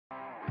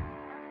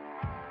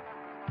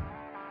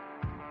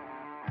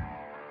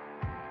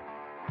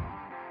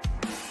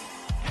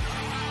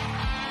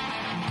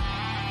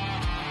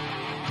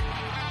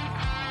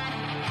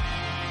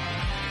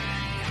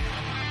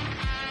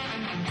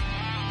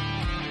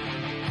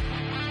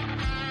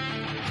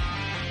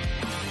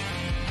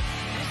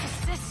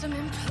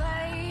them in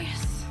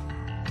place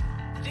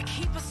to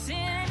keep us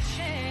in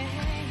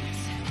chains.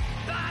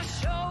 By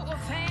show of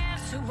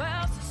hands, who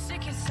else is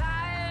sick and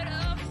tired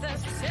of the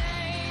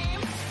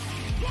same?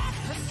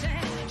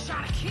 1%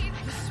 trying to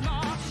keep us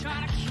small,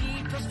 trying to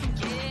keep us from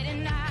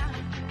getting out.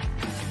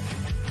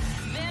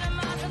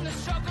 Minimizing the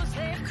struggles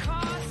they've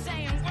caused,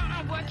 saying we're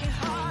not working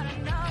hard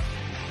enough.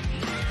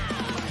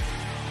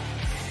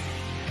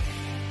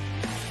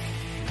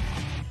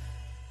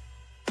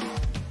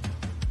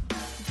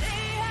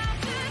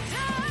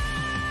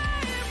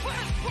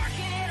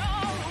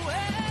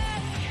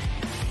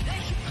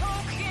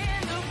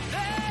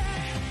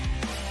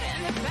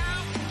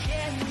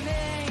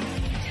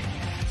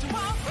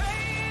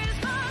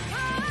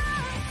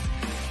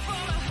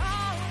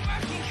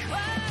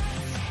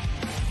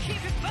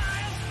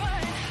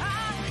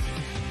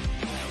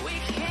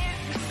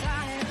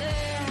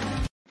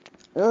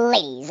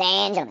 Ladies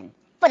and gentlemen,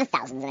 for the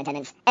thousands in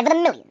attendance and for the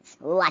millions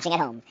watching at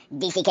home,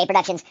 DCK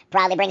Productions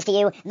proudly brings to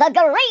you the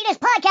greatest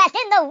podcast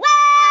in the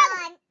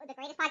world! The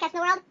greatest podcast in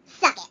the world?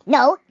 Suck it.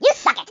 No, you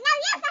suck it. No,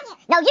 you suck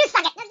it. No, you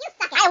suck it. No, you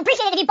suck it. I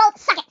appreciate it if you both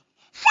suck it.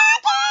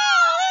 Suck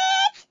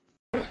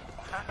it!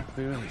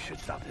 We really should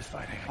stop this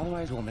fighting.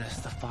 Otherwise we'll miss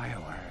the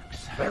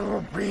fireworks. There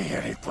won't be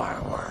any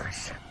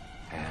fireworks.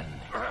 And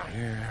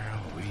here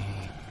we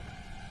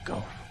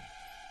go.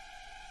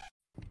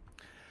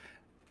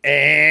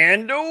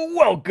 And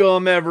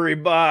welcome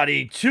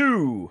everybody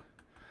to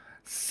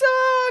Suck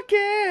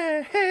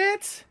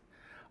It.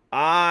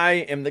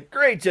 I am the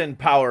great and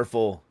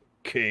powerful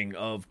King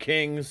of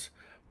Kings,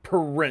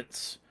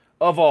 Prince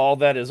of all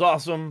that is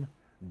awesome,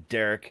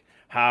 Derek.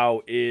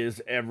 How is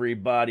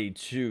everybody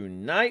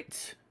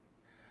tonight?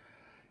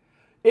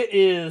 It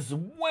is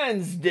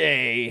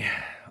Wednesday,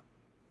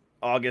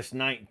 August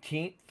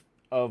 19th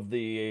of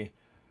the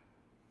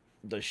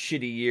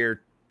shitty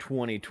year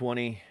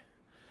 2020.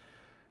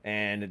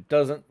 And it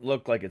doesn't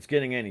look like it's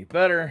getting any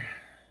better.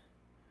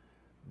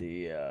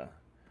 The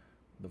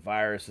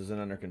virus isn't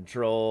under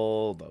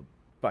control. The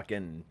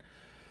fucking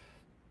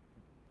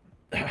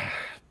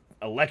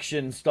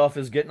election stuff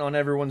is getting on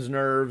everyone's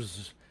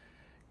nerves.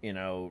 You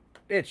know,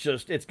 it's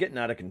getting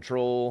out of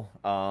control.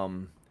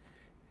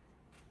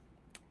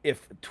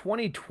 If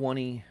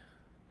 2020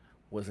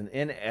 was an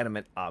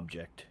inanimate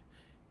object,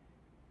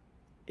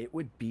 it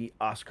would be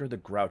Oscar the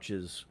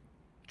Grouch's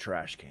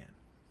trash can.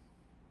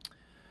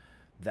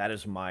 That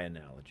is my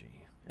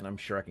analogy, and I'm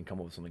sure I can come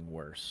up with something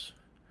worse,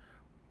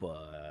 but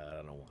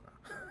I don't want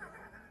to.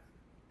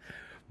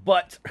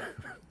 But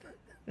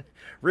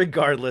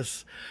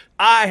regardless,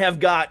 I have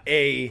got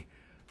a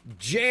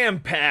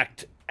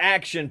jam-packed,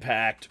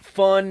 action-packed,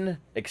 fun,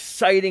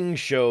 exciting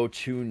show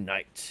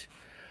tonight.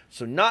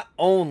 So not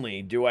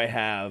only do I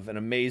have an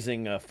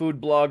amazing food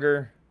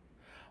blogger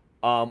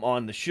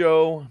on the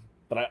show,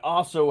 but I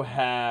also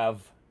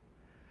have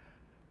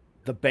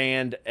the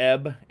band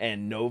Ebb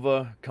and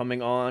Nova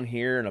coming on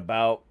here in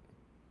about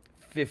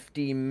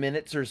 50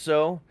 minutes or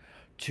so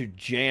to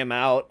jam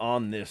out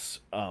on this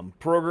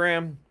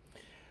program.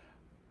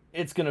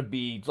 It's going to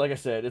be, like I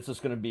said, it's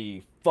just going to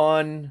be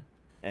fun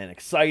and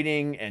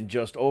exciting and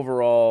just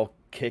overall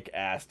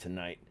kick-ass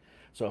tonight.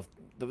 So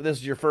if this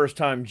is your first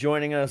time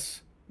joining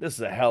us, this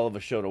is a hell of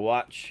a show to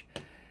watch.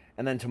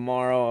 And then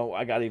tomorrow,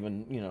 I got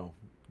even,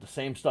 the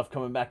same stuff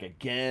coming back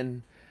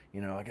again.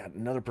 I got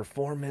another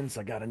performance.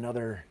 I got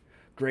another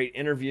great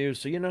interviews.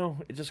 So,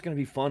 it's just going to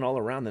be fun all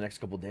around the next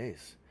couple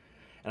days.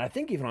 And I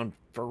think even on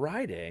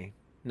Friday,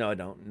 no, I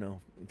don't.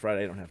 No,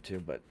 Friday I don't have to,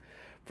 but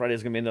Friday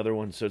is going to be another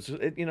one. So,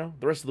 the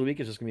rest of the week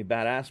is just going to be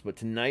badass. But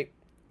tonight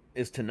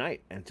is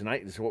tonight, and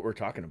tonight is what we're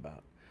talking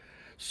about.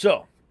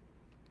 So,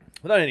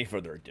 without any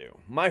further ado,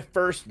 my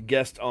first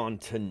guest on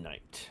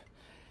tonight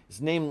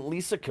is named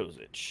Lisa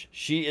Kozic.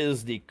 She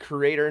is the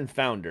creator and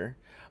founder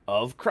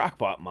of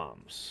Crockpot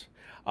Moms.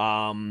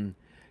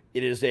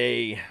 It is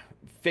a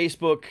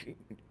Facebook,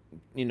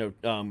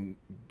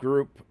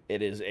 group.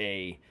 It is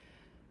a,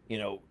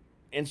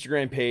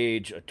 Instagram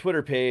page, a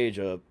Twitter page,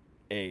 a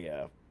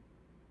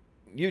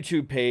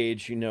YouTube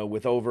page,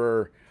 with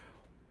over,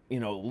 a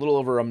little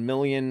over 1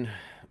 million,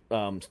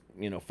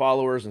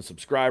 followers and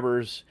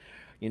subscribers.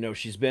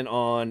 She's been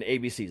on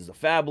ABC's The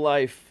Fab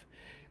Life.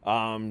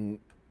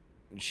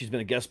 She's been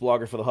a guest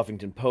blogger for the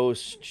Huffington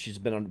Post. She's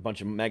been on a bunch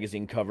of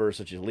magazine covers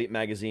such as Elite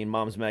Magazine,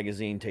 Mom's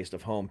Magazine, Taste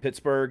of Home,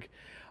 Pittsburgh.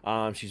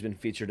 She's been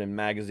featured in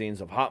magazines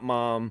of Hot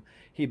Mom,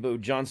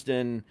 Hebo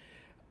Johnston,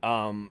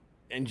 and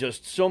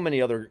just so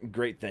many other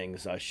great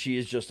things. She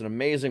is just an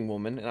amazing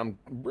woman, and I'm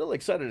really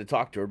excited to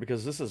talk to her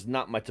because this is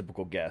not my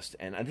typical guest,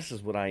 and this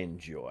is what I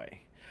enjoy.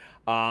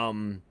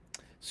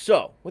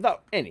 So,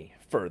 without any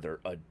further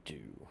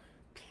ado,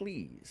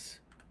 please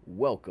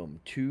welcome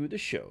to the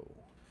show,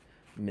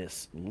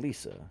 Miss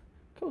Lisa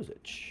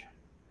Kozic.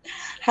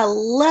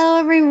 Hello,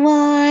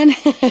 everyone.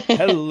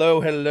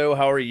 Hello.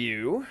 How are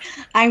you?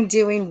 I'm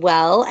doing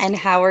well. And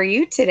how are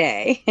you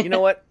today? You know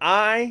what?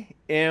 I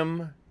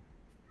am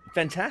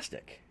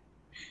fantastic.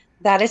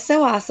 That is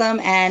so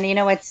awesome. And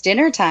it's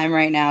dinner time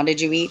right now.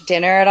 Did you eat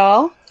dinner at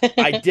all?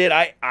 I did.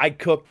 I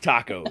cooked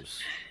tacos.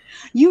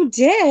 You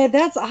did.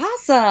 That's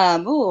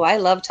awesome. Oh, I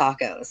love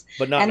tacos.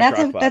 But not And in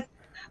a crock pot.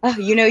 oh,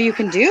 you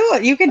can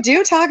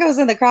do tacos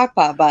in the crock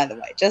pot, by the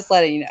way. Just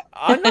letting you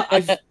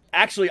know.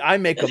 Actually, I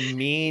make a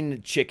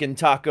mean chicken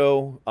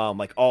taco,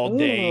 like all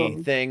day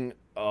Ooh. thing.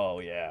 Oh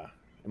yeah,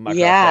 in my crock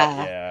Yeah.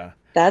 pot, yeah.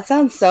 That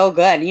sounds so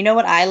good. You know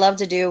what I love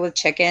to do with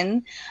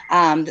chicken?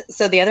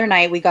 So the other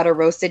night we got a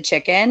roasted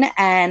chicken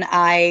and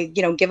I,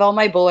 give all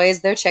my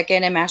boys their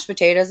chicken and mashed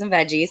potatoes and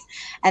veggies.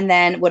 And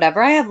then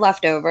whatever I have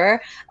left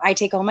over, I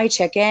take all my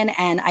chicken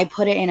and I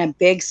put it in a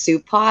big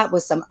soup pot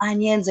with some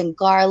onions and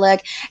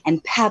garlic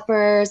and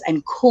peppers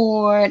and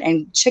corn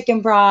and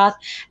chicken broth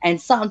and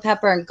salt and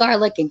pepper and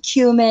garlic and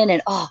cumin.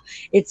 And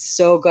it's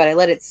so good. I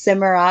let it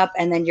simmer up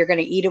and then you're going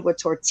to eat it with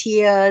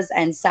tortillas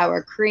and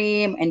sour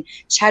cream and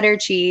cheddar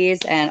cheese.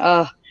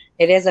 And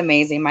it is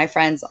amazing. My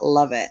friends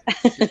love it.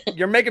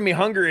 You're making me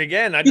hungry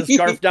again. I just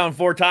scarfed down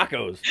 4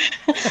 tacos.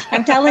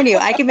 I'm telling you,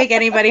 I can make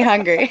anybody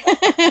hungry.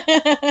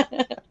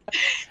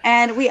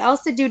 And we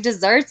also do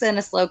desserts in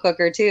a slow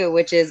cooker too,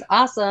 which is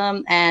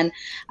awesome. And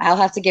I'll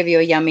have to give you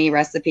a yummy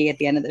recipe at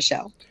the end of the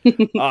show.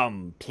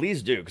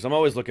 Please do, because I'm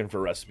always looking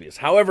for recipes.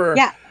 However,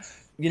 Yeah.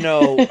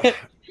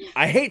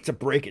 I hate to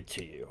break it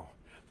to you,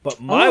 but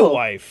my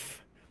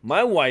wife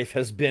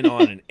has been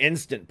on an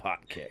Instant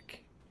Pot kick.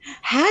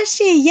 Has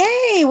she?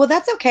 Yay. Well,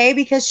 that's okay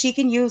because she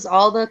can use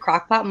all the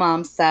Crock-Pot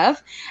Mom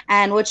stuff.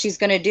 And what she's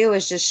going to do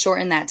is just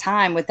shorten that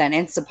time with that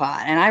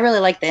Instapot. And I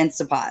really like the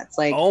Instapots.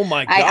 Like, Oh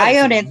my God, I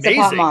it's own Instapot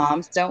amazing.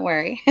 Moms. Don't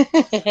worry.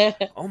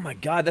 Oh my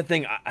God, that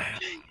thing!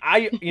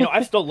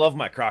 I still love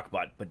my crock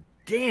pot, but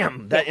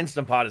damn, that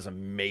Instant Pot is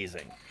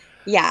amazing.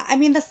 Yeah, I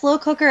mean, the slow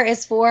cooker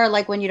is for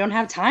like when you don't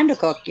have time to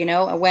cook,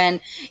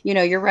 when,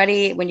 you're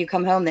ready, when you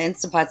come home, the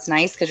Instapot's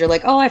nice because you're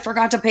like, oh, I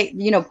forgot to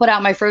put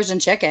out my frozen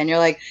chicken. You're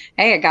like,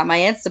 hey, I got my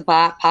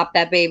Instapot, pop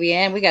that baby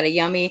in. We got a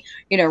yummy,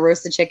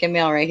 roasted chicken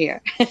meal right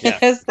here.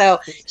 Yeah.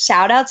 So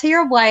shout out to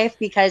your wife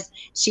because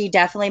she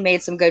definitely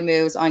made some good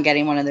moves on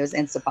getting one of those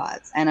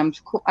Instapots. And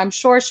I'm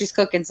sure she's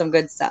cooking some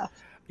good stuff.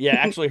 Yeah,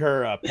 actually,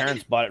 her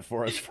parents bought it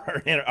for us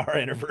for our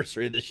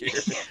anniversary this year.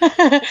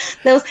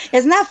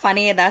 Isn't that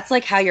funny? That's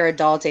like how you're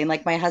adulting.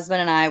 Like my husband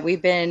and I,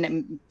 we've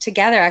been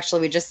together. Actually,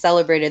 we just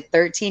celebrated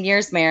 13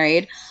 years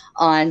married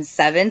on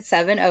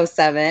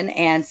 7/7/07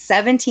 and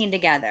 17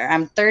 together.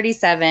 I'm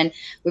 37.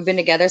 We've been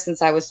together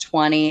since I was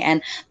 20.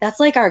 And that's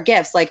like our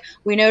gifts. Like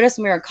we noticed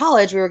when we were in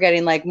college, we were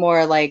getting like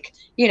more like,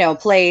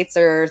 plates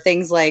or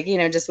things like,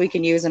 just we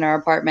can use in our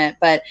apartment.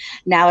 But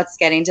now it's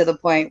getting to the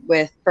point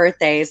with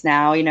birthdays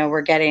now,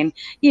 we're getting,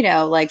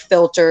 like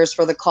filters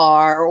for the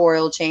car or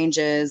oil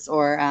changes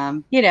or,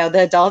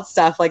 the adult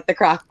stuff like the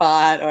crock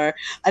pot or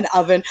an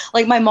oven.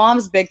 Like my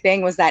mom's big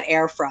thing was that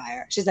air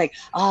fryer. She's like,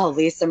 oh,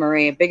 Lisa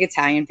Marie, a big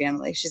Italian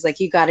family. She's like,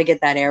 you got to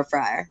get that air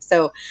fryer.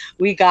 So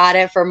we got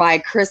it for my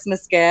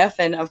Christmas gift.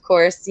 And of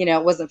course,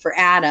 it wasn't for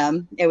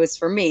Adam. It was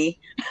for me.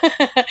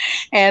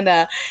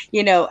 And,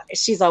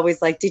 she's always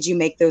like, did you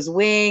make those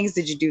wings?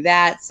 Did you do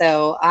that?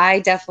 So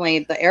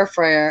the air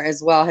fryer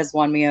as well has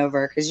won me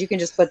over because you can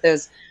just put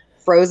those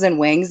frozen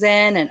wings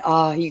in and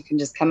you can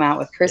just come out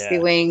with crispy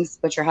wings,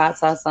 put your hot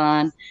sauce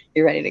on,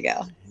 you're ready to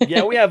go.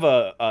 Yeah, we have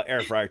a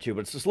air fryer too, but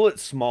it's just a little bit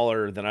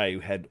smaller than I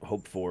had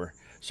hoped for.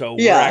 So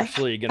we're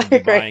actually going to be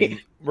buying.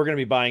 We're going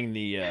to be buying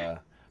the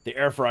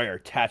air fryer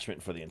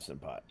attachment for the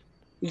Instant Pot.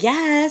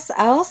 Yes,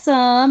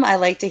 awesome. I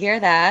like to hear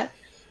that.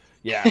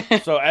 Yeah,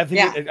 so I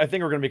think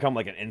we're going to become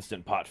like an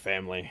Instant Pot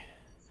family.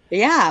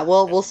 Yeah,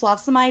 we'll swap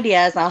some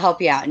ideas. And I'll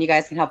help you out, and you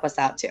guys can help us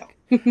out too.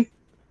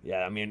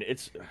 Yeah, I mean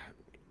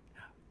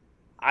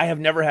I have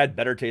never had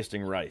better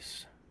tasting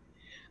rice.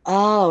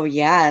 Oh,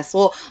 yes.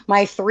 Well,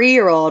 my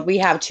 3-year-old, we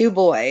have 2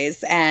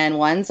 boys and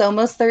one's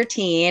almost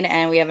 13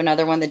 and we have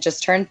another one that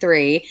just turned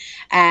 3.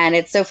 And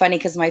it's so funny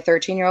because my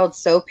 13-year-old's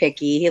so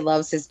picky. He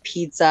loves his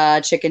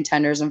pizza, chicken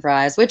tenders and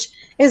fries, which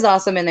is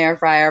awesome in the air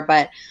fryer.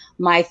 But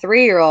my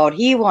 3-year-old,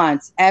 he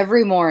wants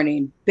every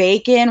morning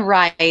bacon,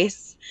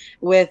 rice,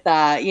 with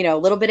a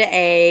little bit of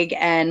egg,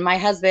 and my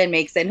husband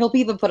makes it, and he'll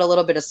even put a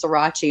little bit of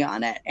sriracha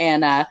on it.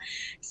 And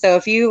so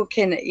if you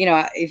can,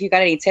 if you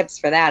got any tips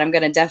for that, I'm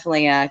going to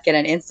definitely get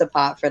an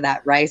Instapot for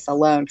that rice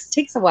alone because it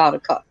takes a while to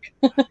cook.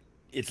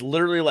 It's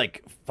literally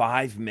like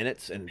 5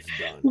 minutes and it's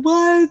done.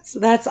 What?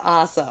 That's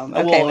awesome.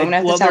 Okay, I'm going to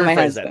have to tell my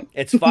husband.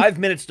 It's 5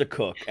 minutes to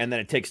cook, and then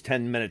it takes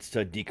 10 minutes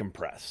to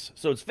decompress.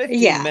 So it's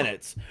 15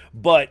 minutes,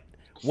 but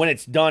when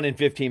it's done in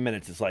 15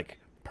 minutes, it's like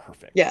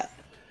perfect. Yeah.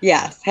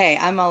 Yes. Hey,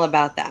 I'm all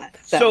about that.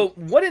 So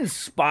what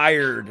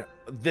inspired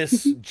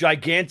this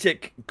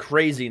gigantic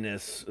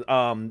craziness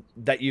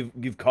that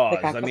you've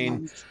caused? I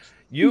mean,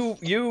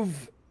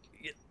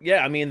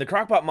 I mean, the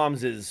Crock-Pot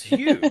Moms is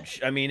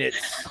huge. I mean,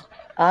 it's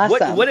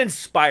awesome. What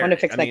inspired? I want to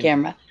fix my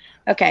camera.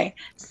 Okay.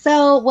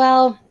 So,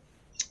 well,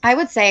 I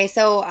would say,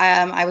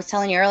 I was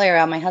telling you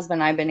earlier, my husband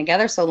and I have been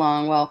together so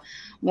long. Well,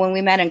 when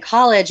we met in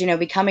college,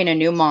 becoming a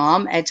new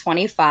mom at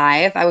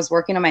 25, I was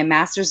working on my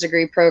master's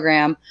degree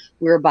program.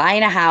 We were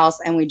buying a house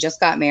and we just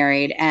got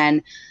married.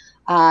 And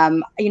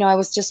I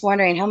was just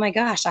wondering, oh my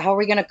gosh, how are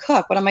we going to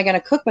cook? What am I going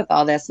to cook with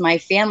all this? My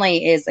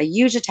family is a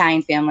huge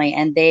Italian family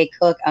and they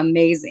cook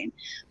amazing,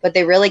 but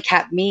they really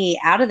kept me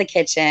out of the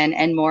kitchen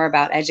and more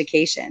about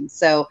education.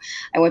 So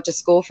I went to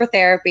school for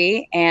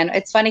therapy, and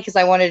it's funny because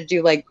I wanted to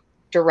do like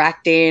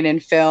directing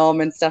and film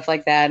and stuff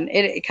like that. And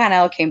it kind of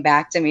all came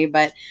back to me,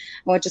 but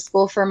I went to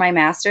school for my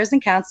master's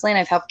in counseling.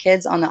 I've helped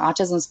kids on the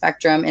autism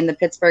spectrum in the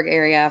Pittsburgh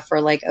area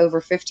for like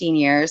over 15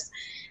 years.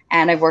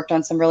 And I've worked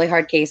on some really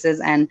hard cases,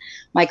 and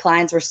my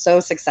clients were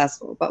so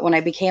successful. But when I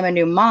became a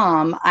new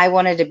mom, I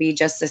wanted to be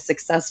just as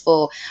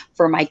successful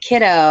for my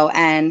kiddo.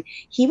 And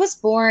he was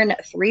born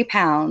 3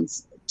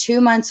 pounds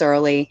 2 months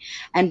early,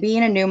 and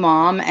being a new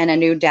mom and a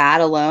new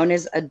dad alone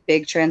is a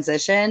big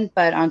transition.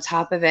 But on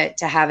top of it,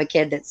 to have a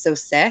kid that's so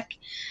sick.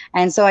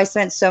 And so I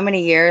spent so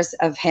many years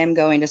of him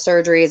going to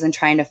surgeries and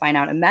trying to find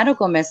out a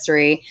medical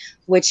mystery,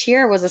 which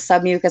here was a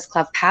submucous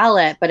cleft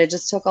palate, but it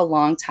just took a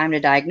long time to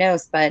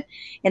diagnose. But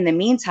in the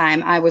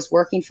meantime, I was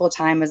working full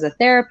time as a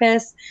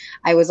therapist.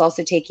 I was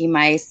also taking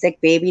my sick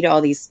baby to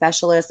all these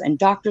specialists and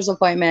doctor's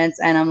appointments.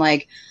 And I'm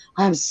like,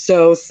 I'm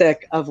so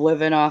sick of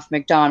living off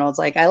McDonald's.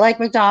 Like, I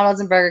like McDonald's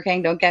and Burger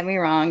King, don't get me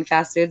wrong.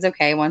 Fast food's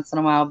okay once in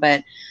a while,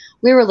 but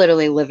we were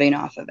literally living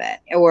off of it,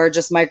 or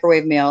just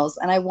microwave meals.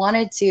 And I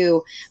wanted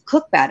to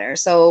cook better.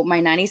 So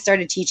my nanny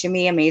started teaching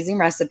me amazing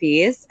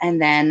recipes.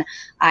 And then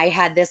I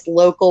had this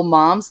local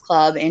moms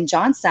club in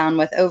Johnstown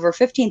with over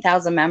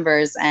 15,000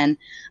 members. And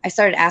I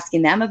started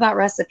asking them about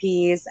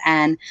recipes,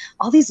 and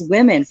all these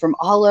women from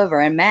all over,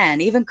 and men,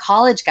 even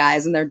college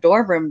guys in their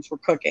dorm rooms were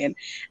cooking.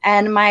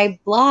 And my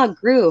blog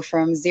grew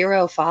from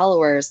 0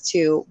 followers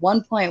to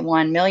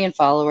 1.1 million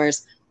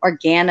followers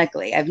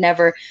organically. I've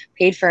never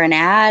paid for an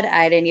ad.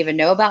 I didn't even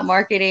know about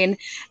marketing.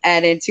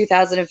 And in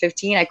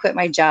 2015, I quit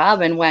my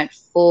job and went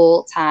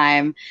full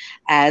time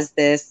as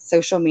this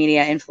social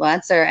media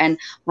influencer. And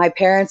my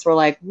parents were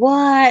like,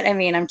 what? I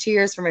mean, I'm 2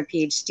 years from a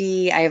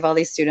PhD. I have all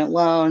these student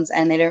loans,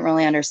 and they didn't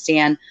really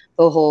understand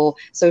the whole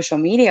social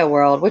media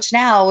world, which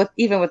now,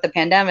 even with the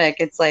pandemic,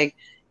 it's like,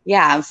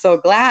 yeah, I'm so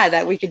glad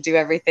that we could do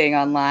everything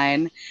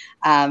online.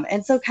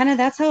 And so kind of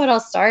that's how it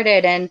all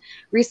started. And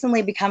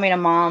recently becoming a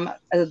mom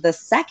the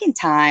second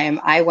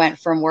time, I went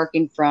from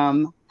working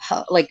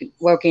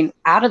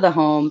out of the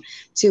home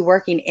to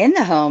working in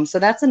the home. So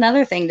that's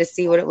another thing to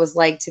see what it was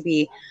like to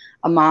be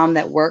a mom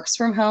that works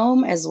from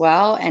home as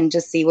well, and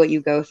just see what you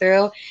go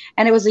through.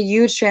 And it was a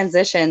huge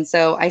transition.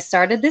 So I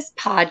started this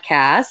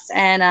podcast,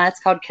 and it's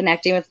called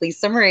Connecting with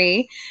Lisa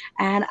Marie.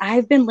 And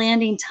I've been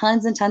landing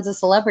tons and tons of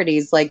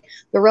celebrities, like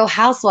the Real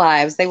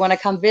Housewives. They want to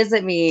come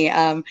visit me.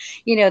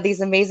 These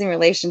amazing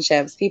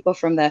relationships, people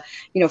from the,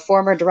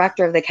 former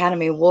director of the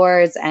Academy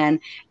Awards, and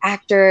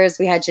actors.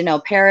 We had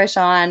Janelle Parrish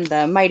on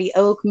the Mighty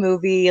Oak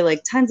movie,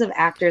 like tons of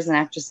actors and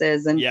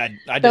actresses. And yeah,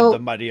 I did the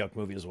Mighty Oak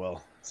movie as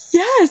well.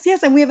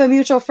 Yes. And we have a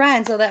mutual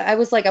friend. So that I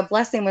was like a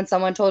blessing when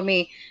someone told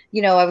me,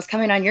 I was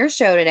coming on your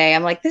show today.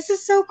 I'm like, this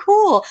is so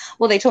cool.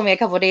 Well, they told me a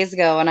couple of days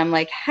ago, and I'm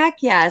like, heck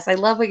yes, I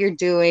love what you're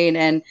doing,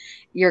 and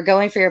you're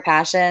going for your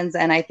passions.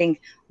 And I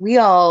think we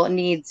all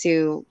need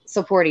to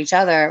support each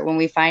other when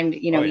we find,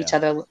 each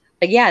other. Like,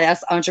 yeah,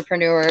 us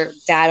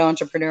dad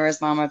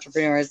entrepreneurs, mom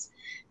entrepreneurs,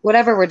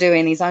 whatever we're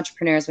doing, these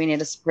entrepreneurs, we need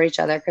to support each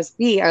other, because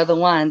we are the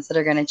ones that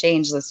are going to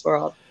change this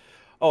world.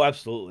 Oh,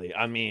 absolutely.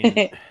 I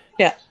mean,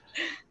 yeah.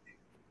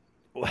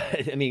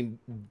 I mean,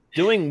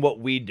 doing what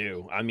we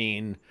do, I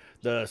mean,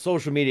 the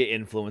social media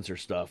influencer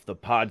stuff, the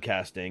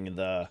podcasting,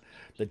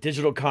 the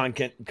digital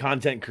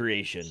content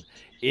creation,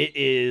 it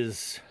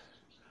is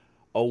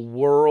a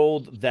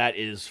world that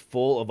is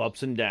full of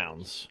ups and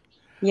downs.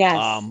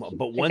 Yes.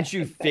 But once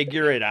you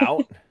figure it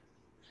out,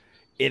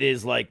 it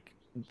is like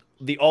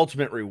the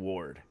ultimate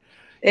reward.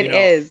 It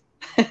is.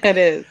 It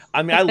is.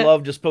 I mean, I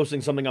love just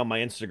posting something on my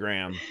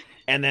Instagram,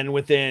 and then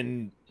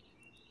within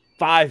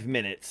 5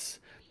 minutes,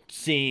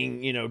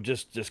 seeing,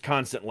 just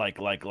constant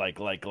comment,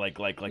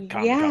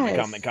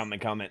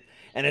 comment.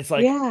 And it's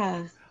like,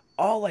 yeah,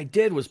 all I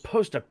did was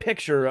post a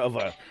picture of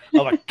a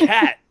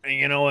cat,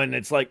 and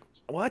it's like,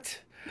 what?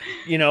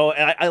 And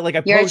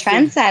I you're a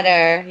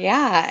trendsetter.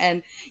 Yeah.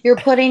 And you're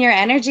putting your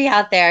energy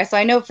out there. So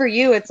I know for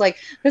you, it's like,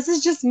 this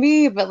is just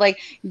me, but like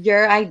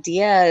your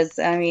ideas,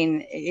 I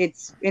mean,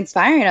 it's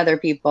inspiring other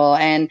people.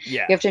 And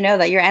yeah, you have to know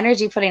that your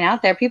energy putting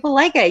out there, people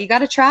like it. You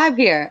got a tribe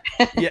here.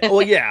 Yeah.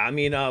 Well, yeah. I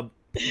mean,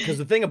 because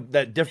the thing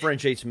that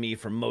differentiates me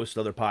from most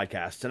other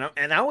podcasts,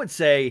 and I would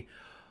say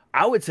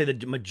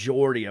the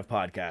majority of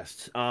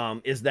podcasts,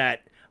 is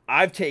that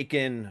I've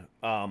taken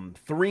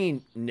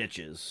 3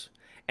 niches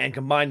and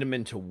combined them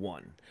into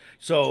one.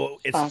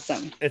 So it's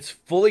awesome. It's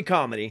fully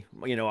comedy.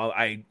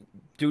 I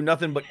do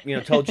nothing but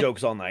tell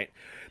jokes all night.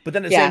 But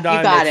then at the same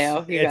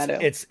time,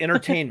 it's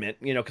entertainment.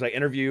 Because I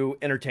interview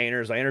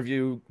entertainers, I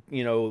interview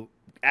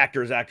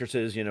actors,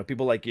 actresses,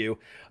 people like you,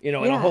 and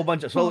a whole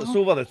bunch of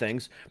of other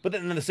things. But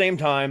then at the same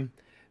time,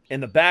 in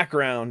the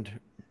background,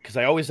 because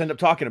I always end up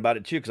talking about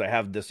it too, because I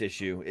have this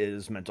issue,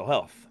 is mental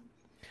health.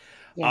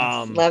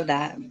 Yes, love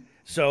that.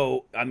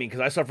 So, I mean, because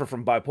I suffer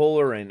from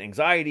bipolar and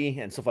anxiety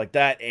and stuff like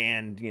that.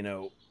 And,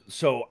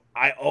 so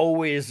I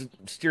always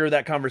steer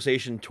that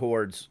conversation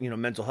towards,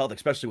 mental health,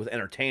 especially with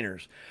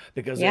entertainers,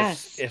 because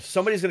Yes. if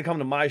somebody's going to come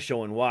to my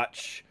show and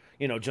watch,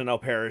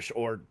 Janelle Parrish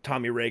or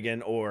Tommy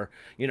Reagan or,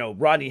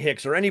 Rodney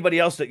Hicks or anybody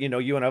else that,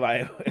 you and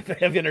I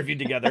have interviewed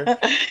together,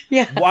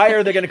 Yeah. why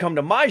are they going to come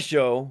to my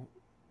show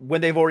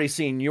when they've already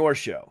seen your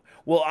show?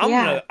 Well, I'm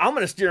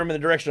gonna steer them in the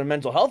direction of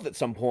mental health at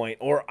some point,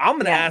 or I'm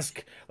gonna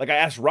ask, like I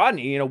asked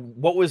Rodney,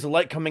 what was it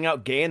like coming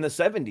out gay in the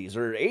 70s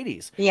or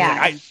 80s? Yeah.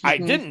 Like, I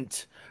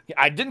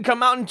didn't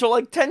come out until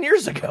like 10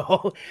 years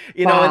ago.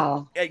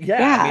 Wow. And,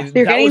 Yeah. I mean,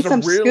 You're that getting was a some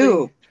really,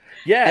 scoop.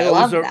 yeah, I it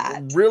love was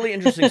that. really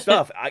interesting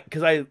stuff.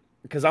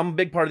 Because I'm a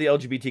big part of the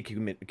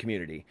LGBT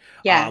community.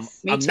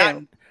 Yes, me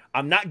too.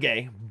 I'm not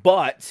gay,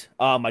 but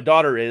my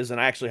daughter is, and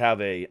I actually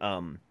have a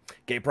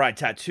gay pride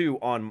tattoo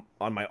on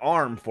my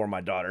arm for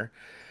my daughter.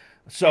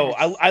 So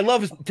Yes. I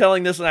love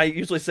telling this, and I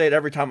usually say it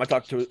every time I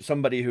talk to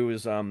somebody who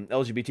is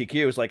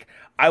LGBTQ. It's like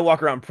I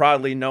walk around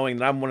proudly knowing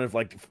that I'm one of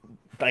like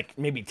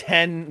maybe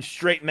 10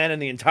 straight men in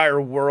the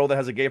entire world that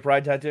has a gay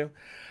pride tattoo.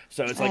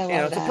 So it's like,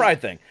 it's a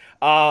pride thing.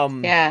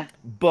 Yeah.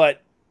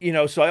 But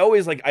so I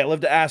always I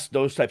love to ask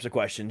those types of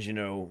questions.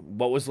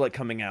 What was it like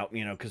coming out?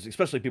 Because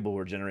especially people who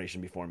are a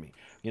generation before me.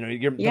 The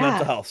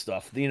mental health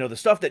stuff. The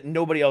stuff that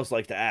nobody else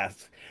likes to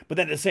ask. But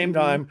then at the same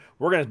time,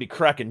 we're gonna be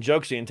cracking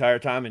jokes the entire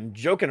time and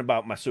joking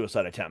about my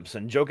suicide attempts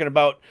and joking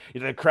about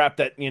the crap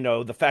that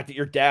the fact that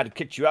your dad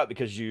kicked you out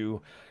because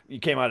you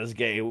came out as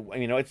gay.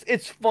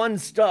 It's fun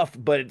stuff,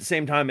 but at the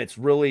same time,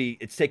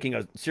 it's taking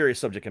a serious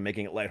subject and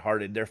making it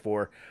lighthearted.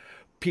 Therefore,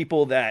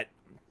 people that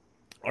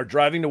are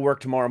driving to work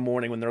tomorrow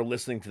morning when they're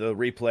listening to the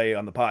replay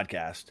on the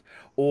podcast,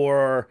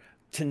 or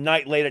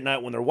tonight late at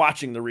night when they're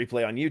watching the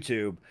replay on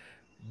YouTube,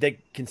 they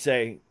can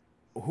say,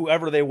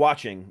 whoever they're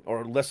watching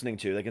or listening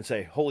to, they can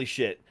say, holy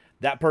shit,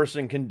 that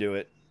person can do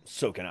it,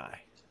 so can I.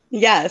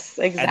 Yes,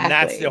 exactly. And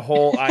that's the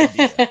whole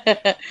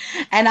idea.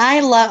 And I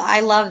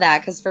love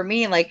that, because for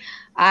me, when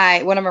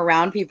I'm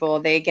around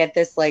people, they get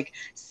this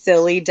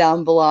silly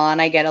dumb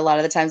blonde. I get a lot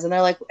of the times, and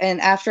they're like,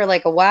 and after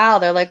a while,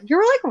 they're like,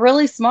 you're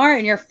really smart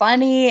and you're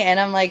funny, and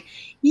I'm like,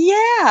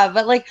 yeah,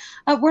 but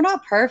we're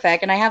not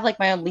perfect, and I have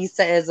my own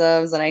Lisa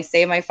isms, and I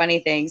say my funny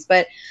things,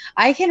 but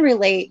I can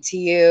relate to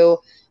you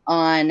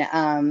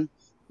on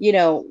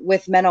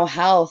with mental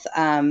health.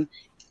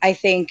 I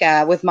think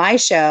with my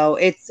show,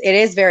 it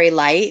is very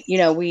light.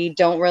 We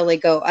don't really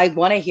go. I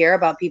want to hear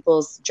about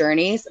people's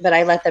journeys, but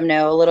I let them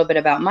know a little bit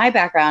about my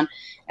background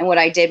and what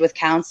I did with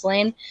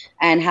counseling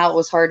and how it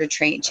was hard to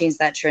change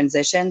that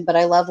transition. But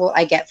I love what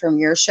I get from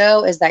your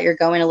show is that you're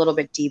going a little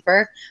bit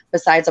deeper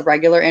besides a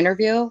regular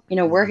interview.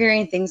 We're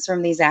hearing things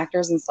from these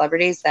actors and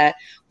celebrities that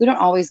we don't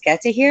always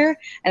get to hear,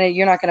 and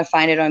you're not going to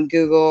find it on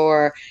Google,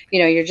 or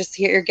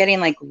you're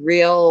getting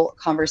real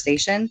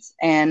conversations,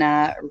 and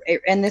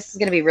this is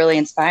going to be really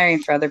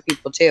inspiring for other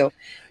people too.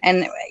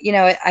 And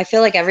I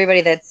feel like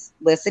everybody that's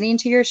listening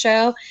to your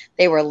show,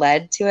 they were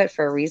led to it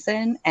for a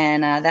reason,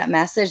 and that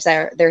message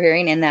that they're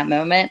hearing in that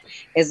moment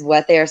is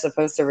what they are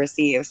supposed to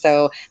receive.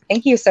 So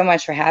thank you so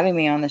much for having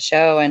me on the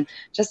show, and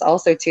just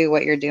also too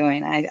what you're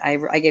doing.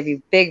 I give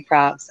you big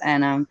props,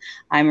 and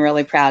I'm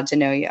really proud to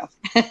know you.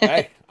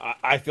 Hey,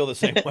 I feel the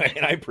same way,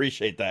 and I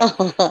appreciate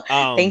that.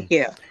 Thank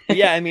you.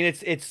 Yeah, I mean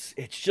it's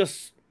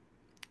just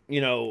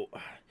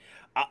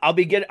I'll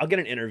get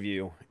an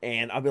interview,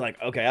 and I'll be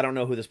like, okay, I don't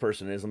know who this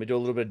person is. Let me do a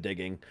little bit of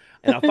digging,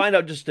 and I'll find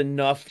out just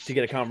enough to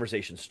get a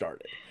conversation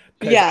started.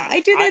 Yeah, I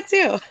do that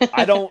too.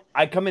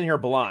 I come in here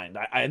blind.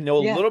 I know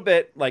a little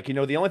bit,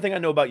 the only thing I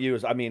know about you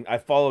is, I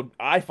followed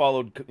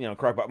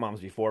Crockpot Moms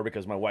before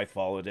because my wife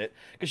followed it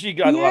because she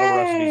got a lot of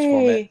recipes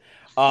from it.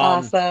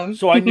 Awesome.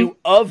 So I knew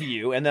of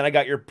you, and then I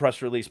got your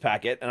press release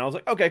packet, and I was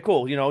like, okay,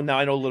 cool. Now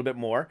I know a little bit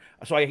more,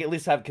 so I at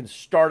least can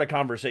start a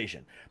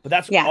conversation. But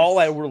that's all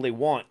I really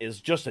want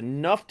is just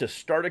enough to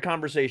start a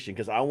conversation,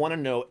 because I want to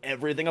know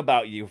everything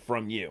about you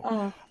from you.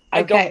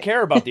 I don't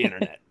care about the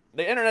internet.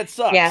 The internet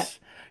sucks,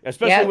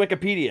 especially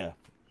Wikipedia.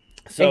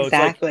 So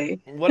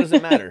exactly. It's what does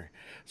it matter?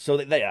 So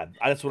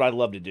that's what I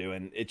love to do,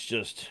 and it's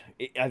just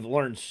I've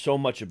learned so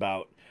much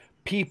about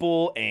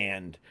people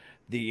and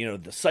the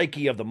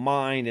psyche of the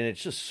mind, and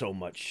it's just so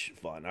much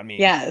fun.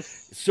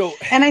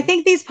 And I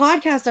think these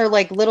podcasts are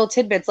little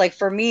tidbits.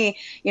 For me,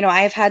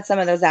 I've had some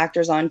of those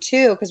actors on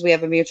too, because we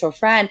have a mutual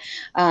friend,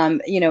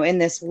 in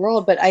this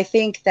world. But I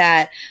think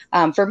that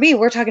for me,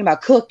 we're talking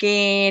about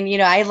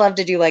cooking. I love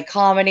to do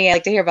comedy. I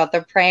like to hear about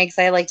the pranks.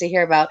 I like to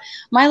hear about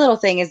my little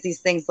thing is these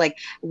things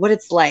what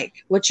it's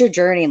like, what's your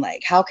journey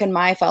like? How can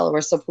my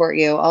followers support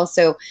you?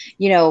 Also,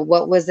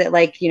 what was it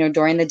like,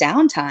 during the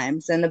down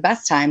times and the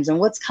best times, and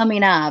what's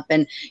coming up?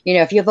 And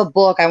if you have a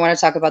book, I want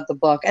to talk about the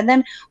book. And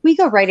then we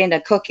go right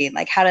into cooking,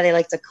 how do they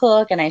like to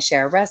cook? And I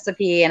share a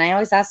recipe, and I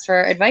always ask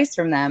for advice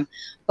from them.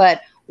 But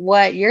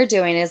what you're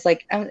doing is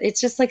it's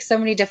just so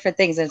many different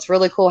things. And it's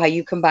really cool how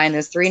you combine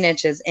those three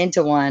niches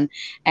into one.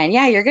 And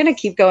yeah, you're going to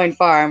keep going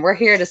far, and we're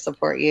here to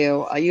support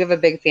you. You have a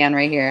big fan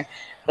right here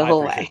the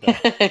whole way.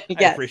 I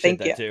appreciate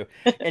that too.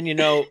 And,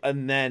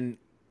 and then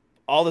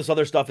all this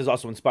other stuff has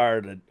also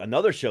inspired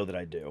another show that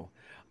I do.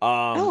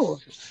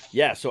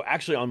 Yeah, so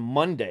actually on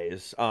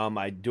Mondays,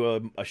 I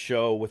do a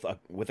show with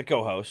a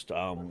co-host,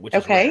 which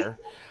is Okay. rare.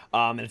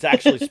 And it's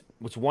actually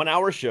it's 1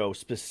 hour show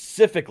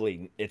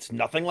specifically. It's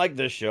nothing like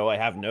this show. I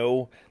have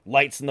no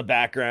lights in the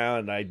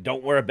background. I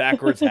don't wear a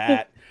backwards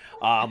hat.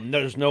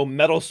 There's no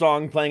metal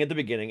song playing at the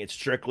beginning. It's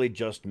strictly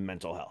just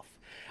mental health.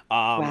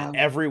 Wow.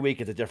 Every week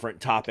it's a different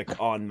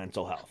topic on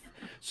mental health.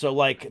 So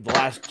like the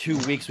last 2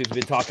 weeks we've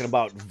been talking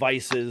about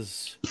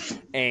vices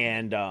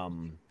and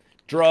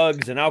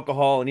drugs and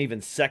alcohol and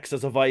even sex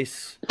as a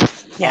vice.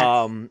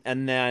 Yes.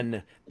 And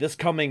then this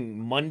coming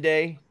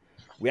Monday,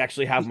 we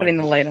actually have Putting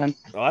the light on.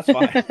 Oh, that's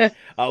fine.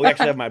 We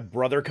actually have my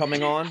brother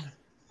coming on.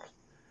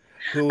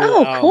 Who,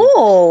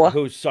 cool.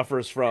 Who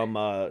suffers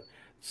from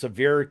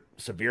severe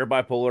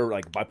bipolar,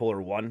 like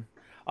bipolar 1.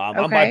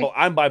 Okay.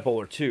 I'm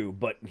bipolar 2,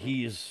 but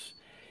he's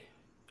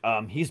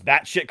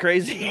batshit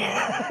crazy.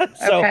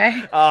 So,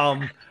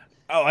 Okay.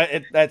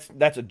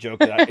 That's a joke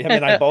that him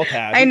and I both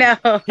have. I know.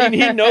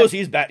 He knows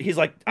he's bat. He's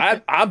like,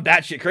 I'm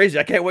batshit crazy.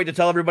 I can't wait to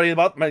tell everybody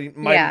about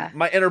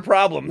my inner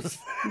problems.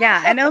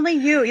 Yeah, and only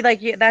you,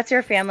 that's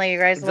your family. You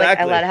guys are like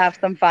Exactly. allowed to have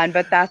some fun,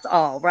 but that's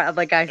all. Right?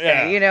 Like I say,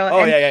 Yeah. you know. Oh,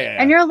 and, yeah.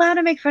 And you're allowed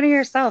to make fun of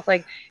yourself.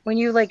 Like when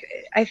you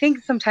I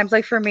think sometimes,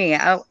 like for me,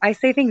 I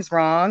say things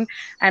wrong,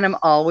 and I'm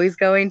always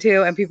going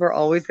to, and people are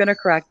always going to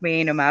correct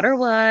me, no matter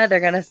what. They're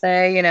going to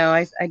say, you know,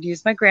 I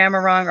used my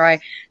grammar wrong, or I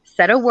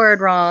said a word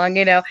wrong.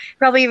 You know,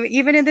 probably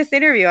even in this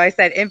interview, I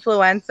said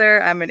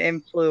influencer. I'm an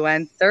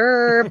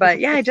influencer, but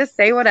yeah, I just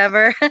say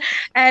whatever.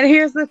 And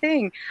here's the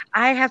thing: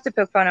 I have to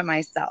poke fun at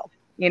myself.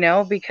 You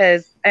know,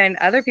 because, and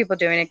other people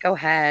doing it, go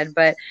ahead.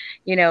 But,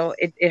 you know,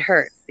 it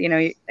hurts, you know,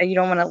 you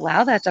don't want to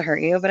allow that to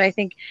hurt you. But I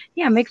think,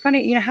 yeah, make fun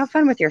of, you know, have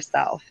fun with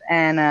yourself.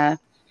 And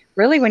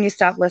really, when you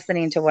stop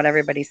listening to what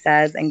everybody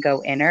says and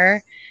go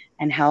inner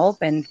and help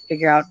and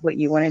figure out what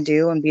you want to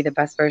do and be the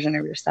best version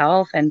of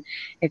yourself. And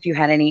if you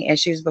had any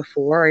issues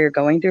before or you're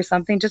going through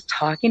something, just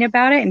talking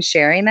about it and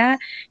sharing that,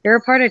 you're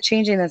a part of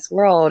changing this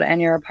world, and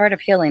you're a part of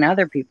healing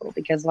other people,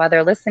 because while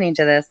they're listening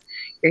to this,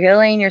 you're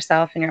healing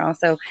yourself and you're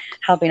also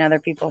helping other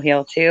people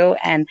heal too,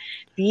 and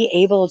be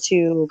able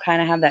to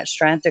kind of have that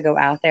strength to go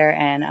out there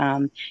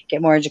and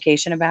get more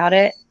education about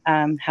it,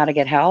 how to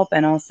get help,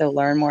 and also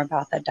learn more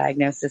about that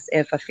diagnosis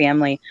if a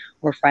family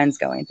or friends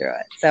going through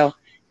it. So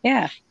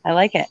yeah, I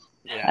like it.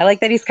 Yeah. I like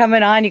that he's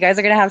coming on. You guys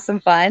are going to have some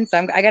fun.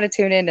 So I got to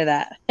tune into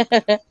that.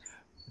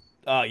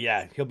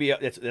 Yeah, he'll be.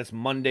 That's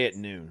Monday at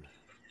noon.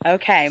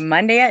 Okay,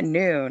 Monday at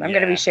noon. I'm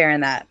going to Yeah. be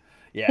sharing that.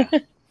 Yeah,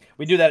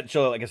 we do that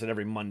show, like I said,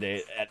 every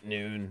Monday at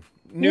noon.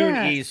 Noon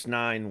Yeah. East,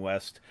 9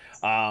 West.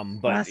 But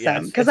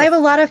Awesome. Because I have a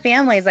lot of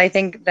families, I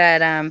think,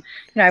 that you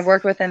know, I've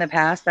worked with in the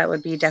past that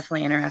would be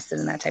definitely interested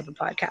in that type of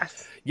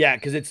podcast. Yeah,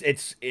 because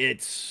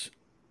it's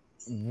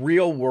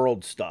real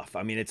world stuff.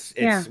 I mean, it's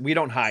Yeah. we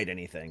don't hide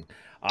anything.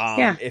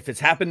 Yeah. If it's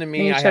happened to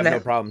me, You I have no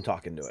shouldn't. problem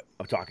talking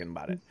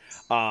about it.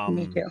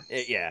 Me too.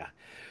 Yeah.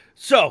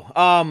 So,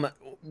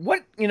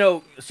 what, you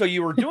know, so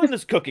you were doing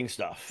this cooking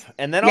stuff,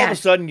 and then all of a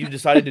Yes. sudden you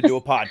decided to do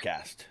a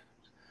podcast.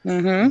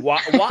 Mm-hmm. Why?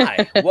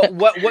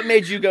 What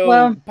made you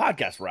go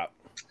podcast route?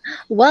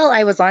 Well,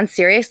 I was on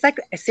Sirius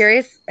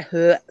XM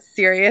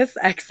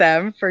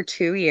for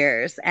 2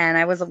 years, and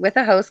I was with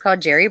a host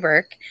called Jerry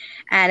Burke,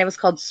 and it was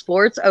called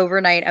Sports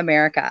Overnight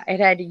America. It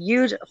had a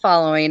huge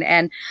following,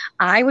 and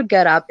I would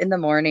get up in the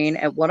morning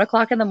at 1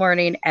 o'clock in the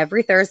morning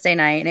every Thursday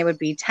night, and it would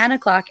be 10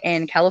 o'clock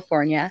in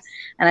California,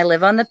 and I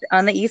live on the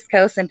East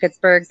Coast in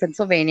Pittsburgh,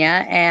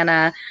 Pennsylvania,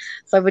 and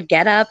so I would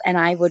get up and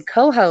I would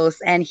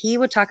co-host, and he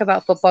would talk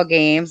about football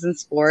games and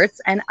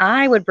sports, and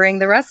I would bring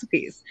the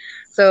recipes.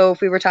 So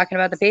if we were talking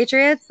about the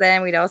Patriots,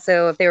 then we'd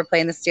also, if they were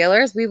playing the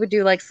Steelers, we would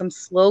do like some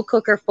slow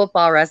cooker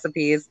football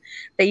recipes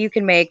that you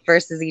can make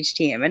versus each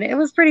team. And it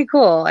was pretty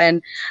cool.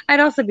 And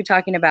I'd also be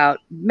talking about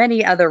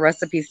many other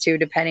recipes too,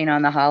 depending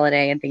on the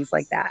holiday and things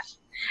like that.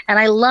 And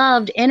I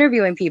loved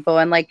interviewing people,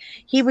 and like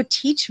he would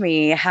teach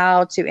me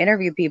how to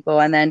interview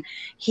people, and then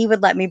he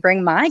would let me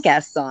bring my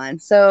guests on.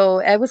 So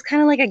it was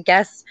kind of like a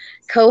guest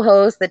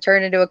co-host that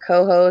turned into a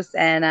co-host,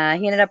 and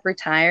he ended up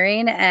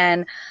retiring.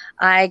 And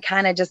I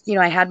kind of just, you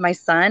know, I had my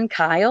son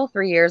Kyle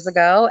 3 years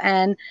ago,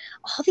 and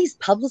all these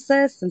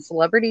publicists and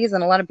celebrities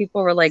and a lot of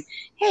people were like,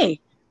 "Hey,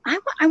 I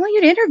want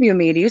you to interview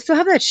me. Do you still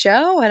have that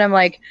show?" And I'm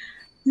like,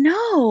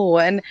 "No."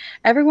 And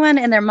everyone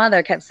and their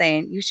mother kept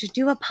saying, "You should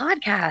do a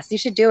podcast. You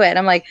should do it." And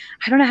I'm like,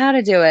 "I don't know how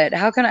to do it.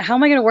 How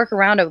am I going to work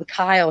around it with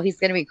Kyle? He's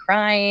going to be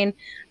crying."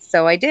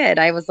 So I did.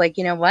 I was like,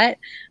 you know what?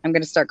 I'm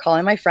going to start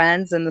calling my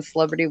friends in the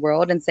celebrity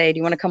world and say, "Do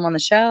you want to come on the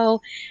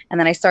show?" And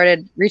then I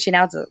started reaching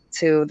out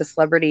to the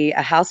celebrity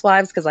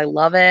housewives, because I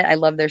love it. I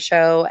love their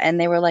show. And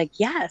they were like,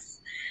 "Yes."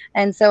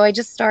 And so I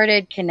just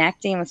started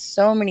connecting with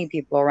so many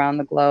people around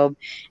the globe.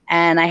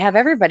 And I have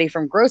everybody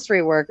from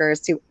grocery workers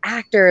to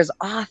actors,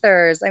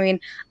 authors. I mean,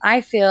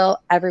 I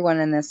feel everyone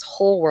in this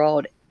whole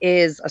world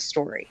is a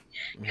story.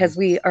 because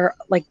we are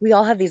like, we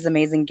all have these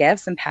amazing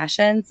gifts and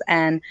passions.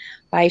 And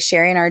by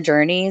sharing our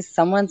journeys,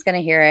 someone's going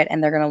to hear it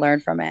and they're going to learn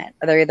from it.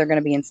 They're either going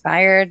to be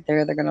inspired, they're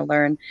either going to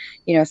learn,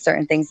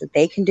 certain things that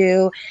they can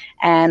do,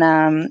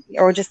 and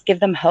or just give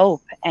them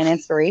hope and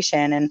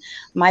inspiration. And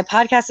my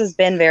podcast has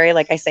been very,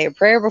 like, I say a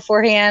prayer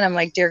beforehand. I'm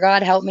like, dear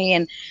God, help me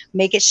and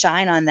make it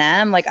shine on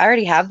them. Like, I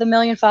already have the 1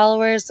 million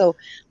followers, so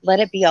let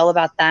it be all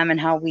about them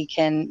and how we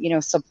can,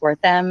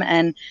 support them.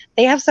 And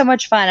they have so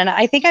much fun. And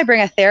I think I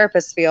bring a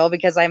therapist feel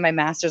because I have my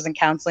master's in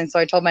counseling. So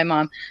I told my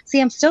mom,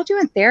 see, I'm still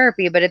doing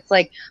therapy, but it's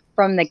like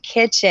from the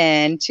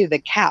kitchen to the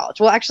couch.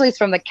 Well, actually, it's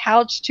from the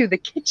couch to the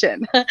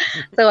kitchen.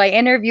 So I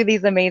interview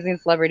these amazing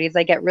celebrities.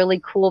 I get really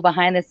cool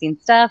behind the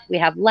scenes stuff. We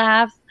have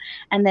laughs,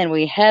 and then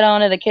we head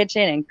on to the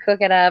kitchen and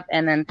cook it up.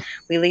 And then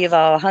we leave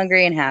all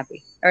hungry and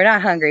happy, or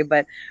not hungry,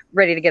 but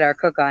ready to get our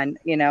cook on,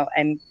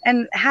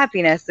 and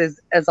happiness is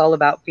all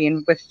about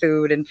being with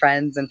food and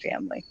friends and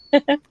family.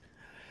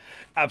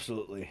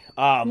 Absolutely.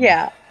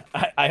 Yeah.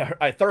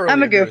 I thoroughly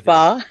I'm a agree with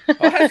goofball. you.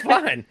 Oh, that's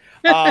fine.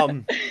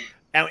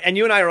 And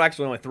you and I are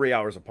actually only 3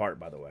 hours apart,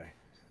 by the way.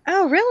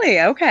 Oh, really?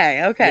 Okay.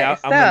 Yeah,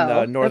 I'm in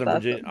the Northern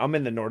Virginia. I'm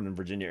in the Northern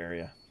Virginia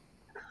area.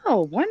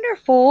 Oh,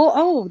 wonderful.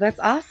 Oh, that's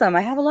awesome.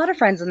 I have a lot of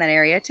friends in that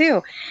area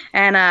too.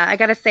 And I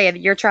got to say,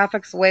 your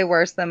traffic's way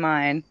worse than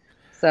mine.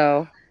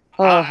 So,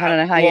 I don't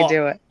know how you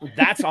do it.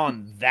 That's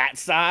on that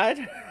side.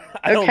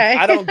 Okay.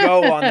 I don't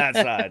go on that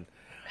side.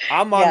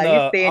 I'm on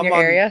you stay in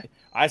your area.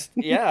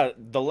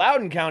 The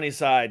Loudoun County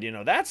side,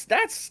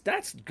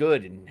 that's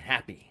good and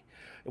happy.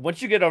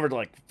 Once you get over to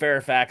like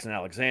Fairfax and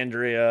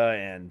Alexandria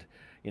and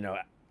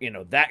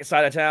that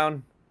side of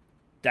town,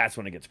 that's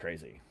when it gets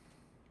crazy.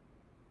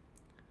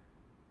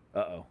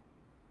 Uh-oh.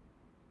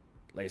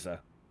 Lisa.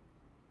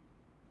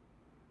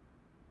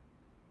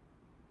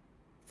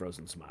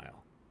 Frozen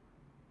smile.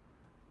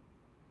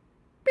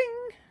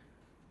 Bing.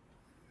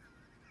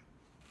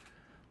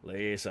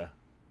 Lisa.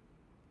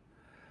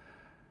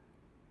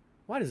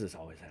 Why does this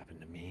always happen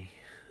to me?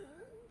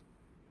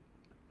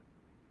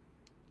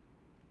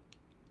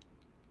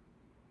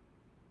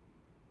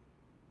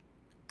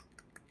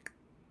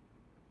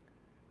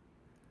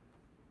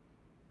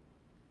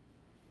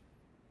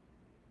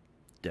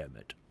 Damn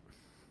it.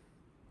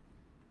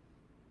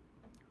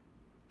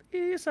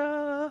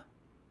 Lisa.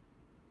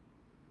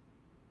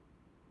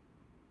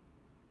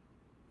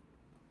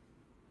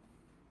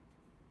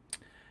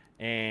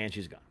 And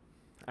she's gone.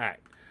 All right.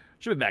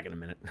 She'll be back in a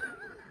minute.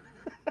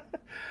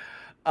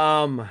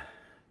 Well,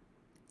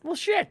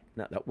 shit.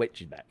 No, wait,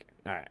 she's back.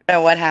 All right.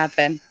 So what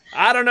happened?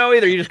 I don't know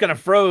either. You just kind of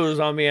froze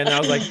on me, and I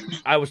was like,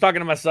 I was talking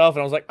to myself,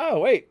 and I was like, oh,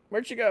 wait,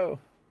 where'd she go?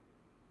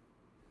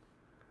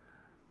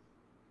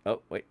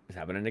 Oh, wait, it's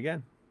happening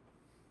again.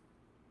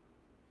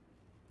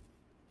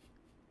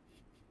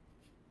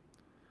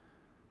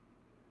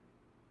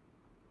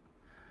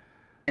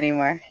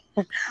 Anymore.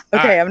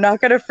 Okay, I'm not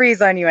going to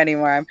freeze on you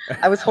anymore.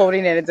 I was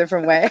holding it a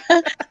different way.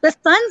 The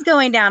sun's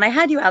going down. I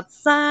had you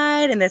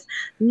outside in this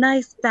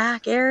nice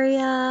back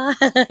area.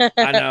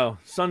 I know.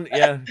 Sun,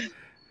 yeah.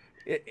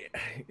 It's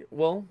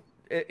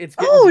getting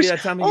to be that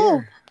time of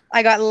year.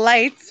 I got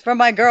lights from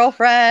my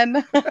girlfriend.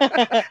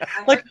 I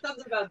heard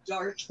something about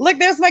dark. Look,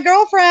 there's my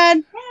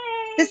girlfriend.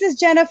 Hey. This is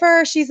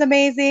Jennifer. She's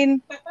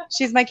amazing.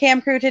 She's my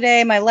cam crew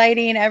today, my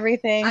lighting,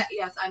 everything.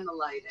 Yes, I'm the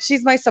lighting.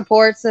 She's my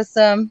support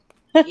system.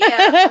 Yeah,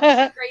 she's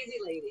a crazy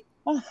lady.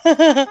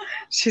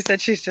 She said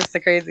she's just a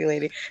crazy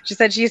lady. She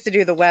said she used to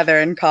do the weather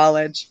in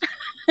college.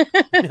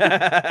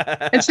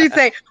 And she'd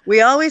say,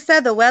 we always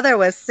said the weather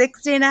was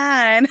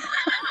 69.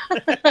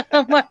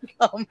 I'm like,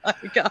 oh my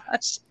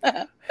gosh.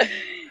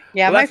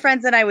 Yeah, my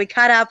friends and I, we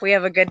cut up, we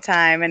have a good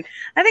time. And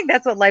I think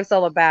that's what life's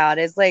all about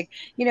is like,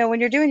 when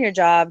you're doing your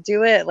job,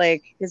 do it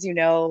like, because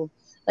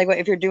like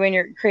if you're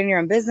creating your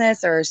own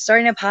business or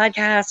starting a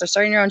podcast or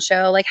starting your own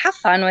show, like have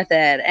fun with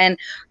it and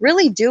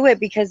really do it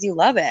because you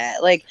love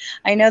it. Like,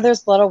 I know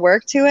there's a lot of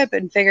work to it,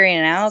 but figuring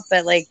it out,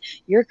 but like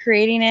you're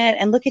creating it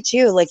and look at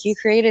you, like you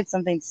created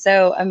something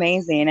so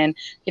amazing. And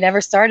if you never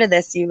started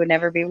this, you would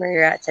never be where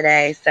you're at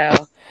today.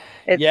 So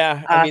it's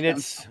awesome. I mean,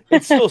 it's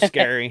still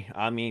scary.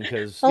 I mean,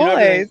 because,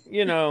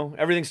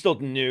 everything's still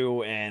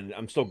new and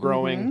I'm still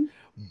growing,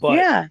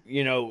 but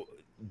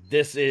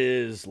this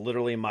is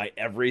literally my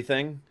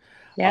everything.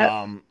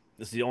 Yeah.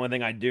 This is the only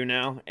thing I do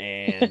now,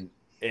 and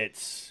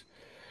it's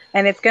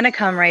going to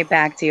come right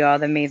back to you, all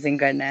the amazing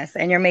goodness,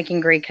 and you're making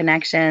great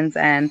connections,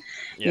 and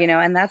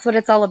and that's what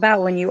it's all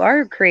about when you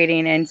are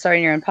creating and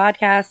starting your own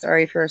podcast, or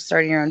if you're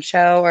starting your own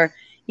show, or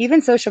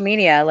even social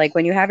media. Like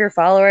when you have your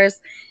followers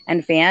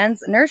and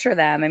fans, nurture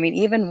them. I mean,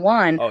 even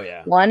one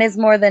is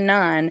more than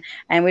none,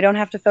 and we don't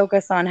have to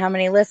focus on how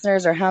many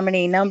listeners or how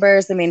many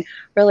numbers. I mean,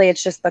 really,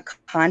 it's just the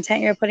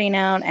content you're putting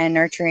out and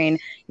nurturing,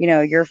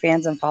 your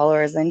fans and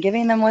followers and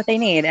giving them what they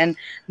need. And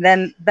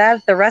then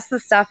the rest of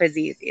the stuff is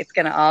easy. It's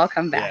going to all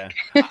come back.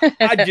 Yeah.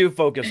 I do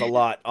focus a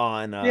lot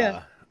on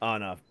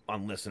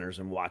listeners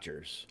and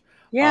watchers.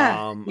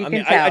 Yeah.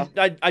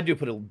 I do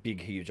put a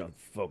big, huge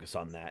focus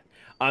on that.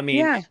 I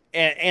mean,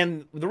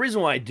 and the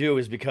reason why I do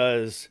is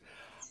because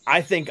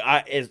I think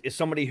as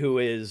somebody who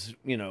is,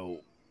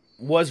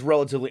 was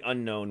relatively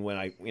unknown when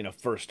I,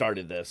 first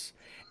started this,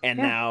 and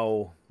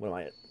now what am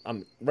I at?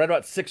 I'm right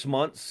about 6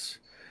 months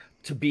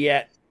to be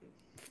at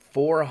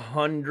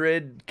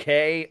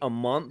 400K a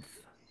month.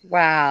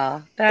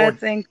 Wow,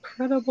 that's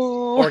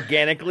incredible.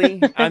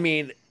 Organically. I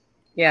mean,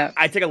 yeah,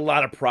 I take a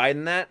lot of pride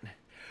in that.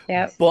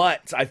 Yeah.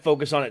 But I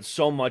focus on it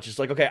so much. It's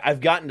like, okay, I've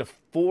gotten to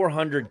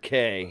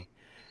 400K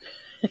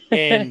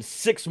in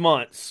 6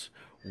 months.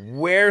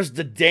 Where's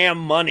the damn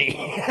money?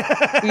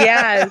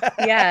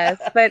 yes.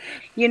 But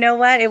you know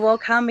what? It will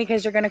come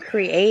because you're going to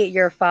create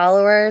your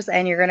followers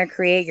and you're going to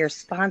create your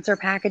sponsor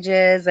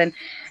packages. And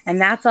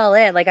that's all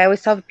it. Like I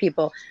always tell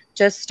people,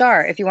 just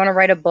start. If you want to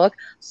write a book,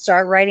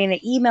 start writing the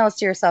emails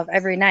to yourself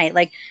every night,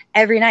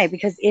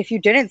 because if you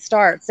didn't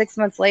start 6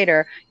 months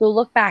later, you'll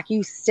look back,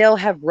 you still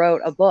have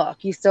wrote a book.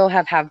 You still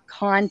have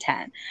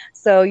content.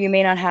 So you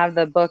may not have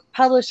the book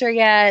publisher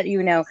yet.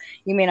 You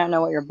may not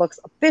know what your book's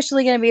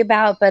officially going to be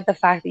about, but the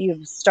fact that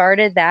you've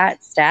started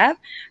that step.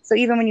 So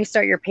even when you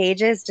start your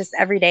pages, just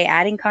every day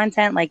adding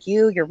content like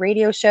your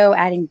radio show,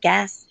 adding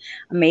guests,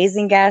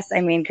 amazing guests.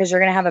 I mean, because you're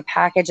going to have a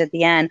package at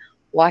the end,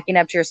 walking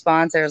up to your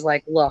sponsors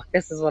like, look,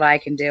 this is what I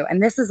can do.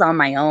 And this is on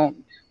my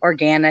own,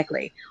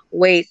 organically.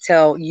 Wait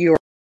till you're...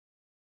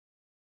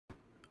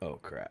 Oh,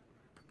 crap.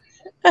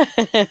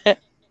 That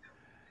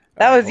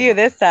was you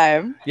this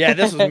time. Yeah,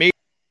 this was me.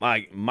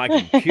 My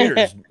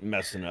computer's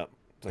messing up.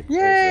 It's like,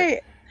 yay!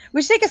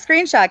 We should take a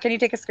screenshot. Can you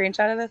take a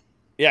screenshot of this?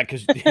 Yeah,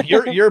 because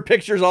your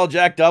picture's all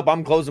jacked up.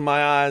 I'm closing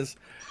my eyes.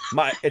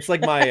 It's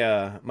like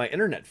my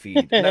internet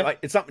feed.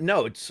 It's not.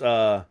 No, it's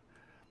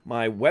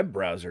my web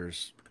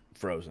browser's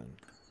frozen.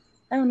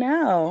 Oh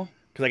no!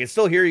 Because I can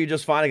still hear you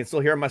just fine. I can still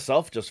hear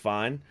myself just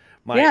fine.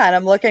 Yeah, and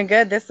I'm looking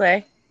good this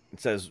way.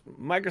 It says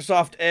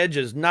Microsoft Edge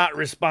is not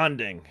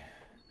responding.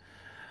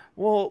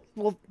 Well,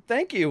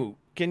 thank you.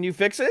 Can you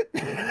fix it?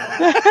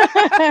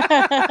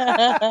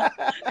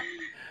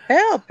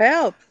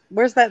 Help.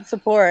 Where's that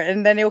support?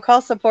 And then you'll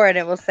call support and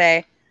it will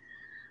say,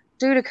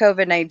 due to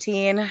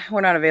COVID-19,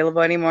 we're not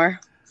available anymore.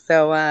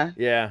 So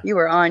yeah, you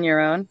were on your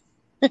own.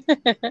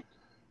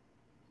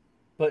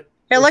 But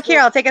here, look here.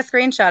 I'll take a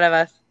screenshot of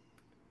us,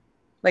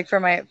 like for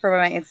my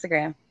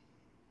Instagram.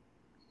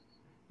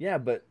 Yeah,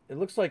 but it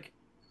looks like.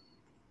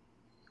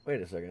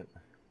 Wait a second.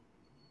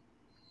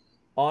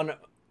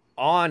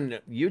 On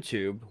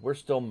YouTube, we're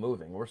still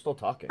moving. We're still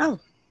talking. Oh,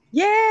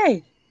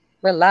 yay!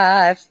 We're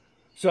live.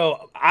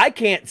 So I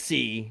can't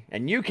see,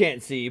 and you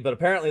can't see, but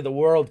apparently the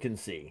world can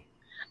see.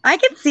 I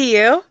can see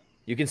you.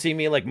 You can see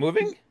me like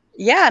moving?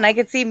 Yeah, and I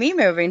can see me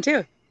moving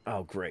too.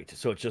 Oh, great.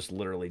 So it's just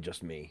literally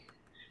just me.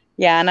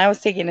 Yeah, and I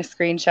was taking a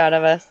screenshot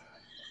of us.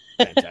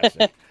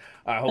 Fantastic.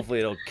 Hopefully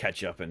it'll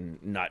catch up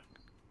and not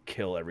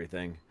kill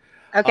everything.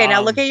 Okay,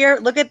 now look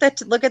at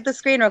the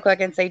screen real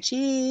quick and say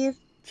cheese.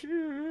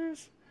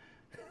 Cheers.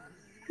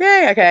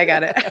 Yay, okay, I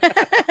got it.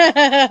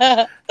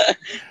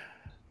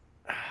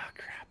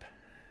 Crap.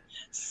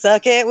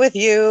 Suck it with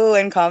you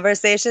and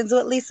conversations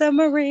with Lisa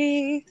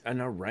Marie. I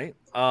know, right?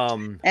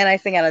 And I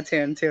sing out of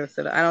tune too,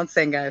 so I don't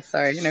sing, guys.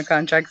 Sorry, no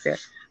contracts here.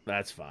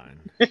 That's fine.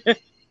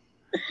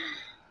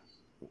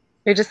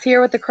 You're just here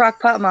with the crock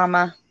pot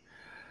mama.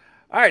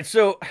 All right,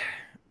 so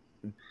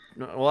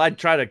I'd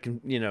try to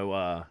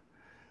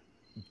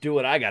do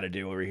what I got to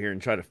do over here and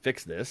try to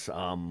fix this.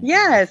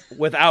 Yes.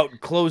 Without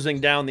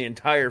closing down the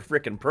entire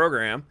freaking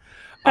program.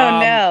 Oh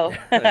no!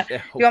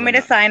 You want me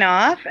to sign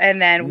off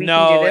and then we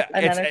can do this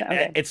another time?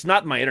 Okay. It's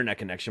not my internet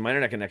connection. My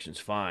internet connection's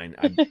fine.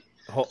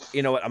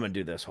 You know what? I'm gonna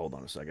do this. Hold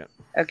on a second.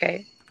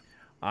 Okay.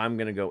 I'm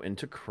gonna go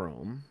into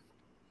Chrome.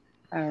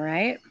 All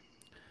right.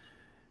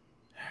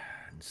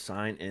 And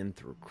sign in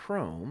through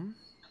Chrome.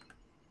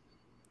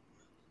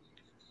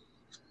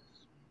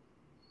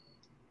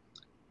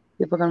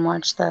 People can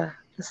watch the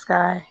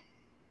sky.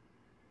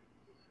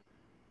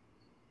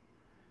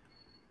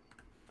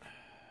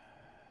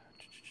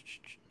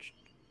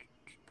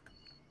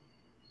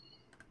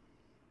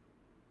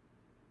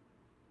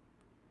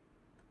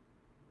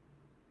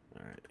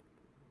 All right.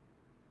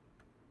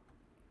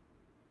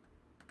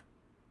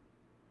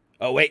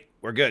 Oh, wait.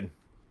 We're good.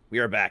 We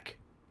are back.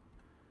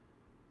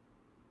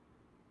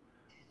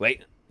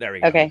 Wait. There we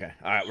go. Okay.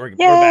 All right. We're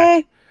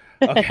Yay!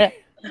 back. Okay.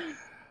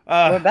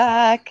 We're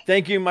back.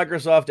 Thank you,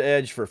 Microsoft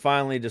Edge, for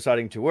finally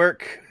deciding to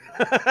work.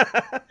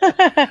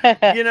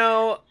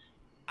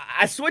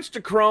 I switched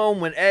to Chrome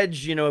when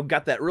Edge,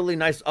 got that really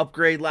nice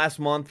upgrade last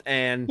month,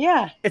 and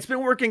yeah, it's been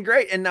working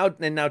great. And now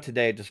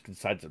today, it just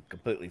decides to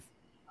completely.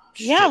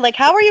 Yeah, like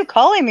how are you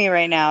calling me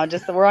right now?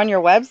 Just that we're on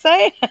your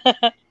website?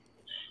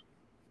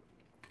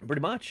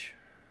 Pretty much.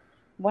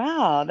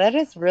 Wow, that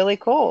is really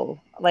cool.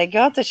 Like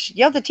you have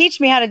to teach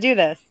me how to do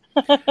this.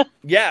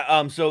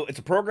 Yeah. So it's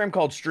a program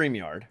called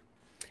StreamYard.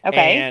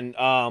 Okay.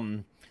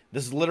 And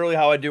this is literally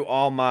how I do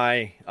all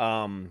my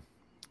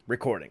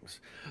recordings.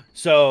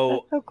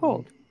 So that's so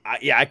cool.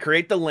 I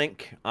create the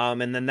link,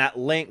 and then that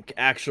link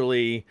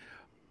actually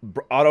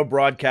auto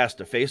broadcasts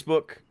to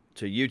Facebook,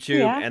 to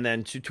YouTube, and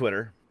then to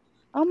Twitter.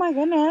 Oh my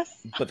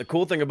goodness. But the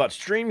cool thing about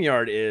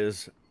StreamYard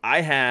is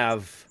I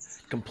have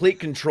complete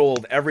control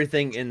of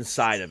everything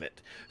inside of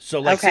it. So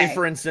like say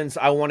for instance,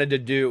 I wanted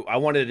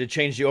to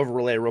change the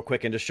overlay real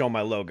quick and just show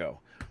my logo.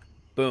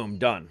 Boom,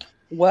 done.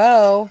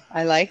 Whoa,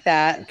 I like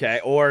that.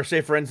 Okay. Or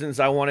say for instance,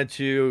 I wanted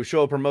to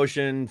show a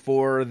promotion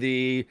for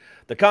the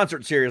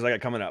concert series I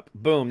got coming up.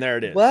 Boom, there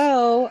it is.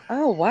 Whoa.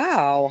 Oh,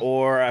 wow.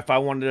 Or if I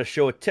wanted to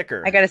show a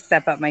ticker. I got to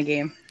step up my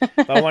game.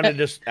 If I wanted to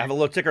just have a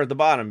little ticker at the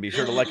bottom, be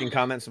sure to like and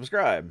comment,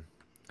 subscribe.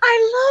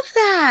 I love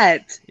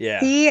that. Yeah.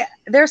 See,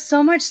 there's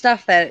so much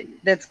stuff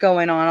that's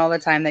going on all the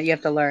time that you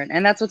have to learn.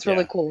 And that's what's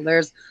really cool.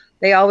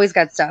 They always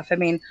got stuff. I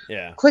mean,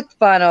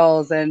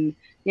 ClickFunnels and,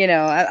 you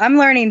know, I'm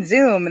learning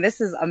Zoom, and this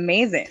is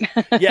amazing.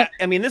 Yeah,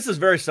 I mean, this is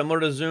very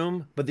similar to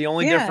Zoom, but the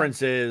only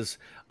difference is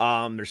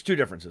there's two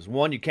differences.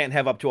 One, you can't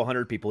have up to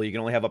 100 people. You can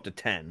only have up to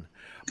 10.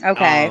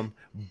 Okay.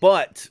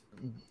 But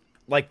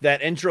like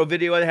that intro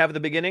video I have at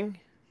the beginning,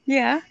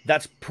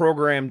 that's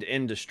programmed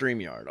into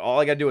StreamYard. All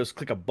I got to do is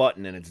click a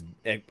button, and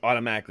it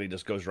automatically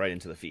just goes right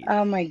into the feed.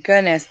 Oh, my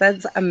goodness.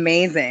 That's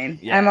amazing.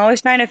 Yeah. I'm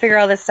always trying to figure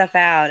all this stuff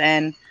out,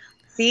 and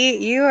see,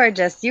 you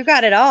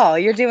got it all.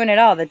 You're doing it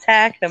all. The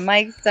tech, the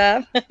mic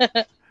stuff,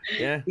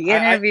 the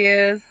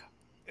interviews.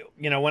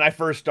 You know, when I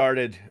first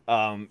started,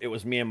 it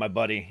was me and my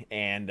buddy,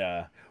 and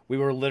we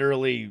were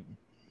literally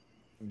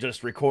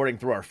just recording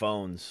through our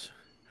phones,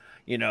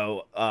 you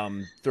know,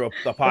 through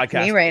a podcast.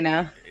 That's me right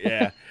now.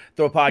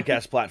 Through a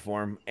podcast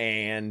platform.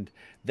 And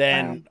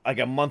then like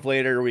a month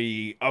later,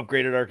 we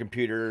upgraded our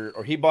computer,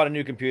 or he bought a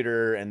new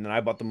computer, and then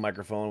I bought the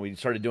microphone. We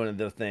started doing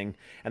the thing,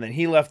 and then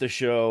he left the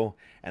show,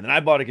 and then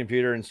I bought a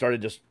computer and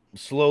started just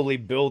slowly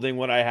building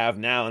what I have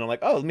now. And I'm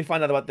like, oh, let me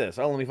find out about this.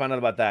 Oh, let me find out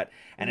about that.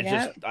 And it's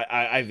just,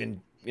 I've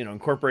been, you know,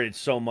 incorporated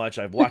so much.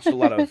 I've watched a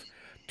lot of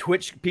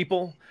Twitch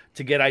people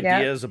to get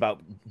ideas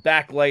about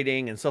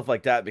backlighting and stuff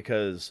like that,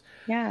 because,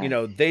 you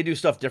know, they do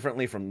stuff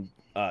differently from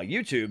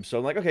YouTube. So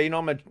I'm like, okay, you know,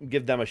 I'm going to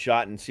give them a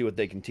shot and see what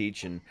they can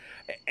teach.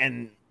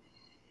 And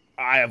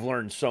I have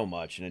learned so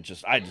much, and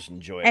I just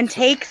enjoy it. And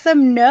take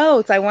some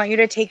notes. I want you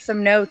to take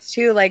some notes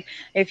too. Like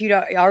if you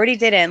already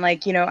didn't,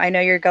 like, you know, I know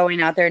you're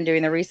going out there and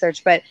doing the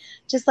research, but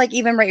just like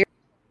even write your.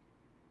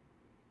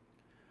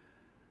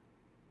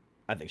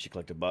 I think she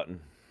clicked a button.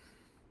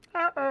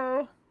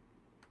 Uh-oh.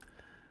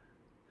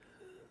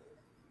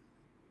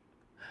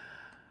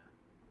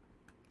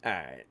 All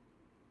right.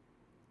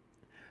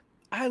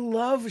 I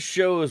love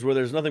shows where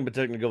there's nothing but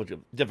technical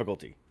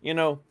difficulty. You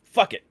know,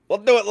 fuck it. We'll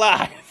do it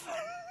live.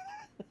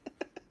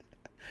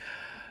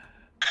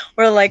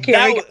 We're like, here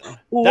that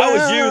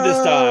was you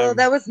this time.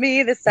 That was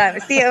me this time.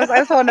 See, I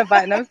was holding a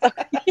button. I'm sorry.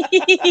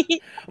 I'm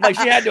like,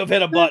 she had to have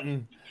hit a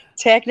button.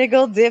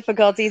 Technical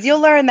difficulties.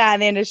 You'll learn that in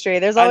the industry.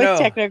 There's always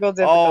technical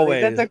difficulties.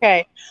 Always. That's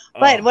okay.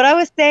 But what I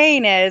was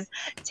saying is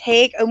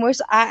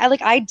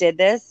I did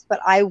this, but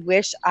I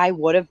wish I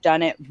would have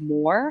done it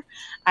more.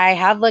 I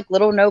have like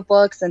little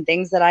notebooks and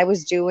things that I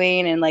was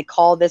doing, and like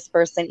call this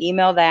person,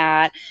 email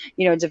that,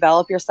 you know,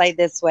 develop your site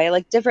this way,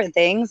 like different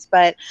things.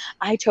 But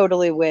I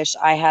totally wish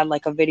I had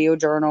like a video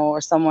journal or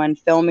someone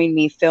filming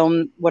me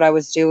film what I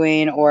was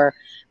doing, or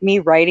me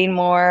writing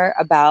more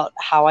about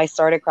how I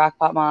started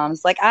Crock-Pot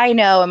Moms. Like, I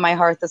know in my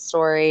heart the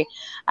story.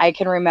 I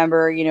can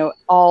remember, you know,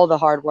 all the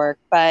hard work,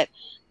 but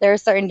there are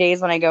certain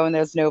days when I go in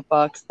those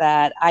notebooks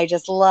that I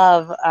just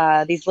love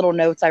these little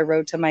notes I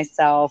wrote to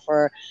myself,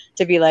 or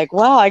to be like,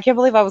 wow, I can't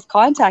believe I was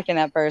contacting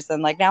that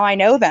person. Like, now I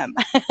know them.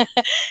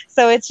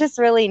 So it's just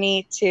really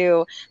neat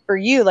for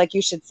you, like,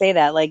 you should say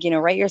that, like, you know,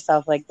 write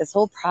yourself like this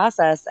whole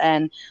process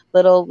and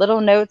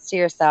little notes to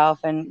yourself,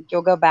 and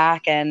you'll go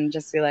back and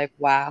just be like,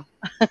 wow.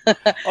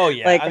 Oh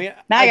yeah. Like, I mean,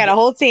 now I got a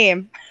whole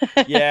team.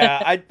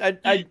 Yeah.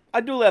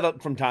 I do that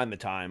up from time to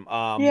time.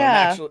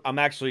 I'm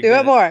actually do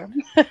it more.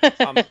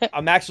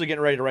 I'm actually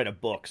getting ready to write a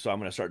book, so I'm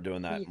going to start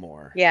doing that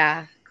more.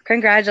 Yeah.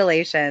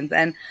 Congratulations.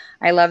 And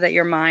I love that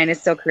your mind is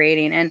still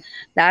creating. And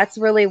that's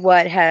really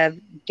what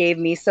gave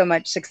me so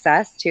much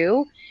success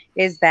too,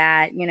 is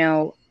that, you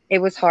know, it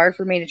was hard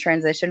for me to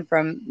transition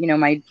from, you know,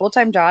 my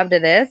full-time job to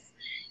this,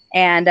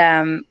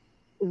 and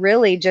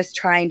really just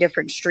trying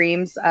different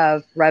streams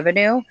of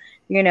revenue.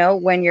 You know,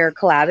 when you're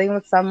collabing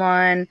with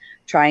someone,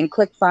 trying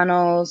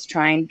ClickFunnels,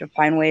 trying to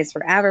find ways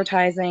for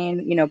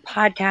advertising, you know,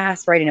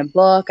 podcasts, writing a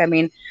book. I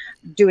mean,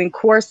 doing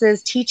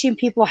courses, teaching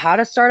people how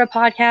to start a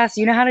podcast.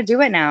 You know how to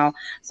do it now.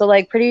 So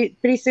like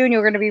pretty soon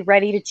you're going to be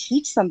ready to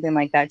teach something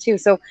like that too.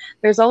 So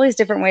there's all these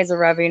different ways of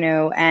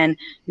revenue, and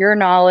your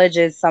knowledge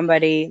is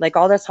somebody, like,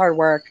 all this hard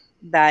work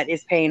that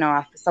is paying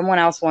off. Someone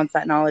else wants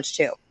that knowledge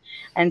too.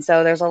 And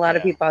so there's a lot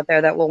of people out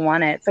there that will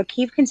want it. So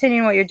keep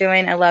continuing what you're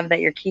doing. I love that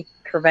you're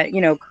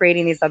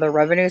creating these other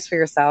revenues for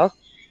yourself,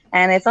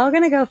 and it's all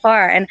going to go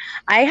far. And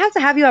I have to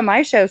have you on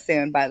my show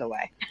soon, by the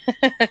way.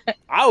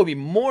 I would be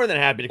more than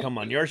happy to come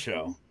on your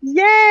show.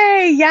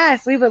 Yay.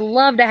 Yes. We would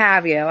love to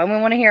have you. And we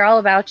want to hear all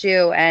about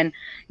you. And,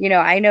 you know,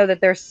 I know that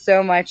there's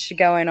so much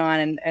going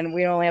on, and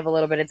we only have a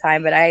little bit of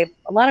time, but I have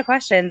a lot of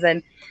questions.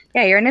 And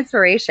yeah, you're an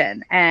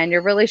inspiration, and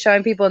you're really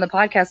showing people in the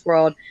podcast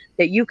world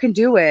that you can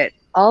do it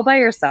all by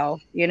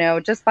yourself, you know,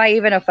 just by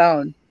even a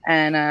phone.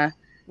 And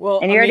Well,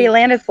 And you already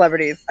landed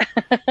celebrities.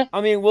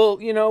 I mean, well,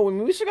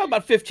 we still got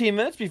about 15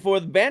 minutes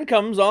before the band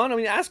comes on. I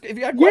mean, ask if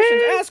you got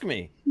questions, ask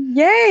me.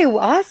 Yay.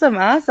 Awesome.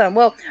 Awesome.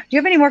 Well, do you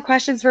have any more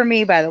questions for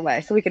me, by the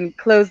way, so we can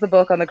close the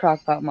book on the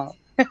Crock-Pot Malt?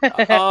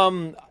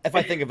 If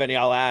I think of any,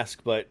 I'll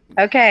ask, but.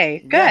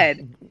 Okay,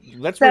 good. Yeah,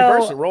 let's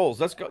reverse the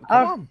roles. Let's go.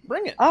 Come on,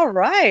 bring it. All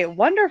right.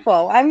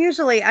 Wonderful. I'm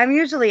usually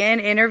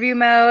in interview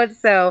mode.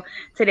 So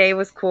today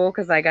was cool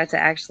because I got to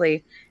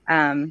actually,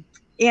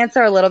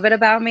 answer a little bit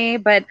about me,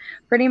 but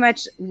pretty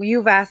much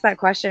you've asked that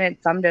question.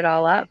 It summed it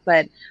all up.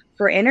 But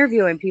for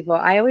interviewing people,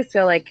 I always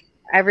feel like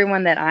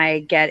everyone that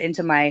I get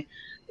into my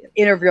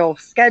interview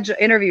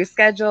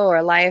schedule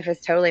or life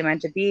is totally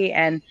meant to be.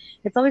 And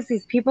it's always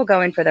these people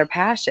going for their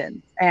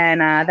passions.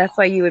 And that's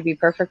why you would be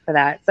perfect for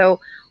that.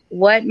 So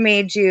what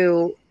made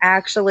you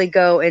actually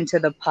go into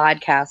the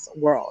podcast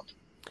world?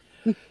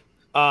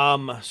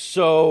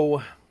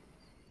 So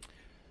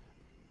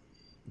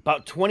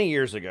about 20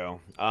 years ago,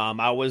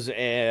 I was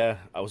a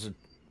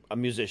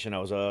musician. I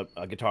was a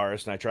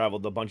guitarist, and I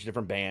traveled a bunch of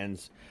different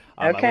bands.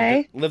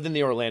 Okay. I lived in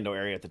the Orlando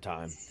area at the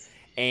time,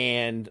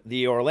 and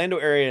the Orlando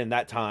area in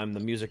that time, the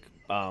music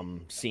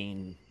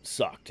scene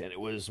sucked, and it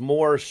was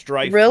more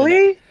strife.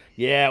 Really?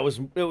 Yeah,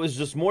 it was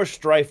just more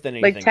strife than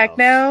anything like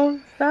techno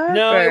stuff?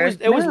 No,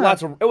 it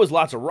was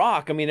lots of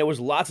rock. I mean, it was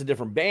lots of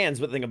different bands,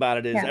 but the thing about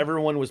it is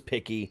everyone was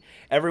picky.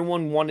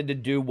 Everyone wanted to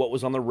do what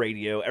was on the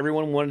radio.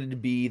 Everyone wanted to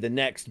be the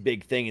next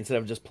big thing instead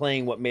of just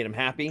playing what made them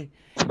happy.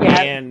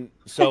 Yeah. And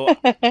so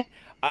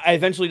I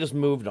eventually just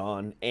moved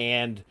on.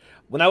 And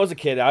when I was a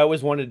kid, I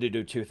always wanted to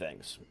do two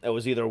things. It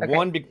was either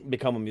one,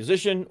 become a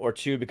musician, or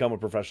two, become a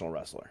professional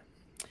wrestler.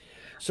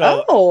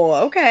 So,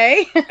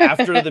 okay.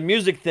 after the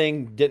music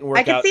thing didn't work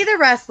out. I could see the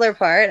wrestler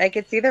part.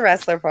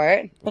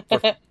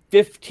 For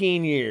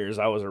 15 years,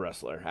 I was a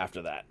wrestler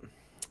after that.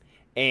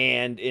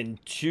 And in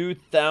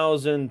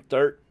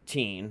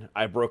 2013,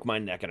 I broke my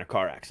neck in a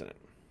car accident.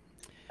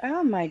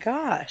 Oh, my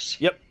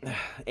gosh. Yep.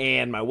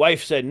 And my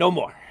wife said, no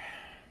more.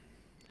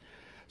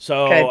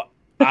 So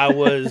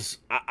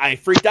I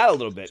freaked out a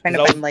little bit. Kind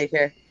of fun life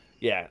here.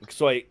 Yeah.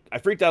 So I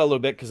freaked out a little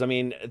bit because, I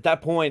mean, at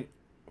that point,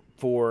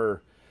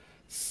 for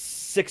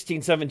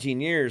 16, 17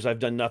 years, I've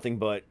done nothing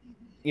but,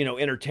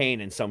 entertain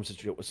in some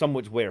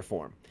which way or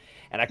form.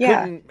 And I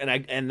couldn't,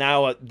 and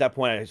now at that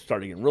point I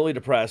started getting really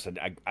depressed, and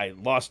I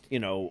lost,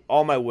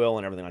 all my will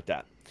and everything like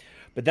that.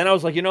 But then I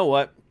was like, you know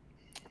what?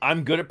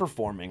 I'm good at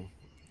performing,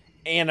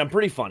 and I'm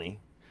pretty funny.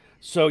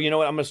 So you know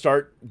what? I'm going to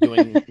start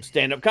doing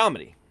stand-up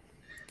comedy.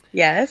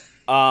 Yes.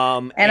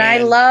 And I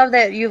love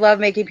that you love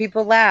making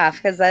people laugh,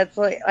 because that's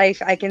like,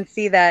 I can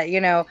see that,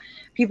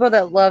 people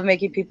that love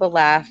making people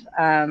laugh,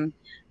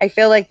 I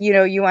feel like,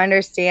 you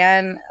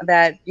understand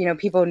that,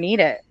 people need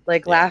it.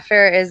 Like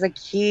laughter is a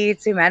key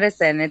to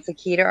medicine. It's a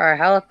key to our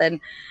health. And,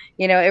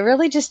 it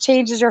really just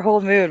changes your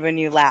whole mood when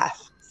you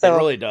laugh. So, it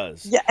really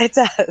does. Yeah, it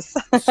does.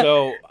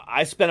 So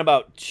I spent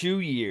about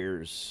 2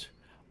 years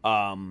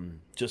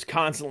just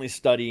constantly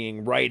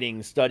studying,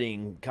 writing, just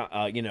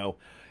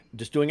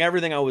doing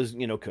everything I was,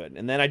 could.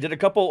 And then I did a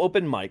couple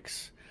open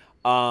mics.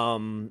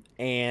 And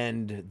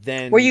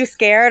then were you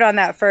scared on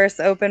that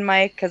first open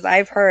mic? Because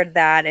I've heard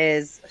that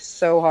is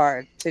so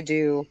hard to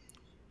do.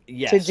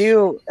 Yes.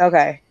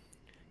 Okay.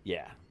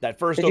 Yeah, that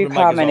first to open do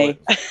comedy.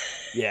 mic is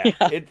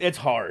it's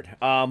hard.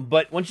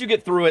 But once you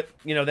get through it,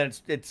 then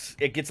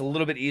it gets a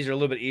little bit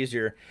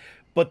easier.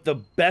 But the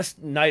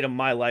best night of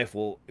my life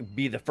will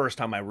be the first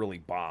time I really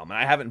bomb, and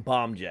I haven't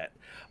bombed yet.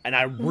 And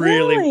I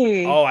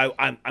really?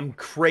 I'm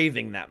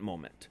craving that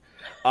moment.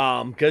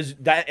 Because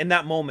in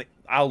that moment,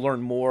 I'll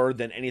learn more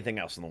than anything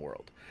else in the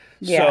world.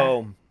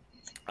 Yeah.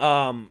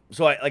 So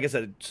like I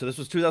said, so this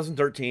was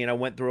 2013. I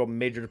went through a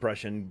major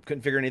depression,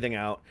 couldn't figure anything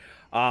out.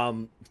 A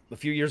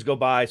few years go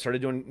by,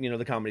 started doing,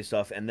 the comedy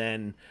stuff. And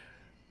then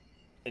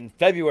in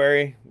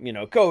February,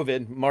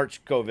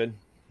 March,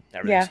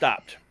 everything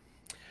stopped.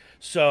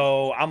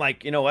 So I'm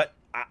like, you know what?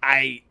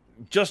 I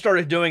just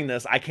started doing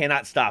this. I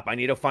cannot stop. I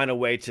need to find a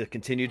way to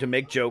continue to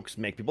make jokes,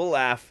 make people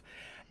laugh.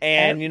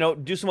 And,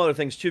 do some other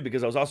things, too,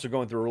 because I was also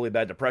going through a really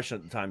bad depression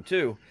at the time,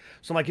 too.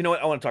 So I'm like, you know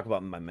what? I want to talk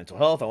about my mental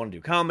health. I want to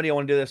do comedy. I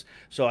want to do this.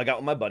 So I got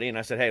with my buddy, and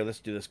I said, hey,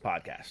 let's do this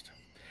podcast.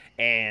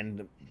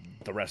 And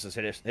the rest is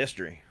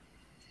history.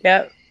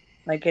 Yep.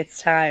 Like, it's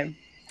time.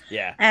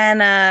 Yeah. And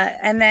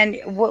then,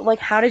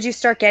 how did you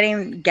start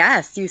getting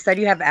guests? You said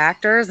you have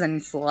actors and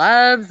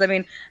celebs. I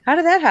mean, how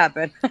did that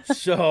happen?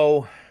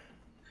 So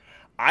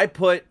I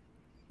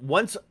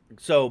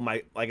like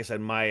I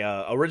said,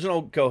 my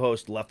original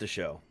co-host left the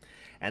show.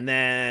 And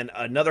then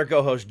another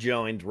co-host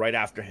joined right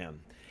after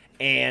him.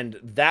 And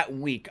that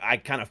week, I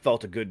kind of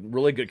felt a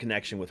really good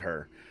connection with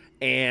her.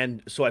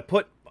 And so I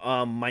put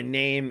my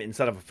name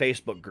inside of a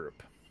Facebook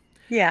group.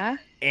 Yeah.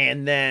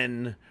 And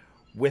then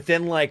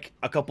within like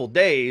a couple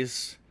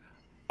days,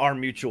 our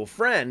mutual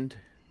friend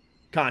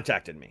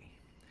contacted me.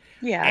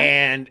 Yeah.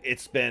 And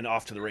it's been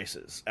off to the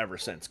races ever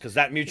since. Because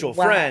that mutual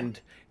friend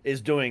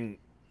is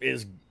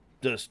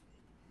just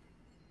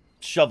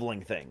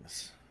shoveling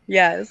things.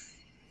 Yes.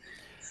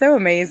 So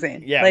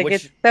amazing. Yeah,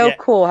 it's so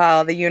cool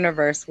how the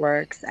universe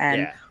works,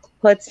 and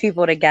puts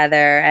people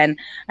together. And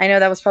I know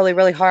that was probably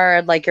really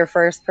hard, like your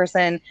first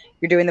person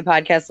you're doing the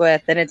podcast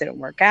with, and it didn't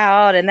work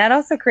out. And that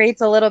also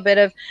creates a little bit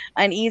of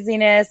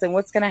uneasiness and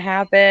what's going to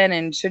happen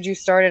and should you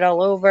start it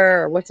all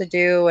over or what to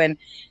do. And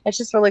it's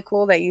just really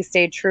cool that you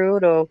stayed true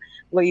to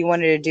what you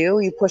wanted to do.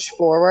 You pushed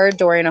forward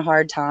during a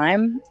hard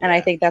time. And I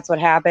think that's what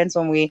happens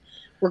when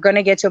we're going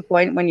to get to a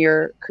point when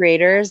you're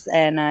creators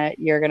and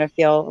you're going to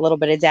feel a little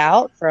bit of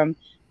doubt from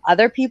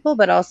other people,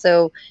 but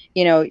also,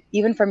 you know,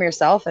 even from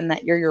yourself, and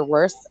that you're your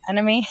worst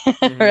enemy,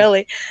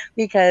 really,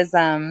 because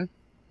when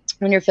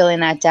you're feeling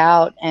that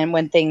doubt and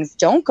when things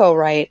don't go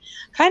right,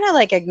 kind of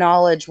like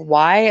acknowledge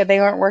why they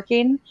aren't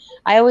working.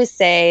 I always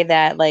say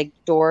that like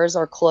doors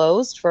are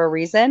closed for a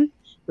reason.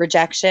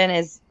 Rejection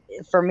is,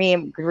 for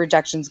me,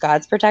 rejection's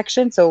God's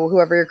protection. So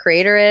whoever your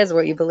creator is,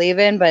 what you believe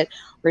in, but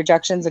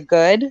rejection's a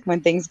good when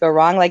things go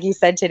wrong. Like you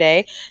said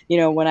today, you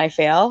know, when I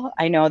fail,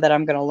 I know that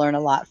I'm going to learn a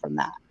lot from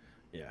that.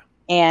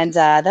 And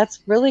that's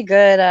really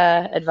good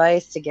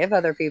advice to give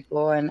other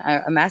people, and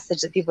a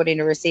message that people need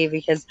to receive,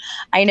 because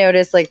I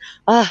noticed like,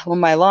 when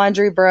my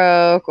laundry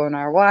broke, when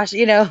our wash,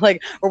 you know,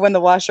 like, or when the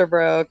washer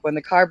broke, when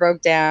the car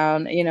broke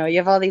down, you know, you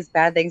have all these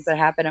bad things that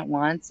happen at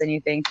once. And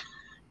you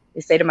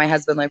say to my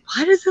husband, like,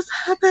 why does this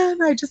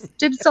happen? I just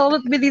did all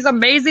of these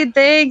amazing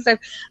things. I've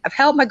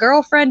helped my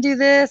girlfriend do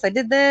this. I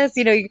did this,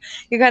 you know, you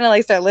kind of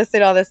like start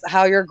listing all this,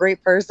 how you're a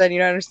great person. You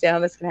don't understand how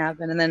this can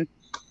happen.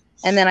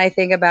 And then I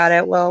think about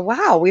it, well,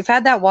 wow, we've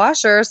had that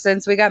washer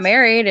since we got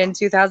married in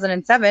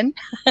 2007.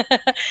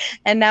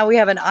 And now we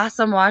have an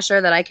awesome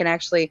washer that I can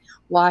actually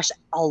wash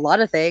a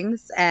lot of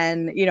things.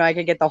 And, you know, I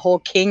can get the whole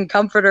King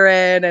comforter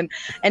in.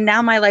 And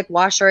now my like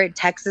washer, it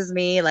texts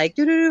me like,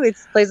 doo-doo-doo, it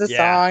plays a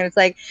song. It's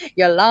like,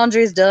 your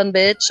laundry's done,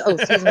 bitch. Oh,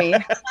 excuse me.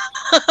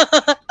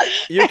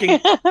 You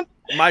can,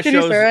 my Can you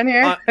show's, swear on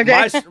here?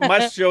 Okay.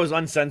 my show is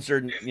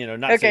uncensored, you know,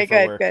 not Okay, safe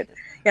for work. good.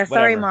 Yeah,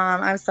 sorry, Whatever.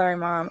 Mom. I'm sorry,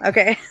 Mom.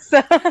 Okay,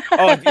 so.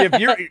 Oh,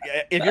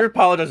 if you're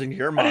apologizing to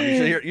your mom,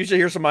 you should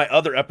hear some of my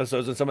other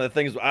episodes and some of the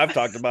things I've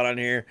talked about on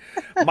here.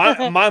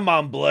 My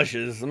mom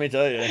blushes. Let me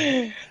tell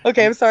you.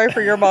 Okay, I'm sorry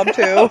for your mom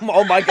too.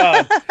 Oh my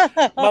God,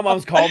 my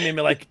mom's called me and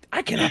be like,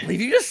 I cannot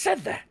believe you just said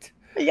that.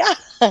 Yeah,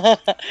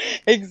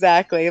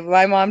 exactly.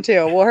 My mom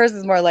too. Well, hers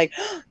is more like,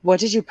 what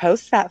did you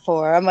post that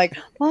for? I'm like,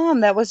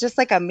 Mom, that was just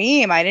like a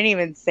meme. I didn't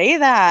even say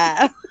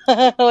that.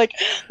 Like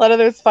a lot of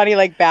those funny,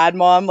 like bad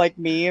mom, like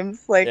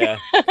memes. Like Yeah.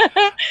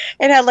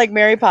 it had like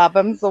Mary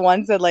Poppins. The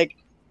ones that like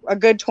a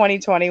good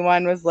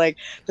 2021 was like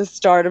the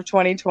start of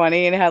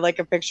 2020, and it had like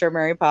a picture of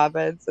Mary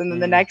Poppins. And then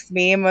the next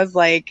meme was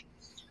like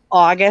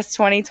August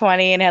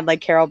 2020 and had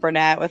like Carol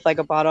Burnett with like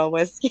a bottle of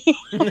whiskey.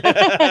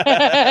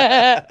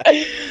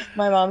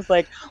 My mom's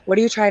like, what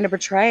are you trying to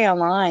portray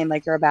online?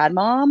 Like you're a bad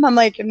mom? I'm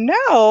like,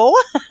 no.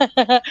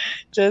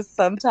 Just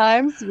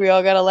sometimes we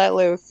all gotta let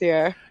loose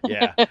here.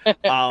 Yeah.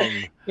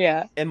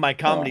 Yeah. In my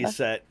comedy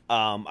set,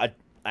 I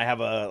have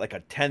a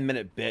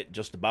 10-minute bit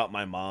just about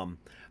my mom,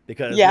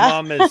 because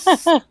my mom is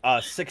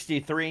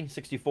 63,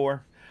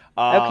 64.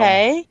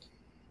 Okay.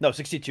 No,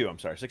 62. I'm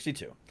sorry,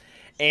 62.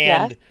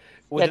 And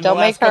don't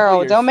make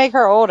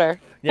her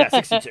older. Yeah,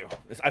 62.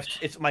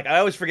 It's like I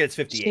always forget it's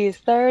 58. She's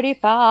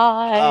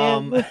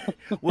 35.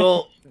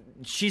 Well,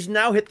 she's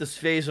now hit this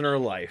phase in her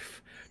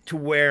life to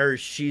where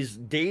she's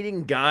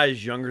dating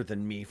guys younger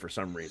than me for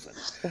some reason.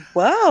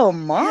 Whoa,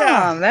 Mom,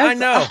 Yeah, that's I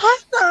know.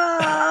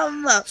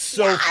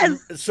 awesome.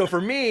 So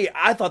for me,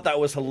 I thought that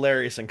was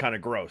hilarious and kind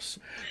of gross.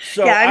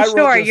 So yeah, I I'm wrote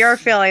sure this- you're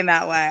feeling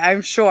that way.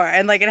 I'm sure.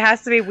 And like, it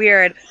has to be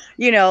weird,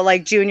 you know,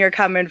 like Junior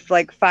coming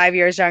like 5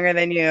 years younger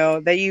than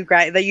you, that you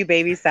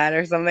babysat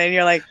or something. And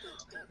you're like,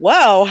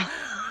 whoa,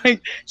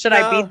 like, should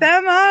I beat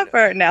them up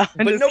or no? I'm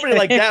But just nobody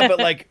like kidding. that. But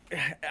like,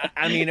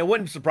 I mean, it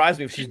wouldn't surprise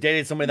me if she's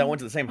dated somebody that went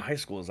to the same high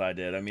school as I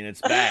did. I mean, it's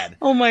bad.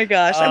 Oh my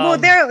gosh.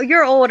 Well,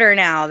 you're older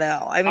now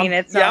though. I mean,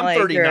 it's not I'm like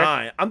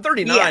 39. I'm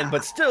 39, Yeah.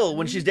 but still,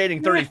 when she's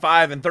dating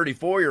 35 and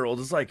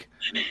 34-year-olds, it's like,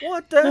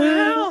 what the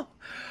hell?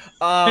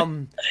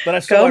 But I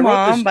Go, wrote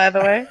Mom, this, by the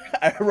way.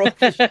 I wrote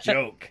this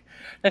joke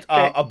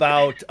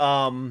about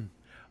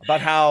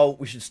how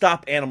we should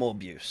stop animal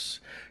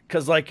abuse.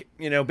 Because, like,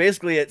 you know,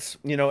 basically it's,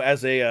 you know,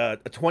 as a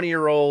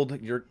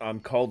 20-year-old, you're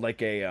called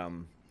like a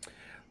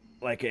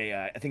I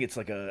think it's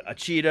like a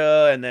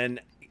cheetah, and then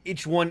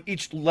each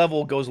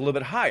level goes a little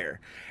bit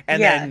higher.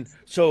 And then,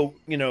 so,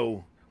 you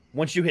know,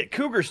 once you hit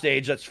cougar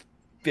stage, that's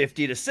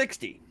 50 to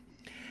 60.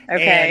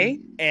 Okay.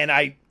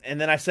 And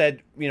then I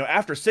said, you know,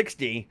 after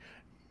 60,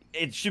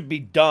 it should be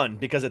done,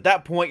 because at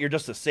that point you're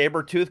just a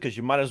saber tooth, because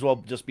you might as well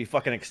just be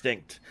fucking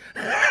extinct.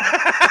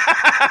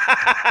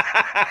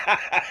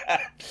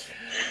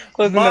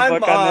 Closing the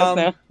book on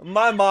this now.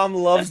 My mom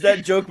loves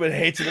that joke but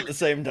hates it at the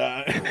same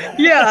time.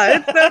 Yeah,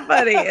 it's so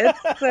funny. It's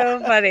so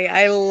funny.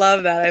 I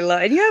love that.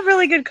 And you have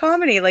really good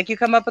comedy. Like, you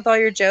come up with all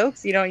your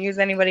jokes. You don't use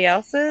anybody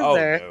else's. Oh,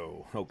 or...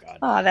 no. Oh, God.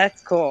 Oh,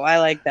 that's cool. I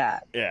like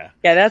that. Yeah.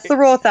 Yeah, that's the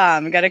rule of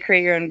thumb. You got to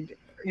create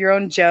your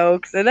own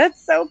jokes, and that's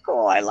so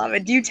cool. I love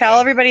it. Do you tell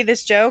everybody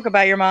this joke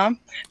about your mom?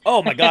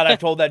 Oh my God, I've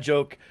told that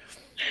joke.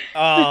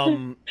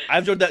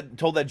 I've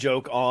told that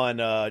joke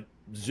on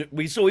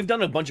we've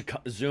done a bunch of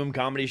Zoom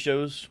comedy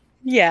shows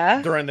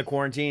Yeah. during the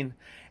quarantine,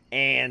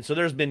 and so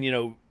there's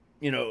been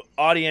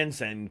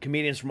audience and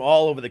comedians from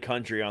all over the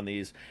country on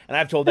these, and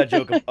I've told that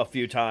joke a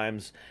few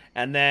times.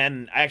 And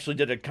then I actually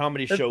did a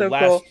comedy show so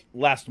cool.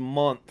 last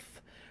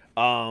month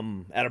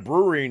at a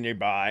brewery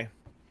nearby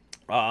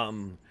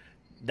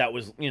that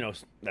was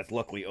that's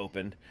luckily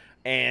opened.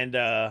 And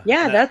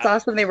that's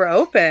awesome. They were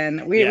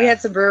open. We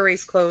had some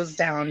breweries closed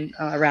down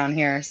around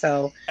here,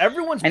 so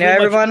everyone's. I know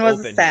pretty much everyone was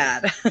open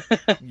sad.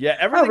 Yeah.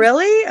 Oh,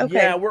 really? Okay.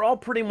 Yeah, we're all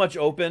pretty much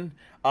open.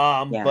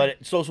 But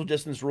social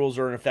distance rules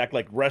are in effect.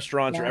 Like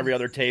restaurants or every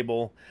other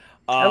table.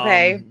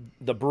 Okay.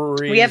 The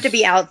breweries. We have to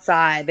be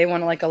outside. They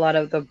want a lot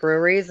of the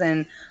breweries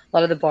and a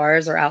lot of the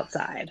bars are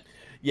outside.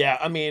 Yeah,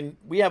 I mean,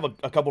 we have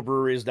a couple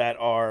breweries that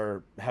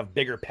have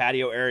bigger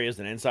patio areas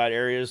than inside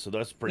areas, so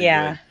that's pretty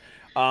good.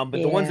 But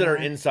the ones that are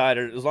inside,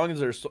 as long as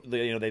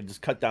they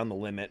just cut down the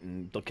limit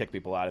and they'll kick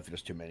people out if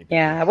there's too many people.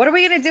 Yeah. What are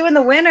we gonna do in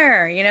the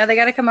winter? They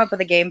got to come up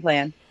with a game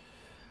plan.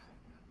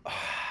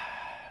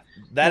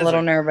 That a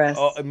little nervous.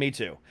 Oh, me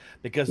too.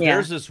 Because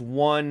there's this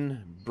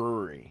one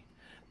brewery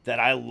that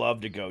I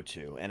love to go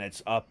to, and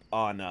it's up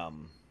on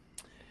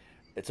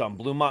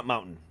Bluemont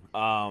Mountain,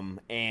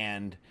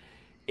 and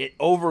it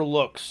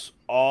overlooks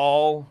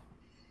all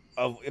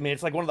of. I mean,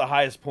 it's like one of the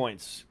highest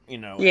points,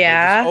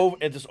 Yeah.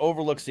 It just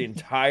overlooks the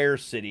entire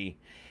city,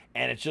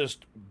 and it's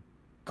just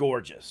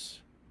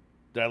gorgeous.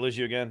 Did I lose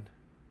you again?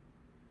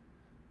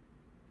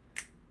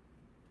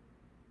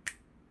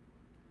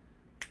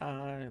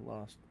 I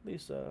lost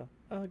Lisa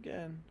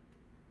again.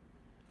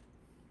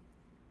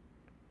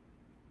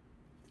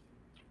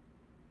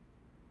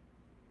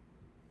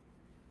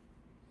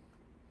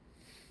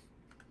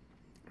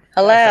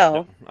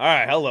 Hello. All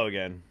right, hello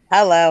again.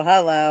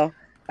 Hello.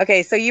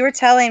 Okay, so you were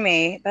telling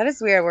me, that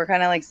is weird. We're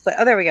kind of like split.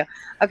 Oh, there we go.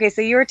 Okay,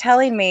 so you were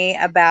telling me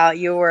about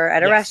you were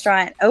at a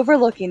restaurant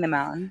overlooking the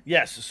mountain.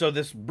 Yes, so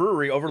this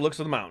brewery overlooks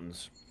the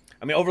mountains.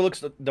 I mean,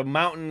 overlooks the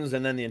mountains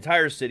and then the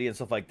entire city and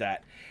stuff like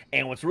that.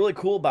 And what's really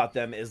cool about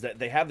them is that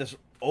they have this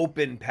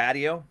open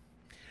patio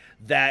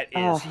that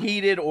is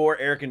heated or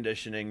air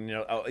conditioning,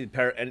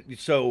 and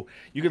so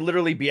you could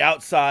literally be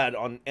outside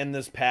in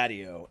this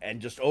patio and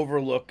just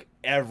overlook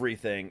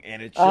everything,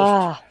 and it's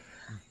just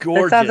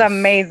gorgeous. That sounds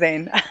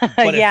amazing.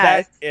 But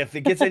yes. if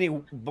it gets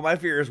but my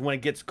fear is when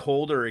it gets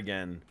colder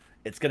again,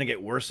 it's gonna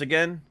get worse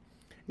again,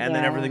 and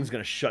then everything's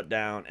gonna shut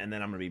down, and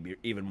then I'm gonna be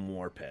even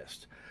more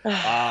pissed.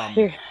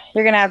 You're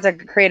gonna have to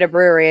create a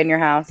brewery in your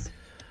house.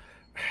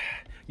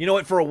 You know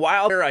what? For a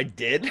while there, I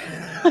did.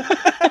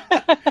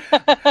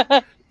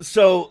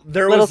 So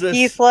there was this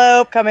ski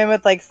slope, come in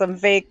with like some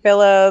fake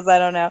pillows. I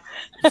don't know.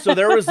 So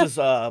there was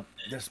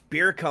this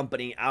beer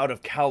company out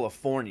of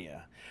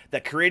California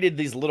that created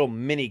these little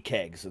mini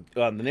kegs.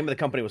 The name of the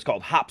company was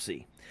called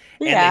Hopsy.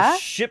 And they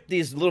shipped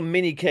these little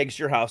mini kegs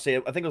to your house. I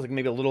think it was like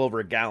maybe a little over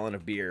a gallon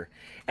of beer.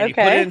 And you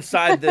put it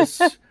inside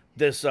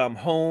this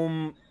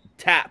home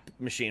tap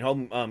machine,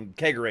 home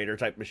kegerator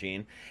type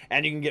machine,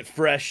 and you can get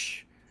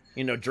fresh,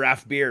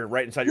 draft beer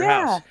right inside your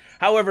house.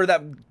 However,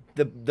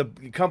 the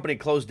company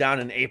closed down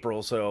in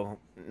April, so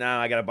now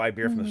I got to buy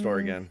beer from the store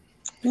again.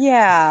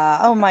 Yeah.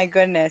 Oh my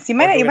goodness. You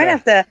might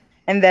have to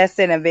invest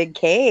in a big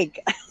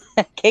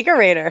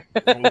kegerator.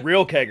 A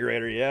real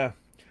kegerator, yeah.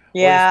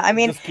 Yeah. I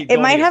mean, it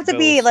might have to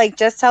be like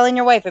just telling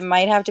your wife. It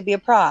might have to be a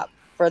prop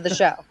for the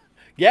show.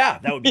 Yeah,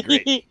 that would be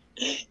great.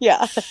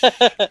 Yeah.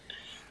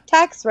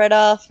 Tax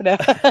write-off. No.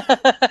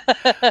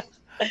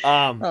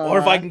 Or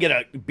if I can get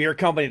a beer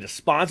company to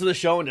sponsor the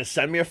show and to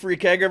send me a free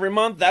keg every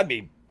month, that'd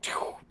be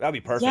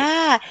perfect.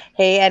 Yeah.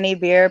 Hey, any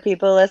beer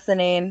people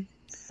listening,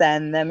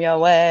 send them your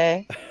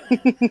way.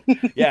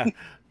 Yeah.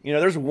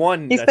 There's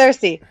one. He's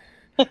thirsty.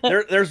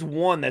 There's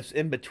one that's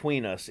in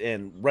between us,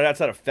 right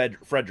outside of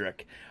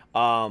Frederick.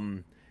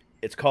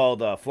 It's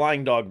called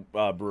Flying Dog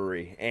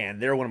Brewery, and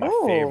they're one of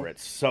my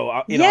favorites. So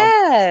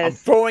I'm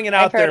throwing it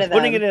out there,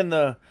 putting it in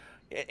the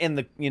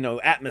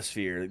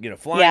atmosphere.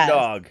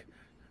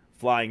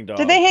 Flying Dog.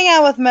 Did they hang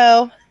out with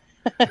Mo?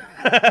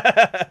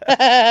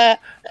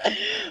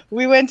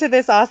 We went to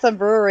this awesome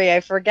brewery. I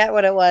forget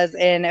what it was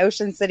in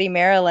Ocean City,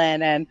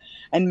 Maryland, and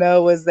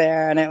Mo was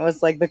there, and it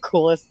was like the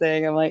coolest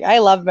thing. I'm like, I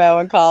love Mo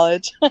in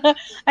college.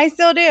 I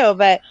still do,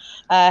 but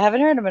I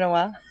haven't heard him in a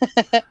while.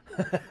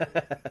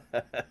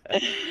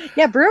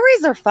 Yeah,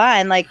 breweries are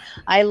fun. Like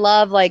I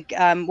love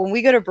when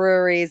we go to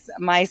breweries,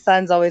 my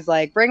son's always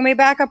like, bring me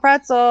back a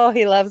pretzel.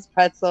 He loves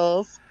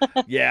pretzels.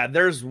 Yeah,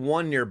 there's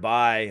one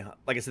nearby.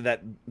 Like I said,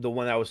 that the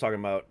one that I was talking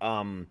about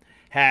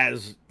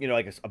has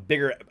a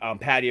bigger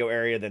patio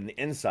area than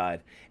the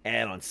inside.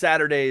 And on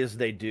Saturdays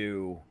they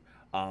do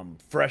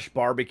fresh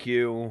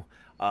barbecue,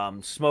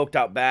 smoked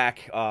out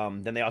back.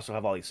 Then they also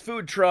have all these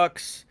food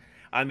trucks.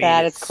 I mean,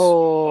 that is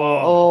cool.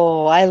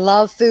 Oh, I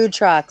love food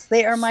trucks.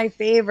 They are my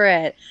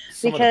favorite.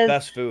 Some of the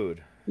best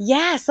food.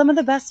 Yeah, some of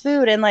the best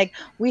food. And like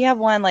we have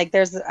one, like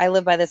I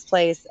live by this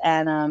place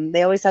and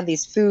they always have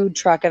these food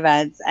truck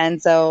events.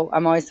 And so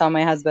I'm always telling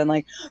my husband,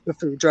 like, the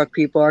food truck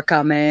people are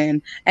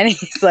coming. And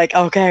he's like,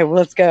 okay, well,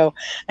 let's go.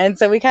 And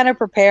so we kind of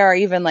prepare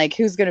even like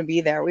who's gonna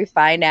be there. We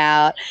find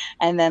out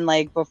and then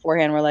like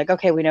beforehand we're like,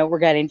 okay, we know what we're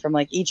getting from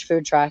like each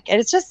food truck. And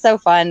it's just so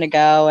fun to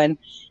go and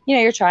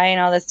you're trying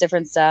all this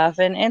different stuff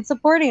and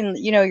supporting,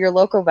 your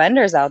local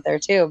vendors out there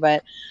too.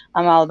 But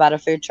I'm all about a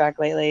food truck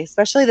lately,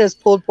 especially those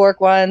pulled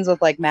pork ones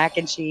with like mac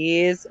and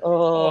cheese.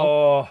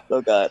 Oh,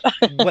 so good.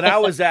 when I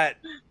was at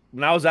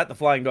the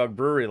Flying Dog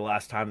Brewery the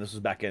last time, this was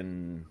back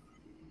in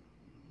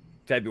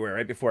February,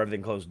 right before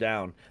everything closed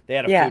down, they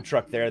had a food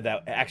truck there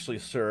that actually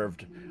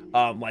served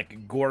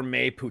like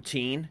gourmet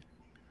poutine.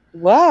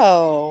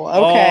 Whoa.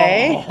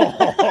 Okay.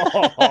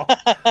 Oh.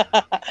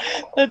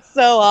 That's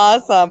so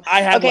awesome.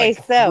 I had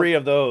like 3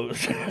 of those.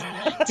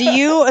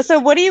 So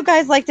what do you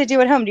guys like to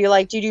do at home? Do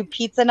you do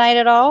pizza night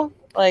at all?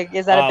 Like,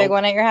 is that a big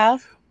one at your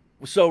house?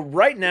 So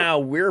right now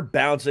we're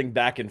bouncing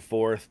back and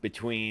forth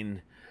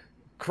between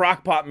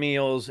crock pot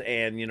meals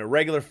and,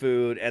 regular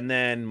food. And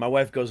then my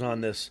wife goes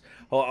on this,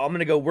 we're going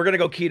to go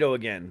keto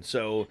again.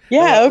 So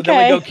yeah, okay.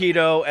 Then we go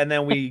keto and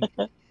then we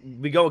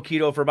go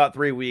keto for about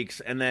 3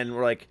 weeks. And then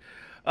we're like,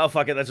 oh,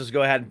 fuck it, let's just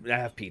go ahead and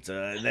have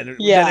pizza. And then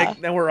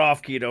we're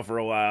off keto for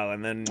a while.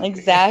 And then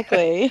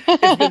exactly.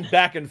 It's been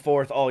back and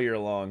forth all year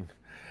long.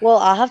 Well,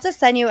 I'll have to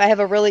send you.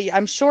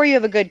 I'm sure you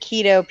have a good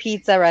keto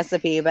pizza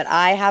recipe, but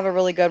I have a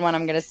really good one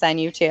I'm going to send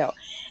you too.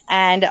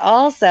 And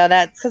also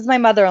that's because my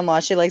mother-in-law,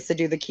 she likes to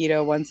do the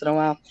keto once in a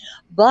while.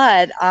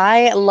 But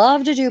I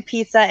love to do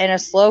pizza in a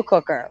slow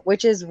cooker,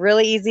 which is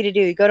really easy to do.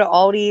 You go to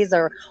Aldi's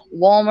or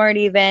Walmart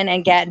even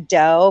and get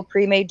dough,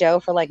 pre-made dough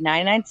for like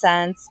 99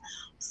 cents.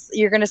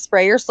 You're going to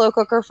spray your slow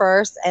cooker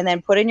first and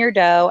then put in your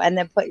dough and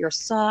then put your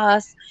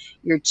sauce,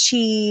 your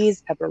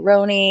cheese,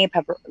 pepperoni,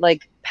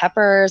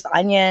 peppers,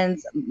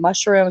 onions,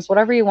 mushrooms,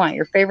 whatever you want,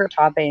 your favorite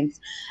toppings.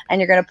 And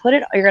you're going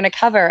to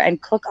cover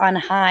and cook on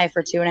high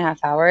for 2.5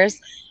 hours.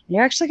 And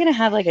you're actually going to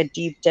have like a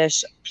deep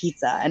dish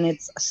pizza and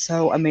it's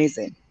so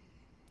amazing.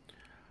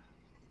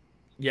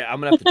 Yeah, I'm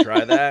going to have to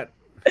try that.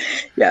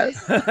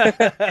 Yes.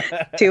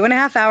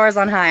 2.5 hours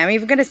on high. I'm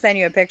even going to send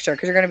you a picture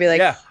because you're going to be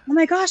like, oh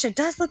my gosh, it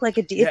does look like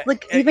it's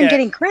like even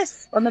getting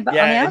crisp on the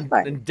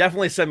outside. And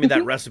definitely send me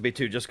that recipe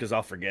too, just because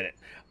I'll forget it.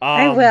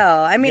 I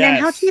will. I mean, and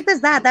how cheap is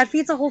that? That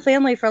feeds a whole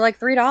family for like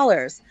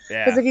 $3.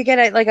 Because if you get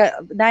a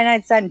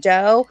 99-cent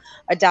dough,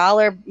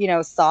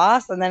 $1,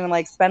 sauce, and then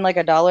like spend like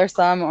 $1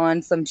 some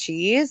on some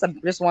cheese,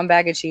 just one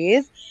bag of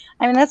cheese.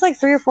 I mean, that's like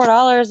 $3 or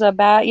 $4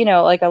 about,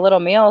 like a little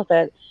meal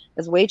that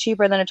is way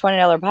cheaper than a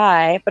 $20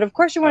 pie. But of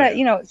course you want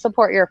to,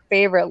 support your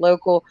favorite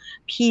local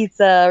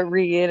pizza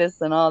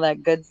and all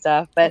that good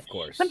stuff. But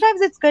sometimes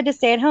it's good to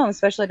stay at home,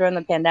 especially during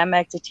the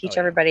pandemic, to teach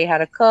everybody how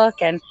to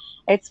cook. And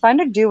it's fun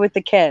to do with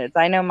the kids.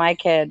 I know my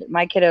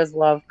kiddos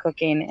love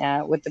cooking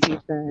with the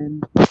pizza.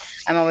 And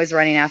I'm always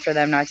running after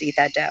them not to eat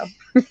that dough.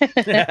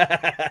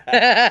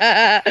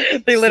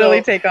 They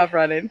literally take off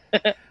running.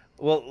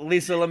 Well,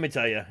 Lisa, let me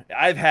tell you,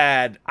 I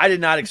did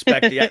not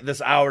expect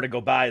this hour to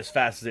go by as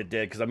fast as it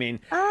did. Because I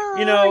mean,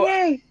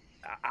 yay.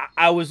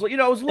 I was a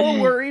little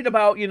worried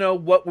about,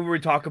 what we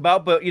would talk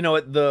about, but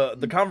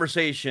the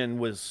conversation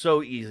was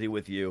so easy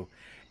with you.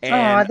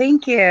 And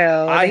thank you.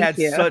 I had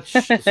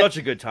such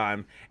a good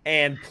time.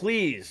 And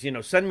please,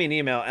 send me an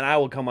email and I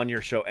will come on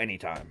your show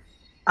anytime.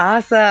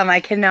 Awesome. I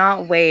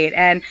cannot wait.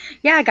 And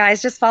yeah,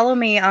 guys, just follow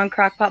me on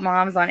Crockpot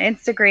Moms on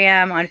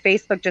Instagram, on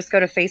Facebook. Just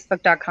go to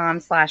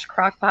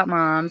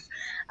facebook.com/crockpotmoms.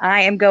 I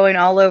am going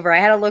all over. I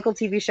had a local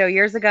TV show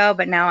years ago,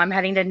 but now I'm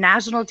heading to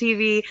national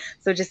TV.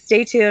 So just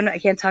stay tuned. I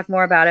can't talk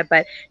more about it,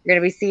 but you're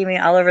going to be seeing me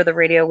all over the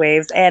radio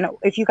waves. And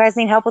if you guys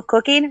need help with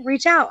cooking,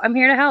 reach out. I'm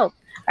here to help.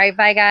 All right.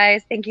 Bye,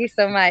 guys. Thank you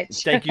so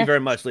much. Thank you very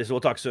much, Lisa.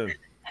 We'll talk soon.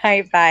 All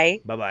right. Bye.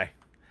 Bye-bye.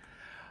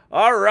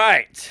 All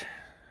right.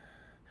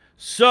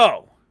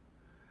 So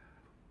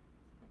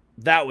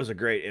that was a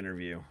great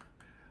interview.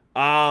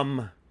 So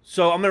I'm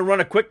going to run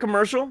a quick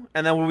commercial,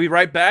 and then we'll be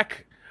right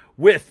back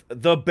with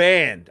the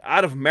band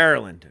out of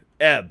Maryland,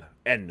 Ebb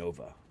and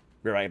Nova.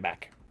 Be right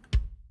back.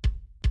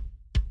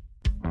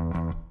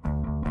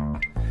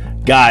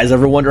 Guys,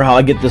 ever wonder how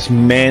I get this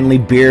manly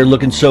beard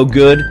looking so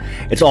good?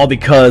 It's all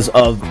because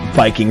of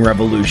Viking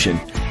Revolution.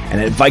 And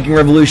at Viking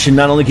Revolution,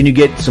 not only can you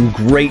get some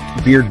great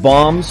beard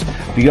balms,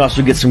 but you can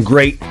also get some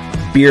great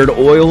beard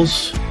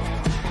oils,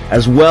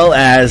 as well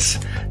as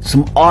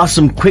some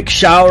awesome quick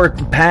shower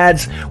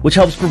pads, which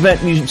helps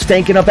prevent you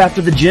stanking up after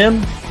the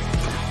gym.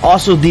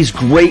 Also, these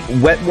great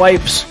wet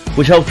wipes,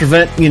 which help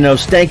prevent,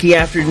 stanky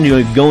after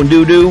going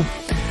doo-doo.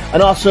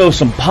 And also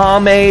some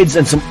pomades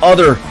and some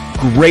other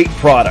great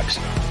products,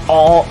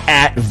 all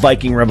at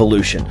Viking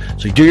Revolution.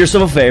 So do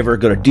yourself a favor,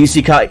 go to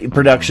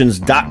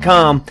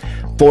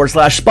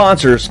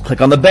dcproductions.com/sponsors,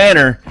 click on the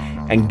banner,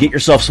 and get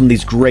yourself some of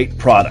these great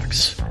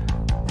products.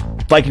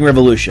 Viking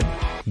Revolution.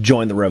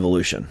 Join the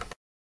revolution.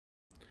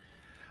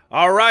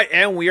 All right,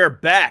 and we are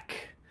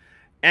back.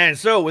 And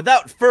so,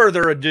 without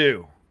further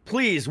ado,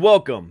 please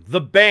welcome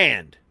the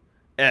band,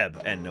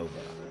 Ebb and Nova.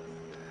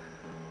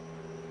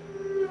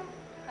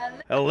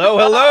 Hello,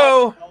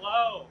 hello.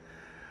 Hello.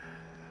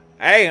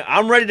 Hey,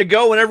 I'm ready to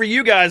go whenever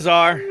you guys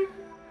are.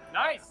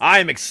 Nice. I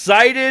am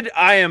excited.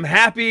 I am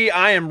happy.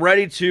 I am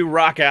ready to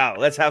rock out.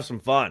 Let's have some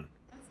fun.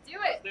 Let's do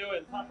it. Do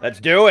it. Let's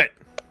do it.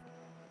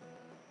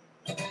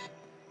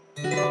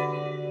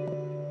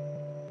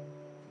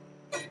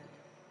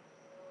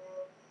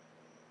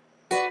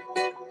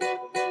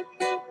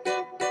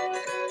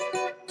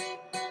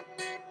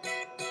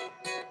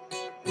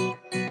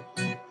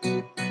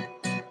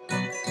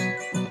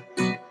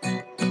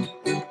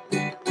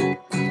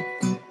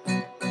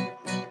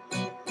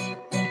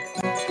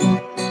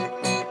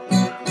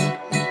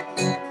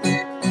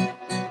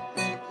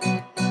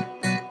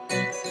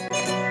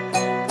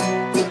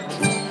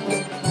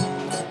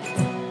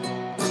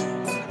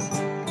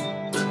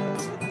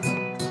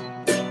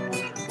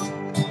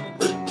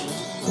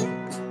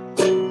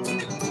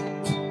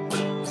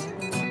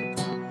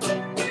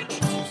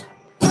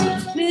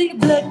 Feel your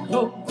blood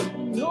cold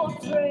when you're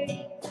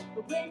afraid,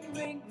 but when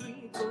you're angry,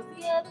 it goes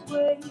the other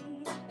way.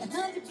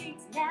 100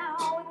 beats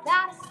now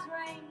without a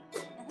strain,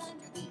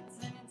 100 beats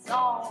and it's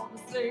all the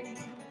same.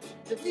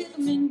 The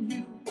rhythm in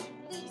you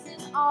lives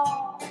in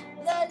all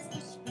that is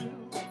pushed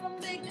through from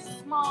big to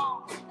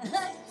small.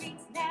 100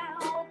 beats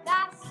now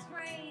without a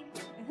strain,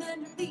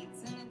 100 beats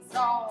and it's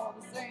all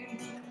the same.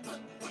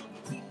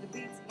 Keep the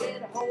beats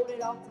together, hold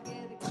it all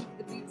together, keep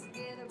the beats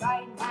together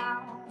right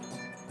now.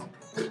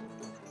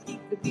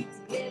 Keep the beat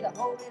together,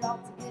 hold it all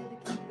together,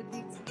 keep the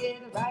beat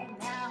together right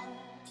now.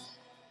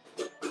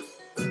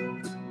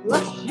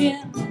 Rush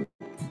in,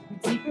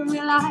 deep and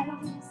realize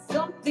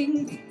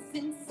something beats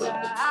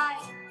inside.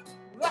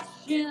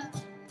 Rush in,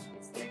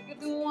 it's thicker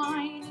than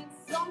wine,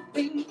 it's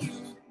something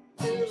you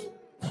do.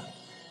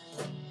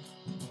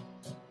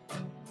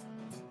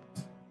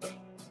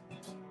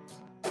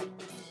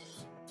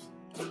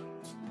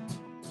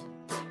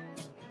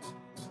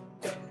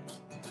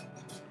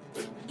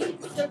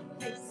 The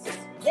surface is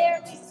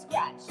barely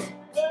scratched,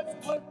 but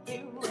it's worth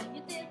it when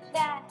you did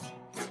that.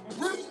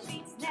 100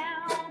 beats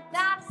now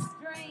without a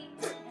strain,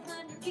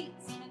 100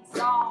 beats and it's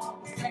all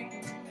the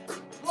same.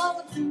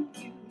 Flowing through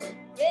you,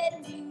 red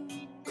and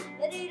blue,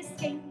 let it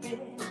escape it,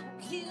 it'll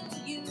kill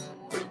you.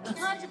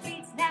 100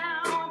 beats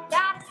now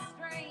without a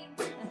strain,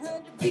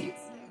 100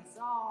 beats and it's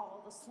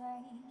all the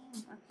same.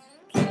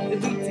 Keep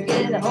the beat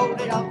together,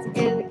 hold it all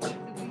together,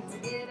 keep the beat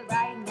together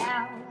right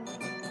now.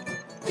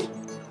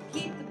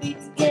 Keep the beat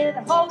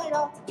together, hold it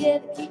all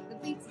together, keep the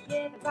beat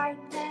together right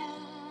now.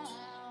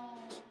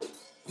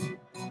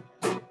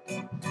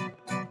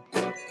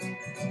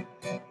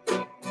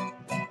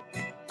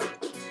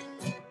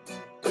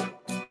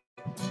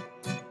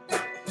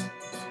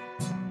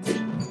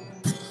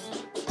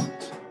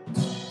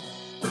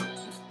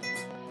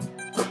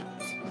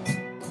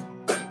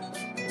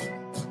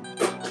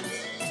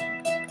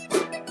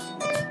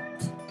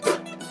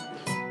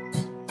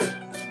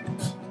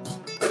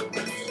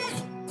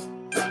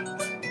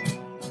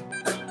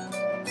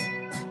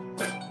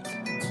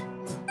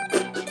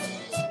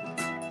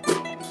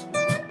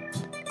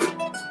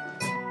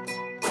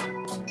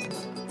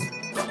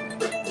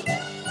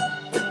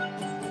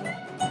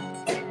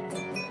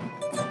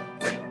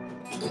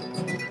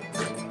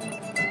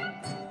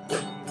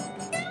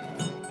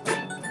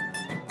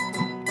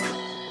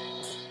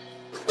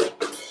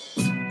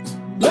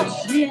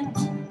 Rush in,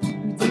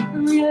 you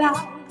didn't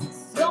realize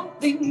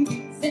something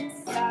deep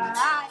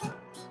inside.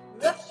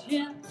 Rush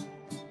in,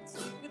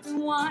 sweet with the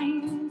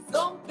wine,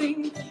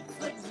 something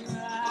that's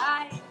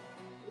right.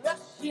 Rush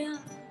in, you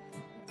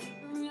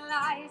didn't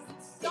realize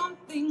that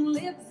something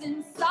lives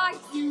inside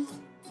you.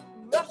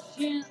 Rush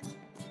in,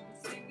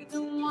 sweet with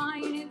the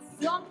wine,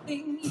 it's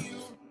something you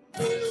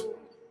do.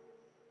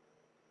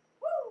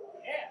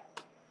 Yeah.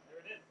 There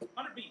it is.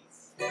 100 beats.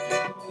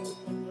 That's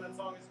what that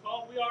song is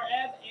called. We are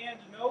Ed and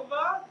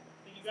Nova.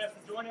 Thank you guys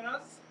for joining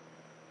us.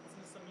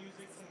 Listen to some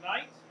music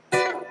tonight.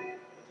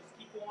 Just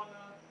keep on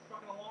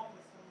trucking along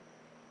with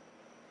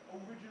some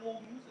original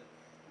music.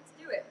 Let's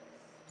do it.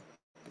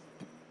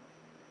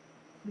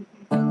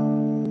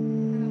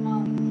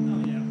 Oh,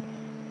 yeah.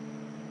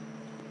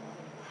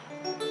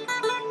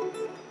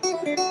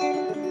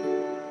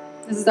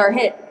 This is our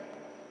hit.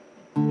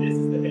 This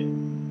is the hit.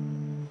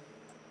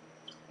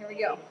 Here we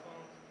go.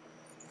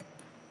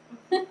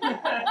 This is a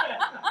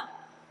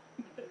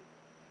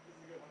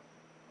good one.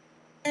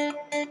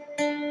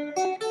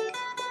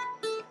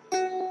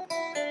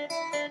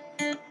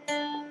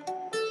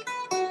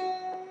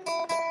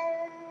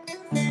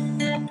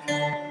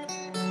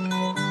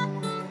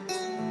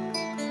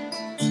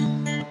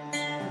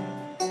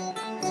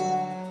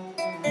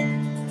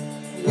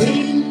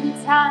 Waiting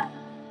time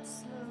to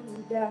slow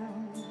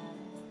down,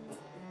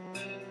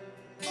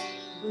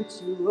 but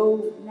you're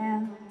old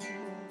now.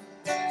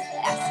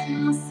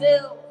 Asking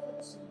myself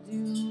what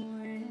you're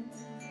doing.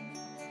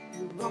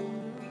 You're on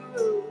the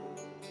road,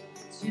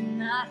 but you're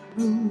not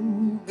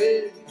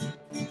moving.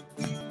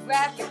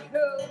 Grab your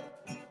coat,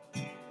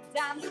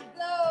 time to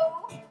go.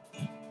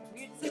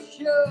 It's a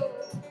show,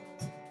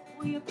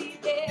 we'll be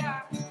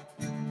there.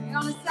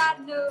 On a side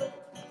note,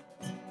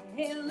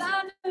 hell,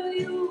 I know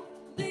you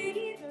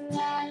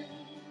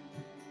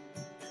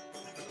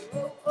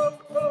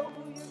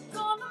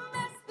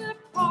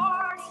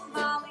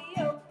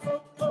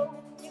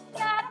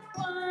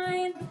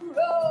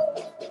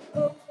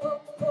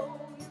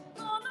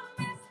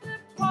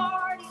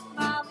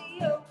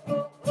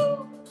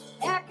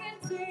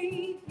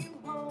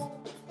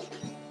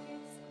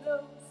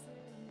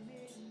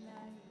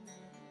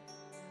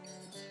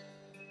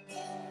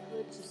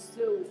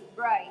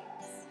bright.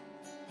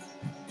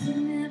 You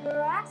never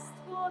asked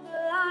for the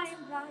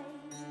limelight.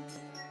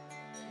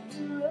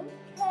 You're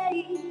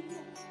okay,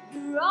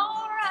 you're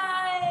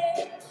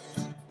alright.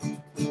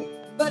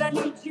 But I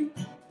need you,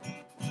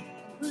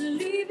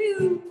 believe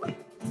you,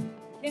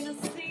 can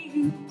I see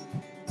you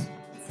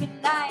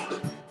tonight?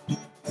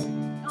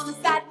 On a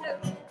side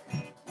note,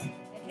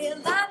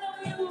 hell, I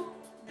know you'll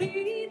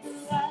be the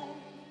light.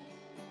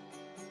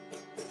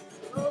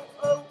 Oh,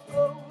 oh,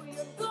 oh,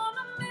 you're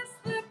gonna miss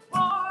the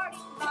party,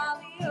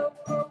 Molly. Oh,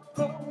 oh,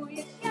 oh,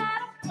 you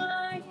gotta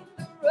find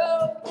the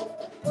road.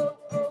 Oh,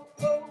 oh,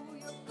 oh,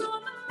 you're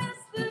gonna miss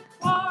the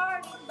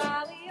party,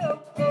 Molly. Oh,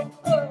 oh,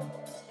 oh,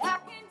 I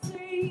can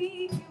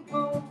take you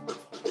home.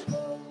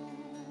 Oh,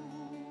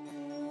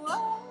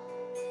 oh.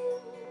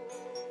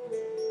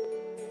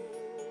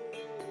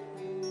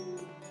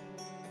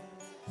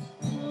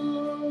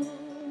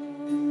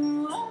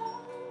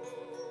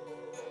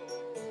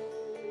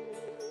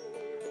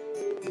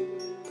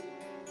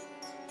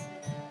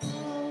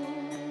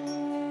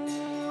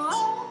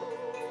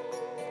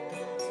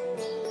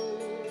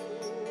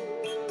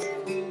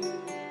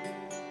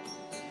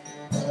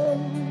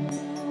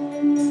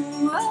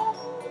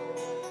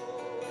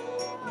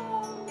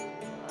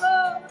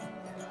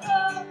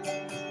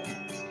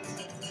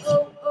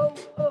 Oh, oh,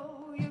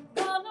 oh, you're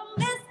gonna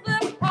miss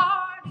the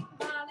party,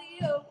 Molly.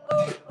 Oh,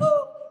 oh,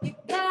 oh, you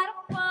gotta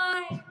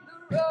find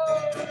the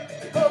road.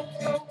 Oh,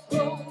 oh,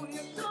 oh,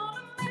 you're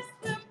gonna miss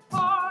the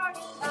party,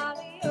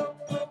 Molly. Oh,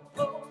 oh,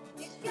 oh,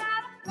 you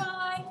gotta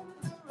find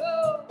the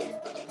road.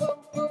 Oh,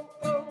 oh,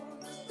 oh,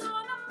 you're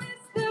gonna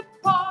miss the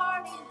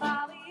party,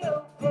 Molly.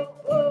 Oh,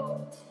 oh,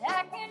 oh,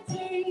 I can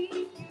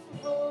take you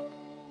home.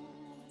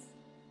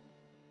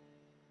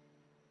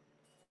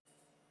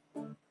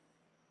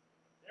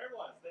 There it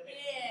was. The hit.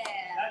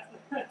 Yeah.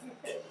 That's the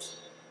hit.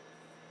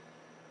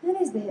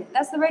 That is the hit.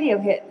 That's the radio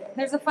hit.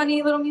 There's a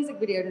funny little music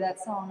video to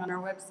that song on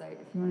our website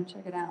if you want to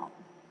check it out.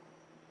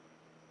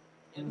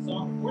 And the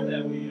song before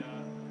that we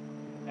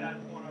had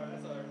one of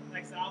that's our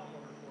next album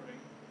we're recording.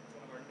 It's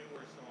one of our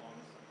newer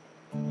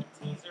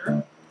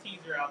songs.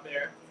 Teaser out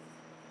there.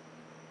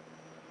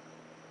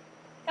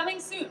 Coming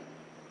soon.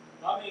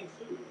 Coming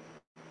soon.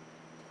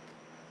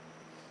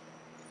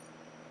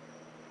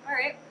 All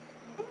right.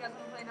 You guys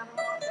want to play another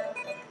one off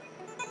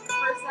the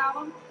first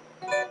album?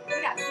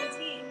 We got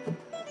PT.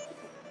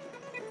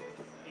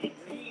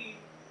 PT.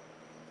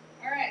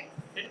 All right.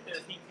 Hit it there,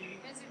 PT.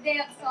 Here's your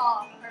dance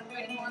song for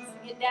everybody who wants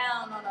to get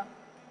down on a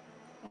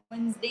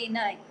Wednesday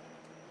night.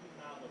 Who's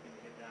not looking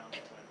to get down on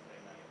Wednesday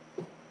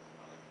night?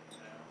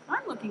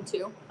 I'm looking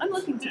to. I'm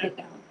looking to get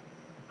down.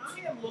 I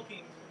am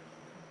looking.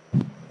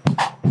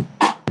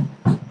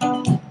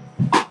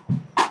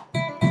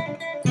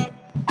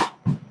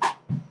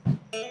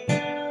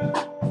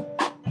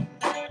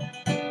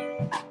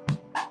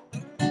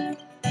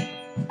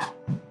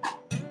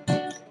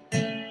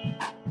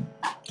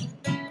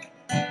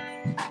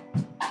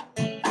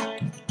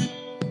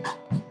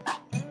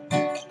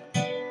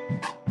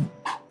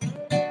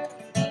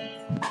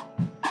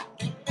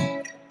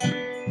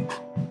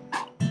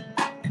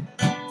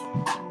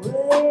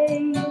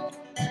 Wait, I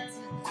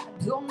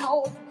don't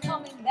know if you're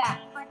coming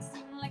back. Might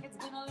seem like it's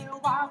been a little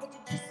while, but you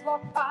just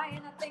walked by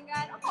and I think I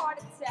had a heart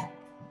attack.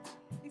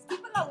 These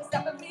people always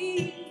stopping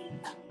me,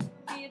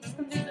 being just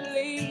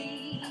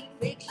completely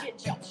fake shit,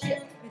 jump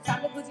shit. It's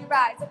time to close your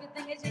eyes,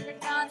 everything is changing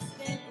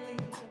constantly.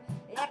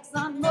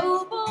 Exxon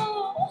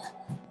Mobil,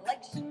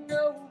 like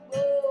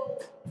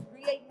Chernobyl,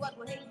 create what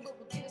we're able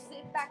to just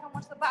sit back and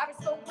watch the body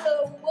so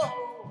glow.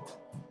 Whoa.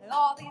 And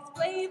all these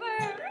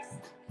flavors,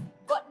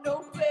 but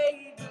no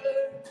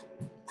favors.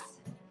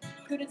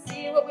 Couldn't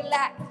see what we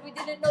lacked because we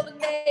didn't know the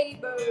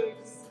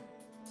neighbors.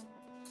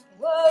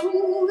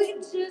 Whoa, we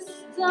just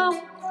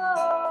don't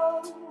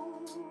know.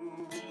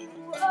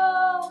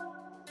 Oh,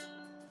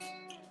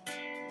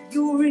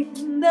 you're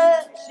in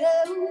the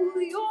show,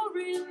 you're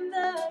in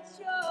the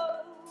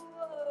show.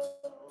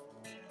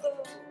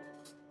 Oh,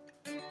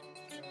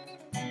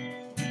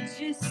 you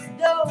just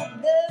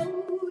don't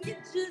know, you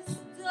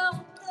just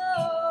don't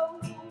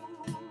know.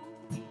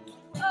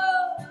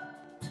 Oh,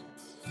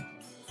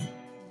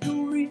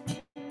 you're in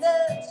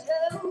the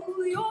show,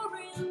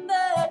 you're in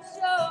the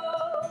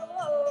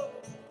show.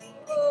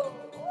 Oh,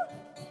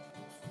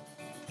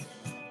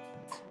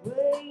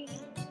 wait,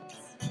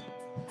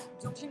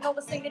 don't you know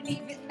this ain't an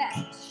even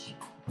match?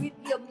 With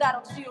your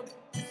battle shield,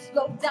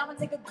 slow down and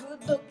take a good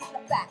look at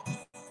the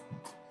facts.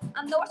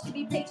 I know I should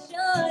be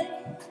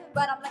patient,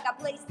 but I'm like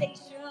a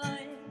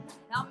PlayStation.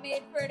 I'm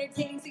made for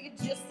entertaining, so you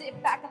just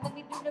sit back and let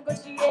me do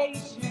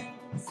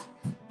negotiations.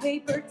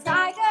 Paper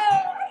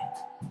tiger,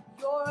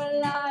 you're a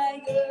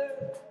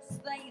liar.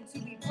 Slaying to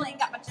be plain,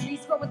 got my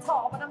trees growing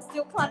tall, but I'm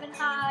still climbing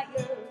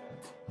higher.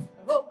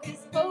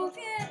 Hocus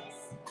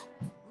pocus,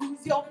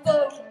 who's your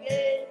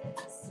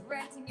focus?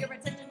 Ranting your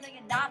attention, no,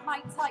 you're not my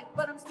type,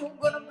 but I'm still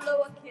gonna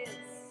blow a kiss.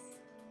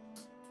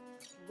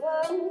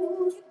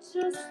 Whoa, you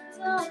just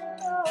don't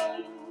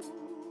know.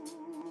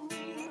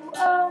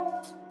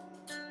 Oh,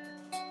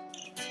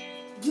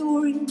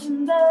 you're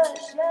in the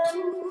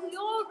show,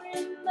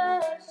 you're in the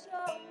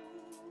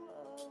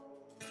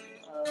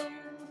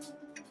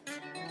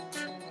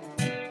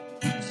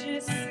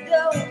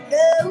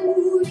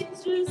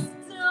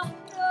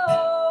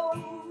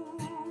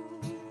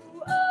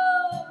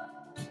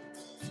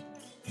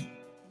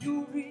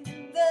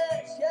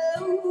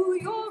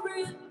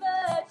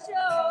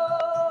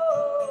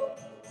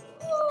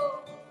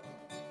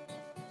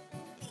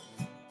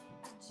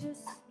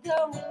just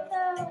don't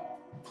know,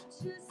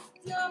 just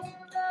don't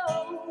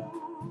know.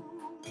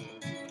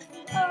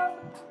 Oh,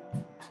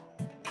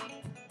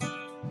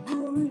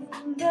 you're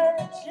in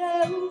the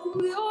show,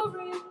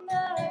 you're in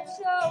the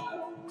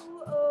show.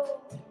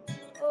 Oh,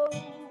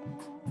 oh,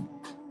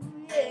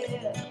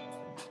 yeah.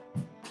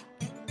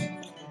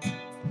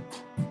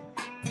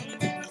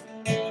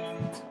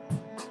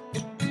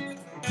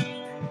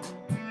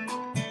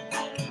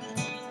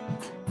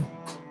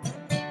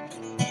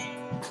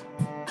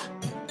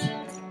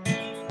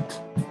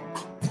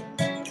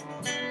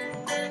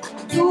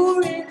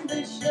 You're in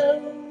the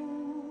show.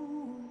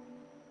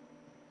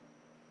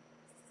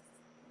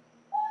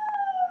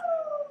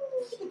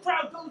 The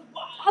crowd goes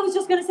wild. I was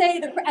just gonna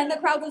say, and the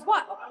crowd goes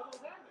wild.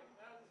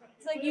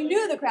 It's like you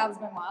knew the crowd was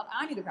going wild.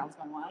 I knew the crowd was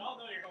going We wild. all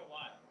know you're going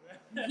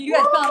wild. You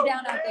guys calm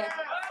down out there.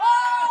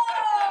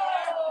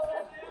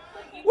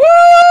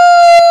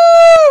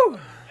 Oh! Woo!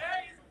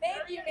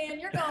 Thank you, man.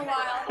 You're going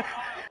wild.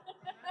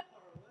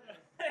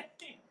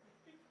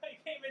 He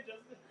came in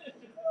just.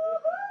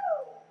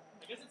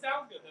 I guess it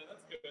sounds good then.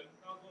 That's good.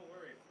 I was a little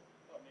worried.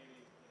 Thought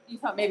maybe. You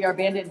thought maybe our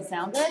band didn't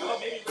sound good? Oh,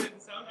 maybe it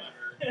didn't sound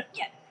good.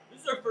 Yeah.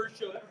 This is our first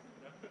show ever.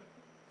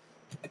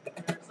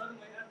 We're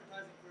suddenly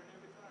advertising for new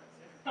guitars.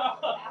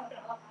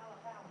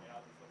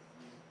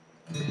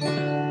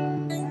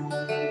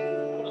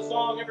 What a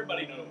song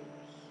everybody knows.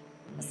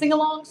 A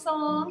sing-along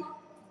song.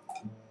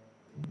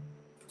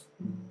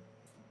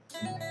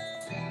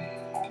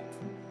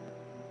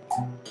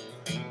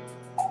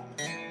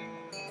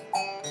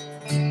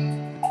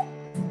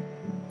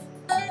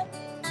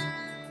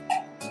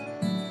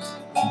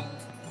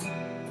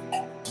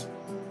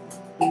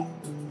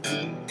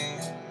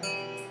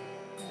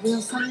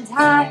 Well,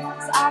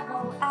 sometimes I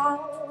go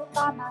out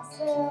by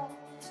myself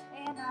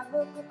and I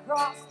look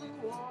across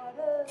the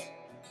water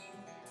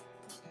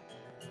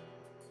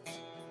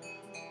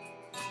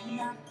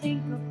and I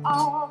think of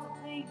all the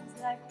things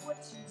like what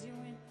you're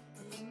doing.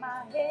 In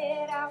my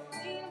head, I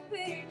see a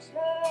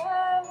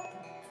picture.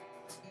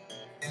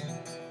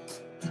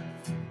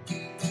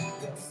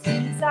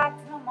 Since I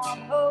come on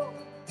home,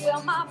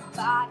 well, my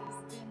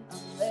body's been a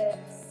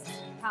mess.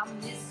 I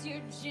miss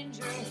your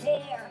ginger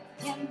hair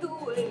and the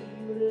way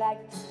you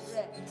like to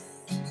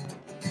dress.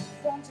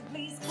 Won't you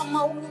please come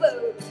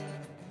over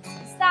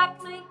and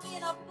stop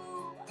making a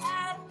fool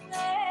out of me?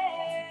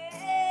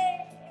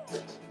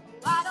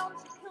 Why don't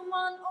you come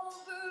on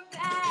over,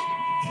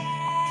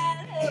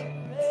 Valerie?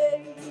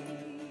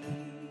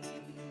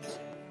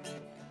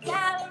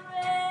 Valerie.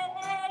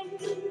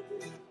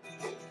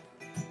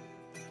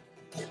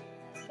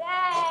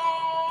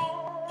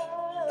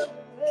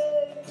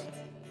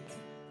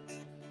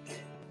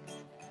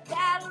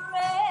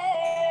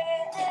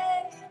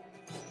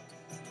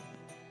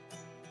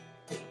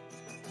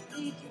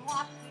 Did you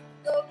have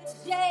to go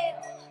to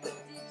jail? Did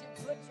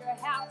you put your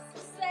house for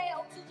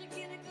sale? Did you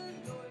get a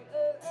good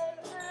lawyer?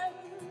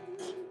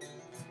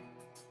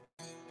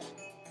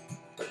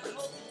 I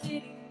hope you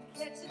didn't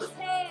catch his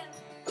hand.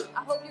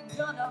 I hope you're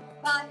gonna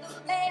find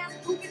a man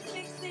who can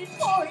fix it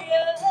for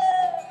you.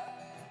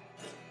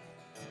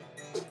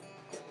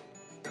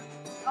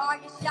 Are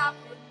you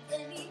shopping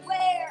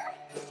anywhere?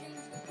 Change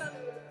the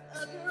color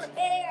of your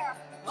hair.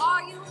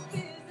 Are you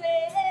busy?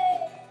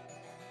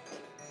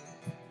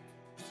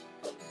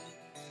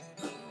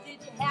 Did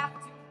you have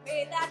to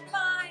pay that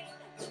fine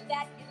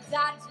that you're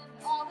dodging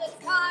all the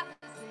time?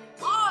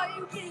 Are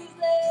you busy?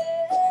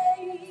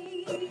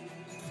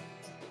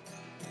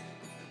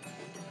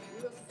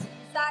 Well,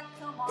 since I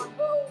come on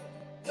board,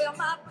 well,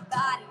 my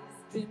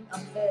body's been a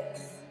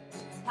mess.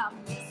 I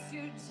miss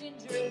your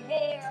ginger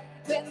hair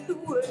and the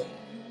way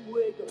you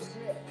wear your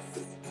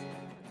dress.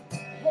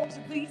 Won't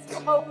you please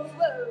come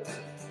over?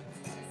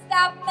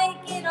 Stop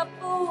making a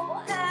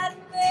fool out of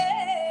me.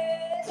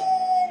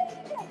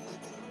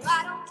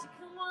 Why don't you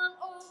come on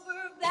over,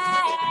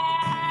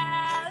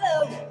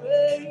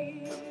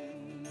 Valerie?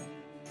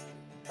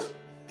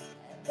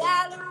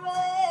 Valerie.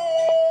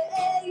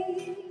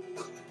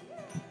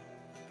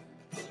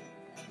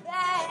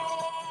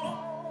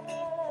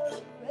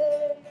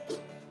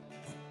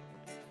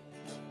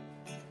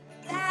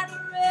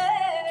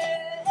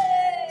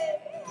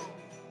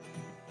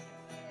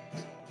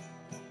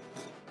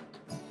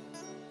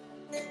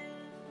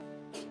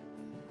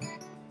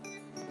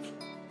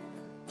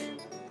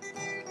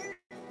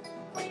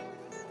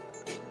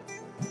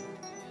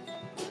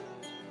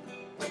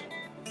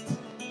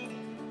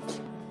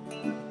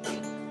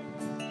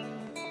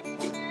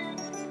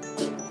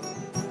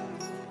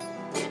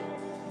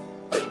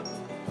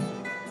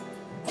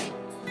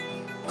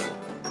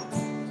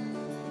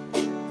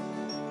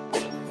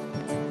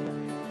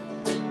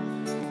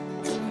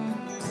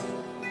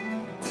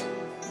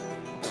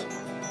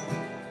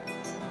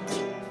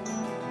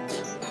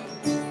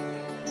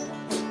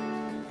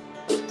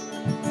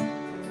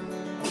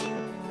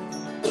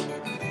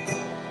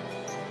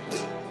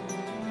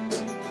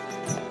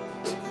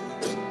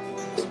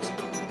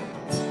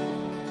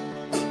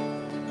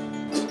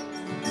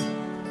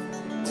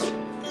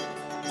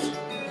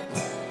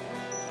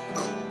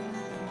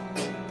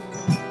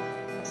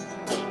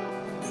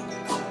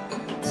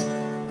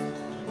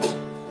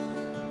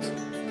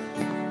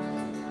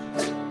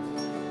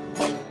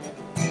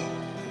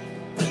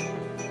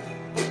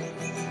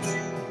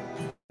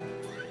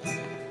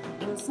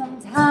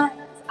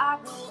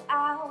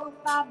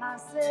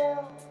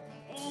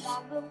 I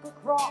look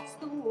across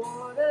the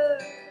water,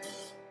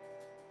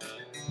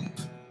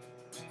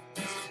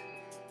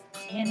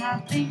 and I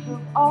think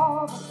of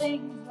all the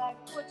things like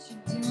what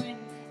you're doing,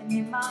 and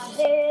in my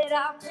head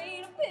I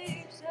paint a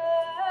picture.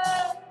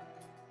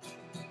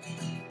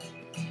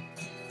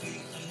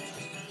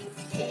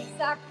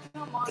 As I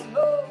come on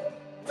home,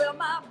 well,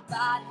 my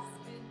body's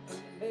been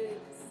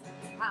released.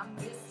 I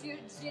miss your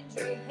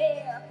ginger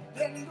hair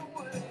and the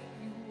way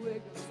you wear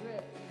your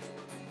dress.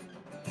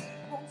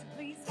 Won't you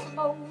please come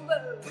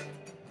over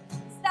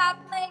and stop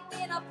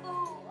making a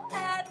fool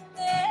out of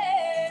me?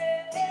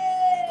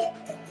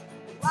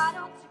 Why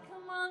don't you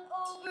come on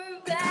over,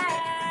 Valerie?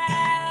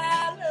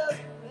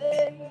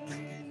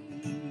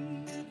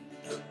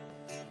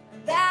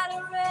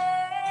 Valerie.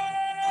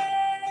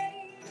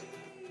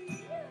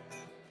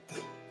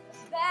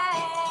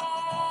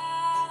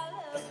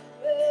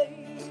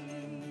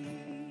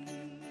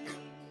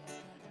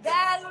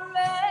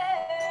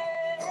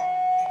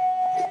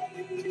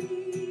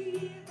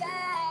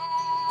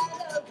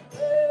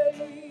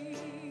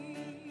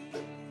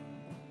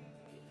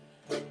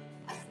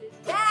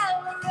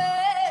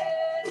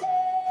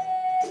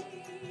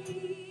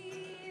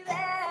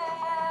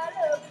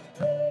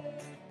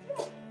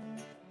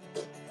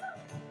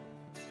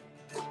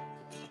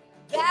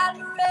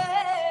 Valerie,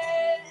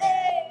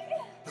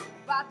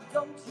 why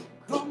don't you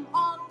come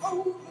on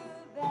over,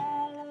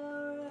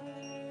 Valerie?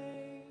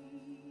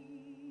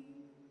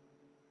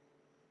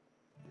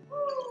 Woo.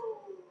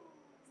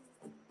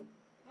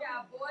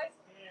 Yeah, boys.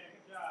 Yeah,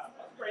 good job.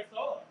 That was a great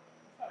solo.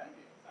 Yeah,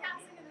 I'm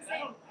singing the same.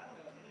 I don't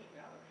know any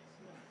Valeries.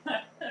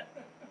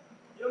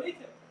 You don't need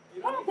to.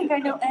 I don't think I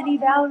know any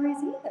Valeries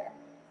either. I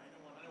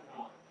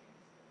know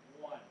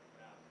one.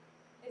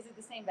 Is it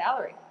the same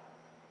Valerie?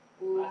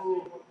 Ooh. Last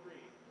name or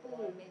three.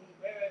 Ooh, maybe.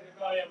 Wait.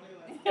 Oh, yeah,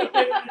 all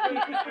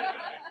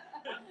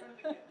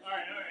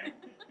right.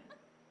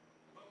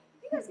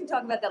 You guys can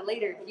talk about that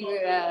later if you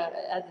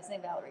had the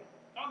same Valerie.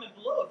 Comment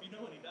below if you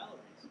know any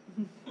Valeries.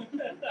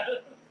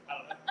 I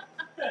don't know.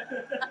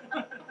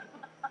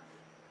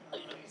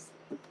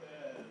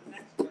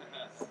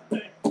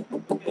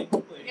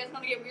 You guys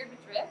want to get weird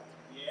with Drift?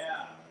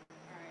 Yeah.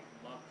 All right.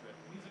 Love Drift.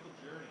 Musical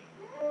journey.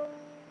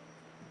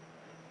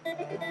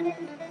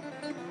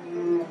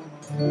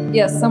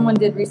 Yes, someone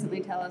did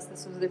recently tell us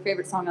this was their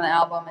favorite song on the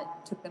album. It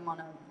took them on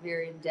a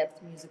very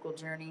in-depth musical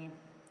journey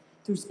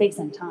through space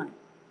and time.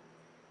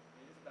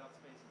 It is about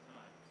space and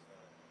time.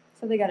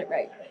 So they got it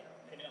right.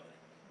 They nailed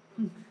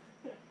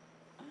it.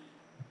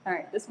 All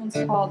right, this one's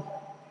called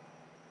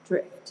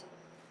Drift.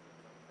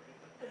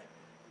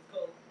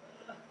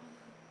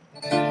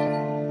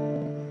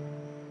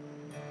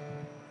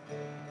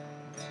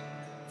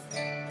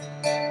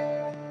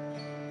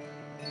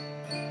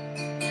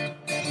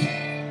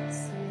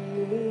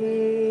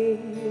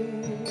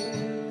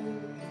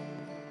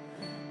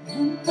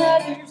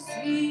 Another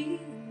sea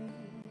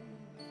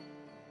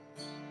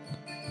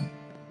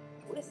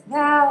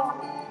without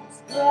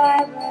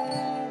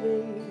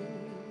gravity.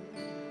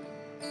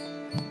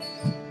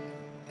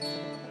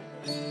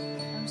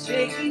 I'm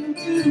shaking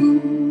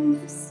through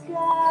the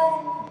sky.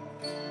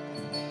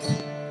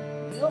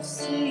 You'll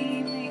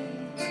see me.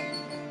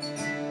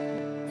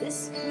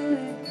 This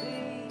could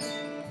be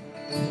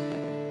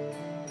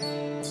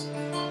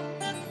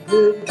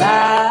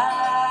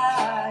goodbye.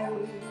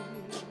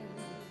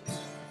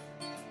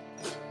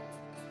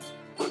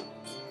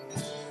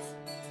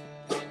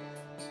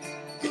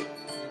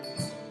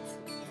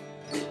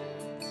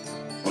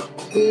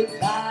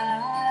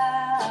 Goodbye.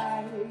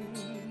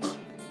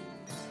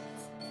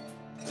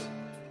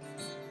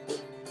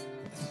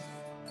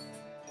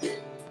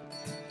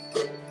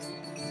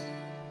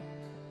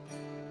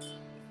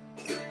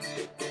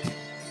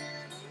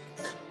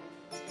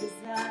 As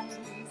I'm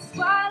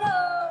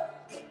swallowed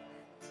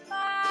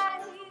by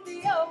the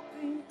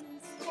open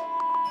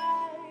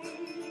sky.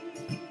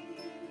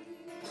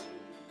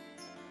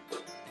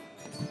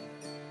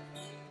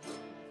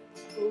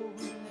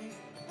 Only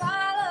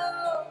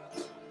followed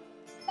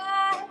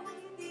by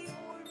the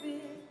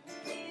orbit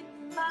in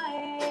my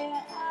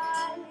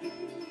eyes.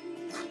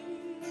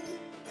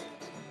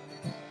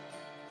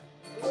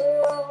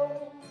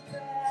 Oh,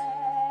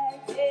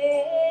 back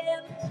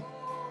and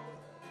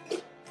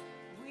forth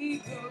we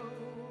go.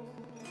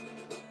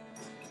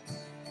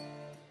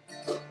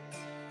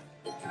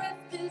 The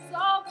drift is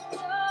all we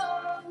know.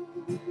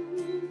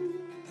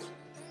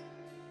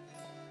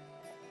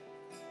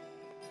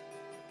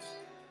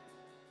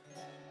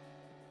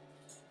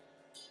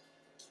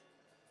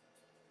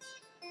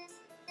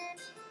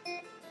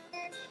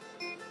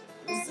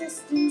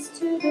 Resistance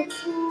to the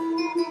pull,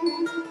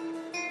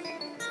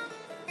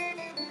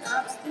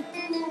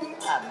 obstacle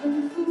I've been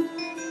moved.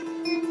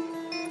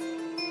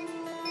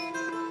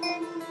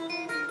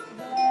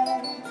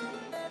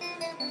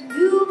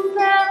 You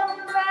found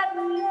right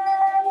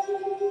away.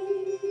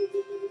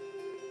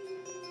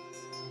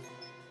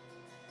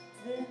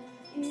 Then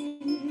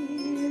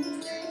is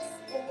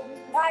a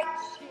night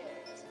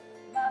shift.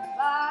 My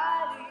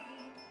body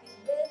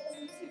is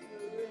into the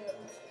real.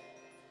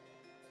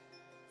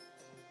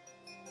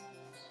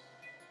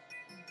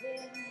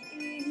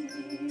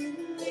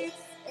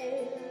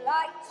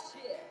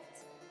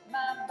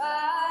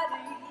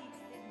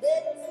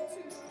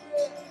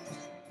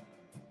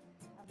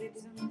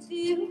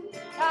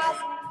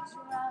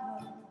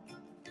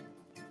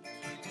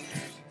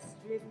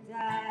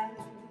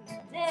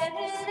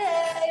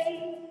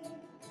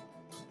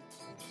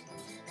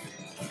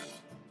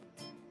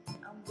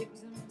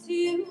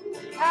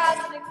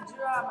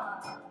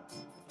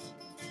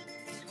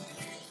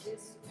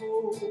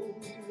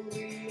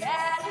 slowly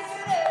as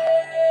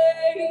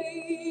it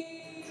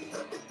ages.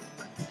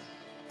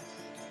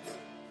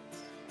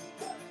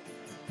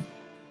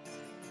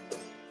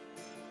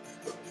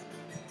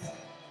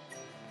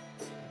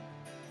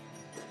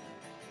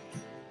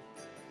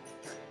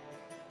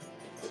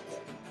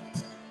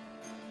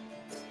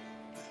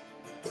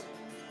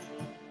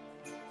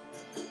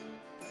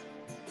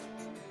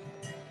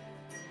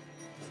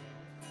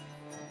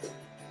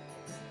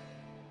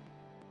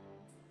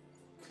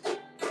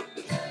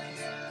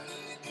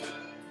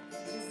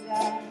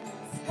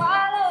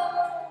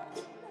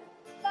 Swallowed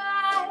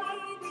by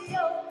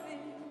the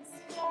open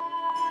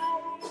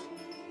sky.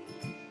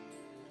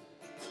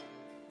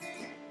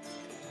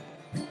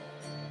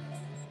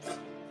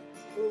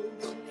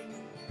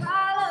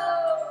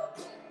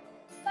 Swallowed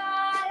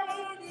by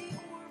the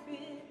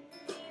orbit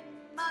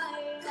in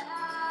my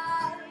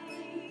eyes.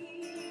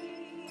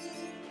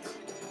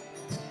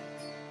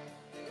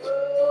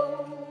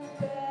 Oh,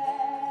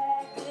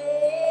 back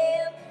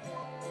and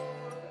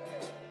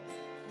forth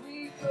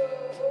we go.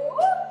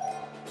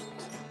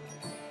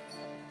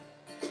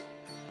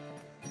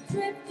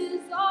 Drift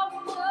is all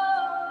we know.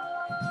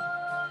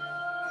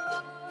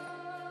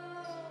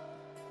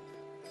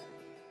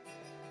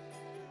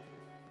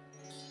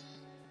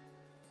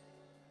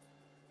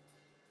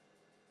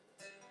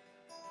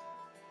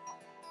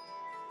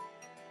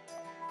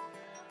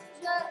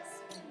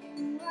 Just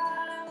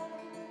around.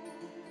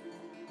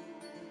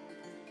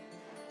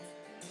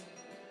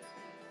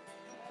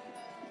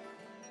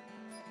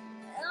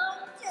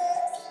 I'm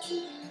just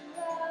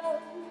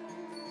around.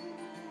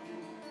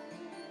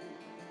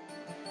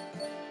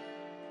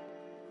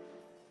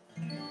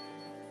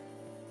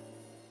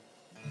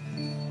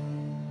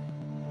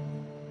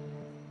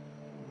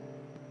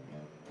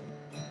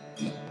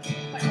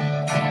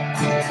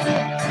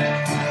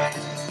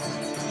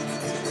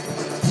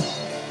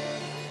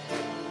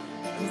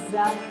 Cause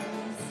I'm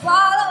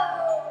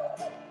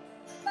swallowed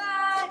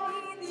by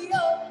the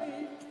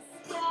open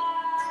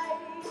sky.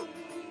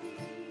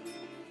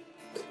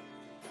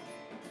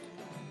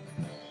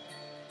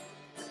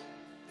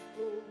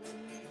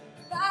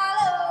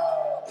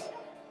 Followed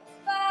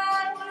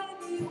by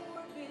the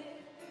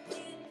orbit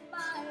in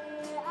my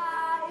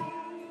eyes.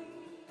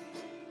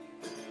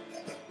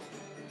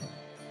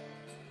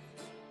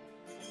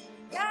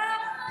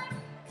 I'm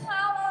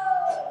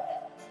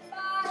followed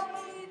by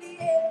the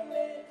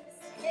endless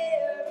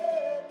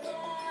paradise.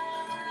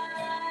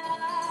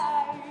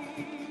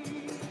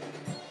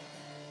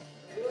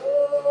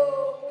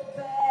 Oh,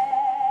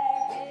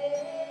 back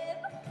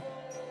and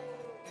forth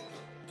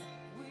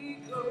we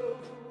go.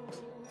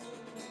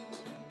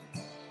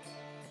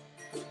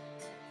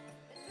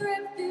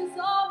 Drift is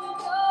all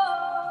we know.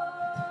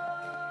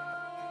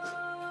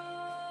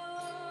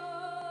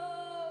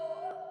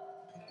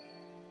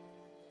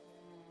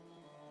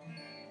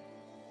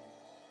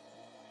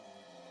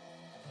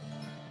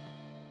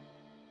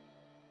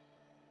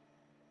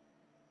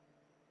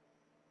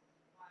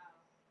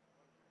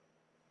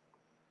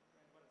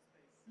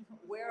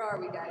 Where are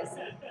we, guys?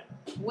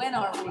 When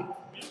are we?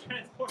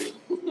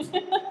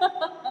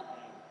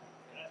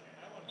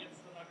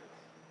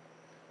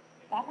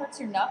 That hurts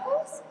your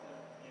knuckles?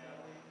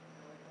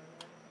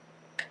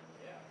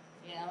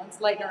 Yeah, let's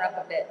lighten her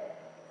up a bit.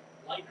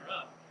 Lighten her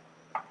up.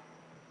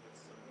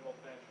 It's some good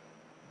old-fashioned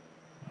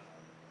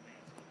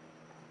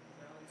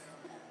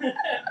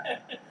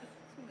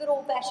Some good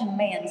old-fashioned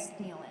man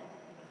stealing.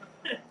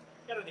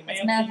 Got any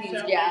That's man Matthew's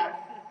thieves out job. there?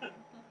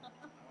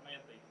 Man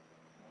thief.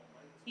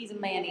 He's a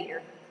man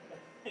eater.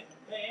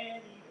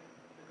 Man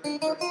Yeah,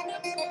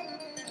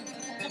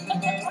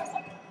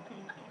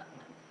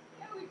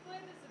 we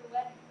planned this at a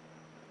wedding.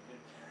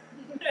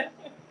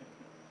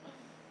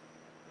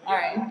 All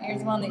right,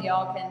 here's one that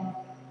y'all can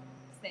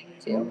sing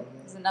to.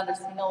 This is another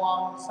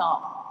sing-along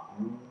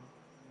song.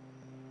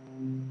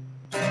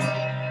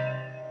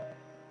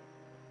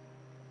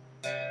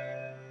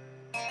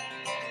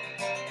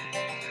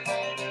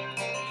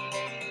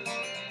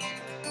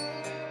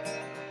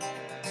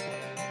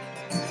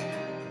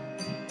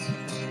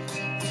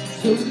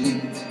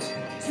 Jolie,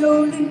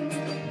 Jolie,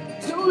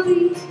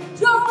 Jolie,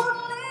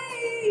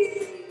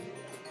 Jolie.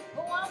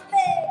 Oh, I'm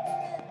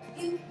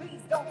begging you,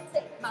 please don't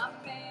take my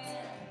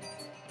man.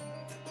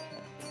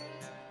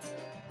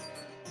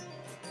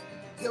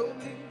 Jolie,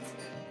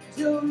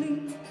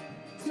 Jolie,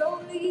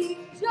 Jolie,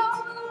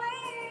 Jolie.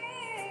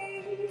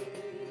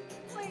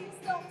 Please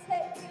don't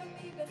take him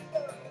even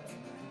though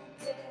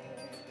you care.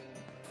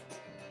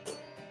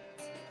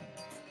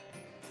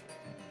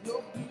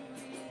 Your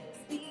beauty is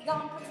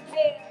beyond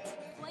compare.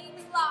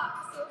 Flaming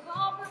locks of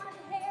auburn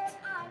hair,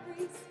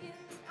 ivory skin,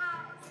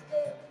 eyes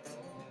that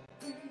will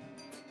breathe.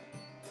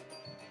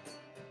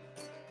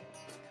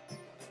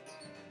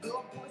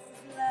 Your voice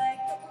is like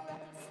a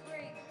breath of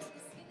spring.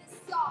 Your skin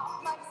is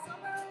soft like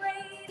summer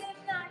rain.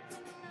 And I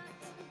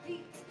cannot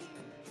beat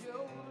you,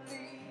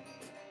 Jolie.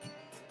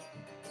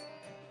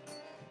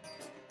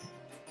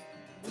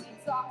 When he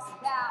talks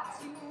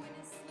about you in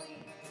his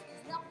sleep,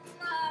 there's nothing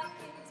I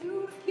can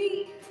do to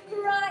keep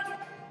crying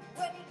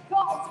when he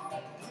calls your name.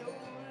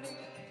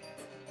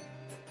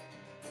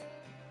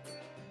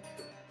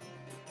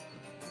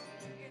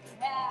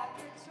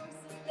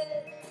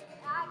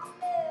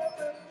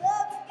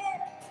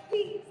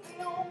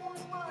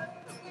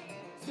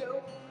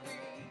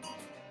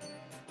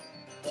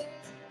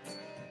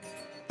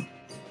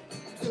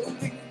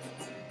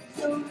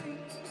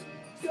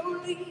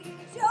 Jolene,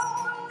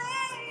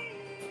 Jolene,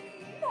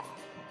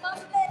 my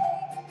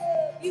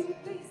man, you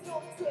please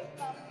don't take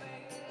my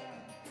man.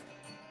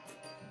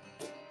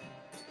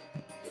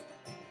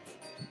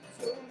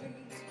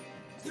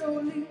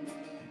 Jolene,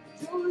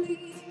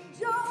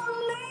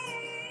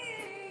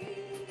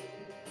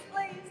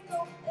 please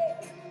don't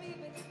take me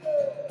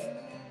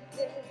because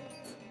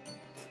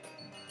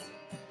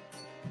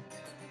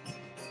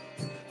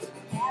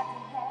I have to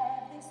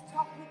have this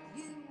talk with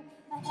you.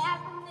 My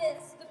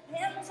happiness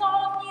depends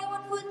on you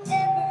and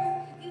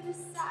whatever you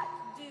decide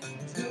to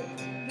do.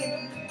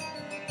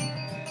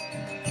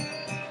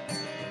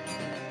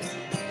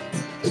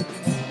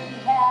 You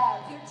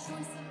have your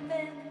choice of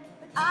men,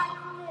 but I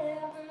can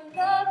never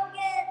love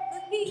again.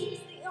 But he's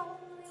the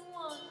only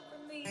one for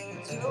me.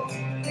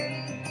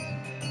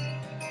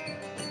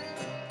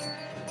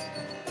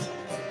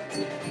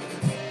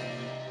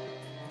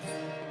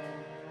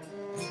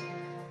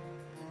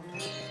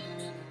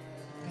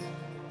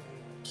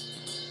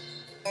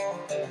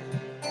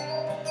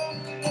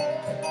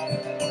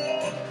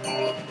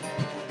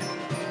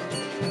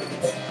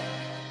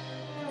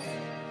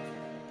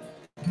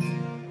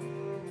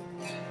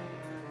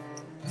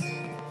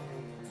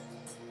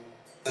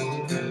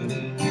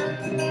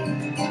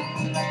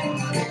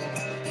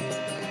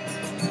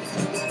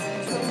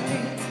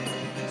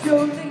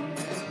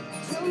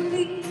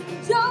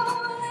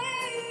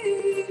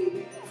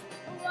 Jolene,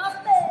 oh, I'm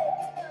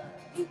begging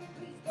you,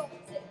 please don't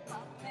take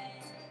my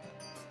man.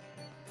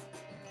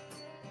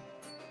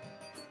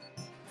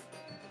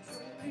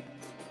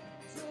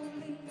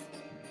 Jolene,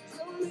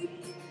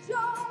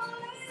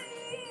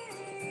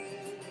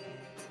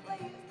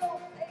 please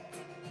don't take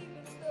me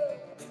even though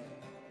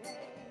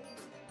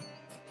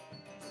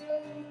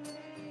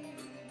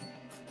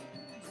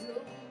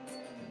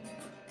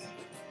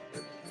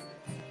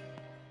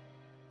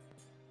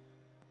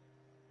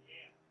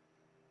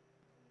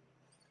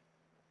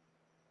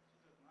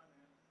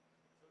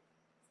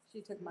She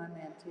took my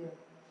man too.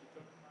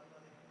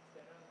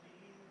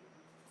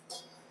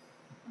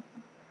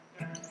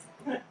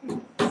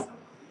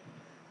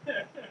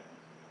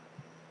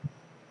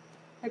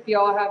 Hope you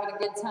all are having a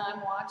good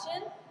time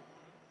watching.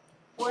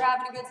 We're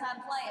having a good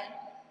time playing.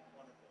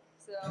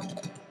 So,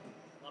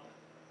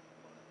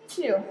 me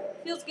too.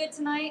 Feels good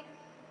tonight.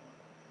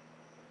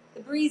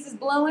 The breeze is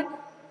blowing. Yeah.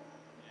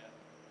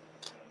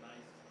 Got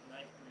a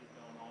nice breeze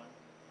going on.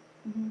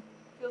 Mm-hmm.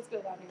 Feels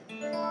good out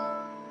here.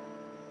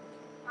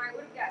 All right,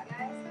 what do we got,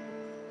 guys?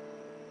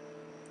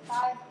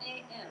 5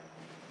 a.m.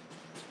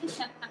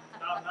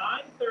 About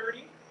 9:30.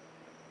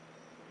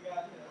 We got,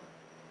 4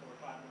 or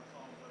 5 more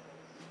songs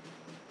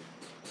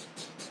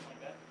like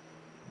that.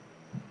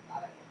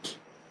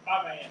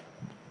 5 a.m.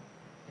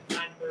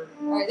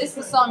 9:30. All right, this is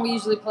the song we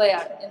usually play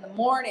out in the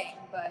morning,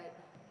 but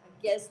I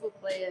guess we'll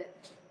play it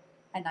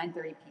at 9:30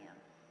 p.m.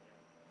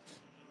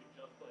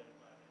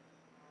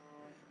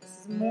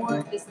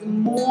 This is a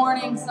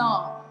morning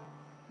song.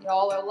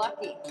 Y'all are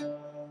lucky.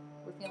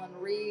 We're feeling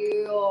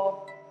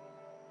real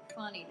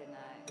funny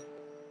tonight.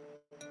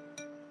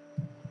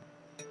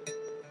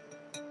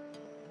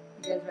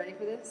 You guys ready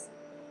for this?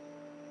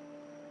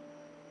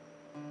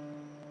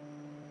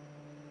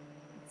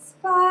 It's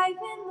 5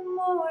 in the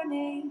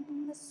morning,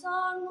 the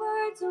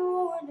songbirds are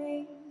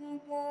warning. I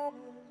got a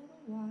little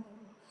while,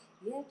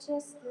 yeah,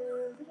 just a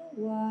little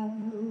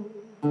while.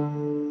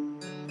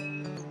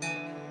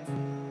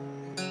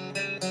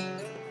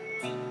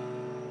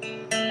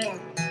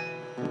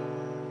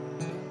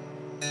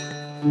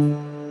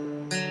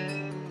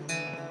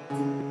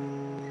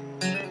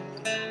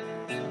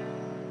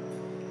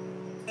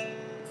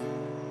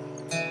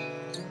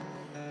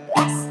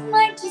 Last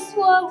night just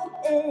won't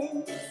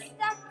end,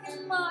 stuck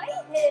in my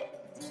head.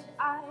 Did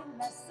I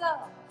mess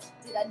up?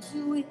 Did I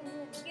do it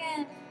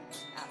again?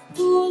 I'm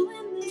full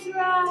in the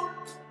dry,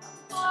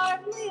 I'm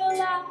hardly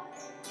alive.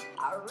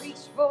 I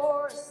reach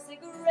for a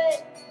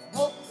cigarette,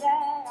 hope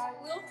that I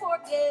will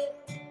forget.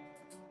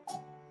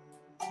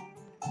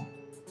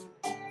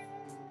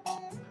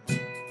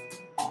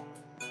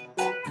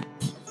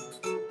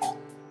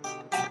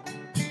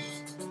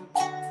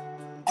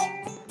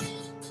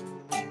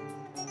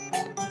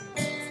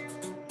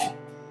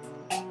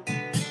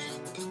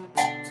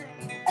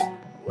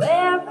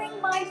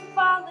 Wearing my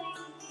folly,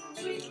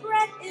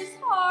 regret is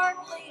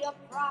hardly a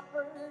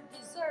proper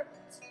dessert.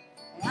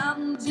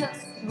 I'm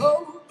just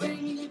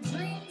hoping the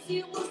dreams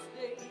you will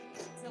stay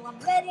till I'm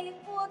ready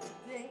for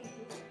the day.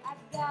 I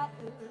got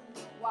a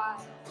little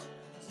while,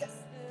 just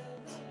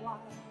a little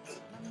while.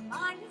 My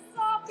mind is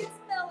soft its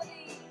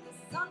melody, the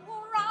sun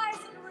will rise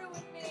and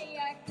ruin me.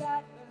 I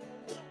got a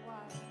little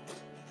while,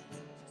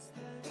 just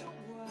a little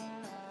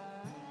while.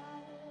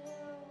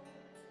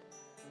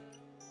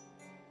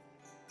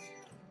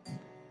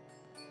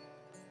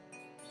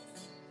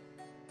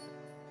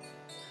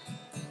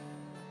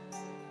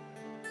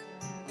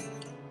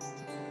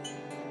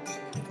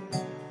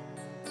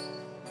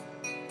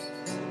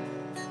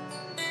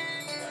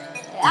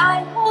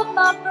 I hold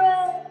my breath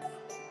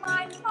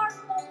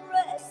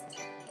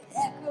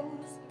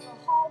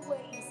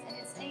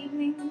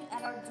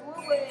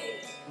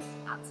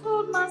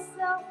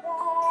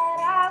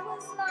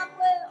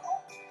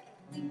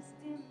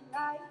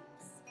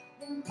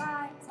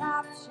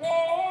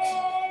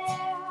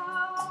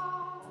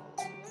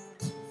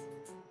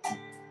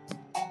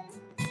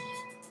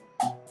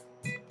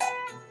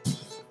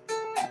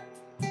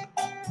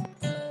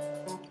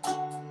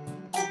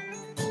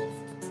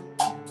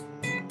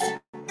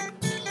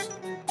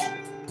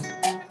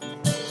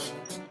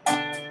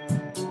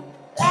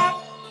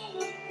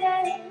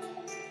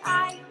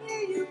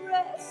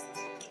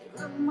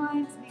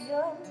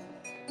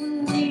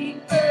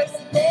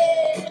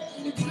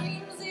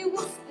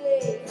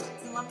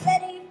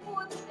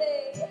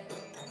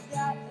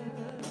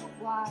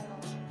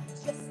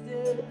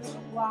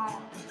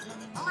while.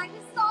 I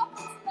just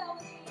soft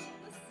melody,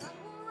 the sun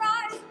will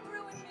rise and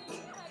ruin me.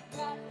 I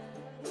got a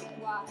little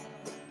while,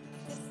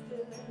 just a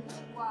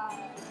little while.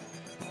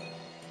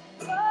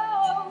 Oh,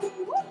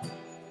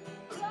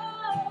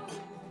 oh.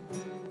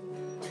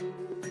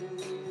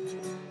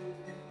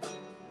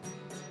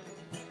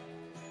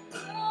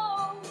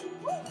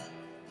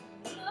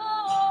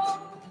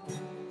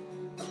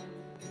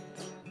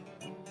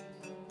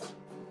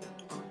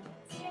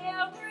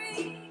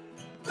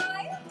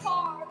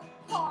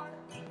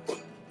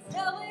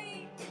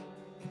 Telling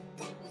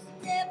is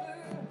never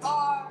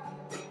hard.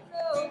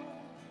 No,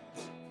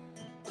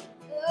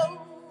 no,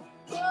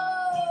 no.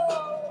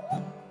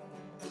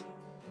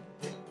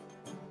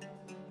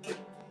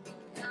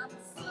 I'm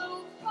so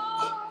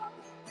far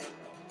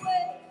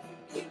away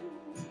from you.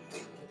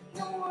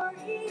 You're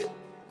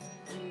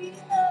in the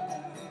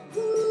other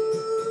room.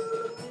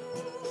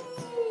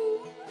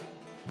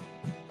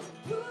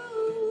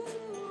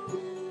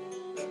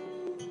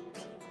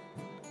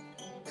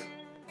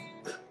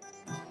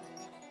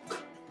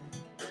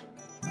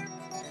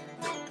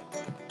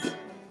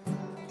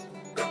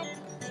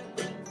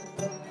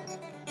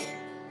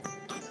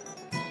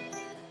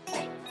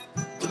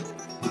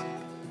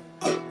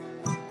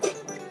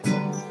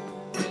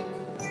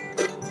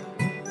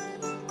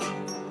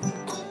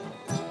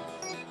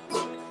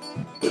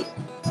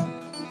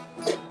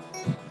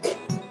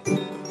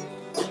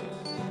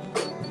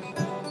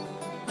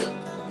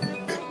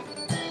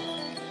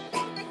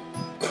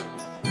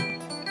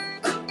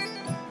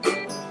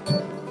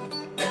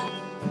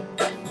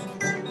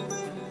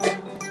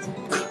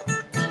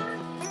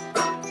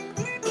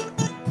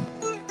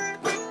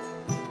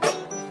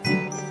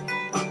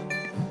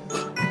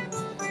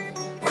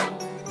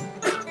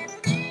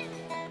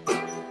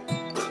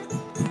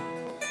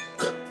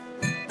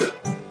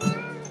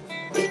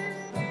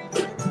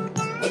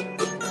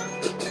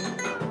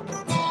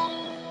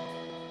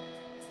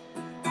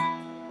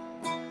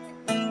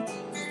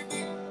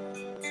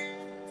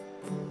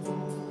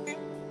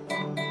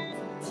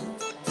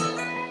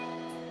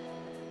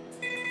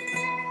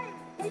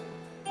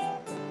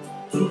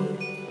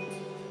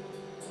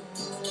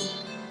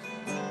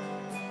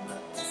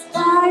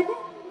 Five in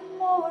the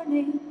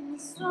morning, the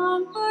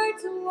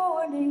songbirds are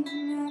warning.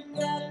 I've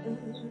got a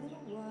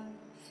little while,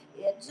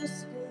 yeah,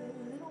 just a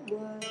little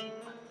while.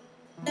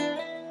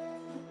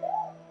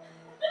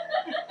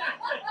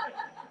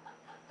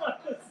 What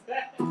was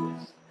that?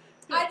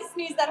 I just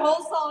sneezed that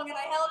whole song and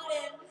I held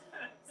it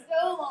in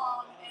so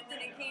long, and then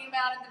it came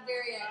out at the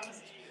very end.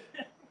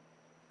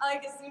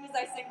 Like as soon as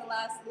I sang the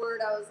last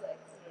word, I was like,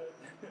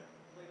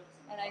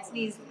 and I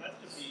sneezed.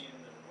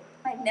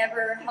 I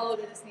never held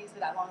in a sneeze for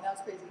that long. That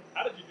was crazy.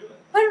 How did you do it?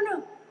 I don't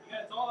know.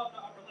 Yeah, it's all up the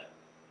upper lip.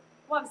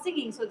 Well, I'm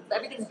singing, so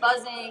everything's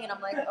buzzing, and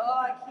I'm like, oh,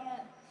 I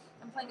can't.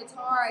 I'm playing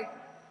guitar.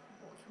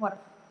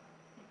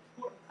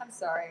 I'm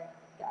sorry,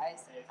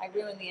 guys. I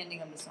ruined the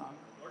ending of the song.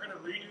 We're gonna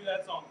redo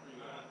that song for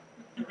you.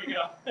 Here we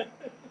go.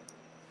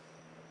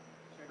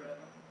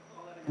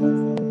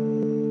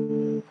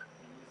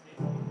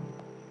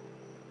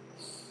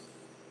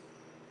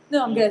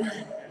 No, I'm good.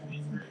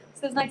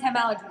 It's those nighttime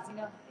allergies, you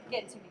know,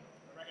 getting to me.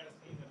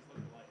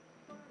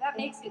 That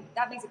makes it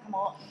come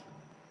off.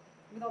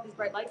 With all these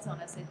bright lights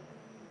on us,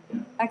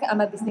 I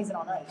might be sneezing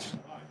all night.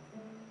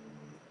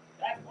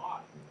 That's why.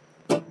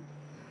 All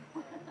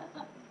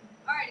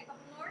right, a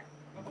couple more.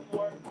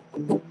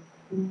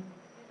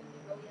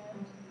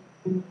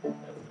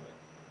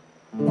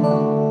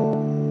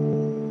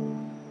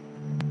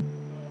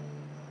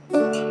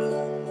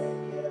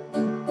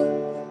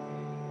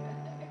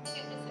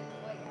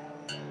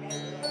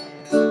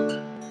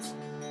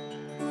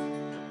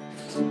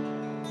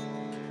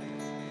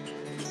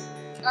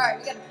 All right,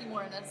 we got a few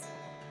more in this.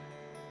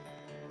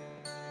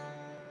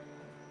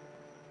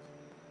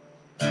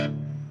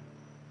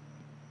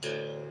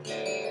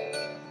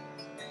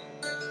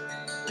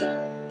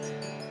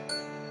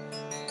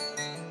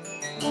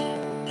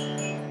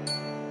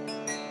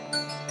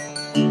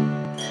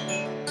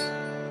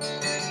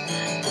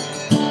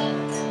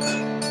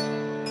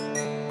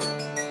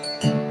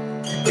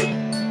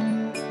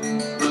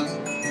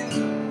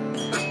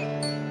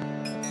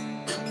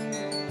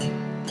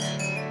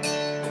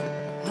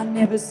 I've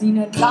never seen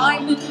a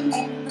diamond in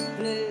the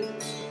flesh.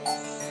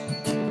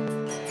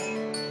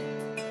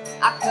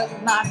 I cut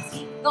my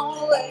teeth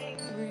on wedding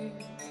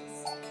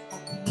rings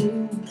at the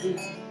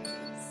movies,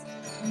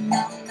 and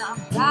I'm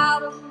knocked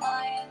out of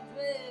my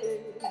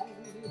address.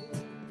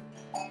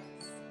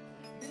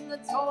 In the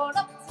torn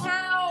up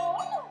town,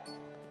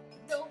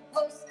 no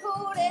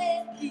postcode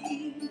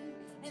empty,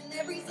 and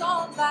every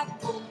song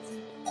like Gold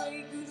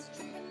Gray Goose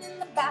tripping in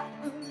the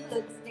bathroom,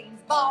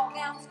 bloodstains, ball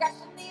gowns,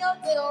 scratching the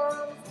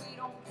hotel rooms. We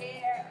don't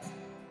care.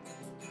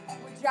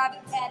 We're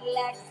driving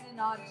Cadillacs in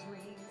our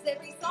dreams.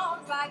 Every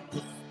song's like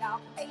this. Now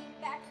pay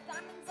back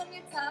diamonds on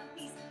your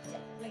timepiece.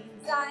 Jet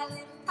planes,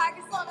 islands,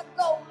 tigers on a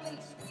gold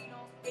leash. We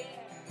don't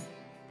care.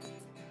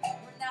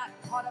 We're not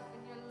caught up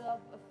in your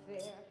love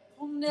affair.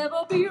 We'll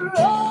never be royal.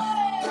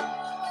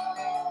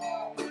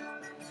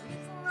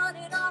 It's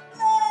running off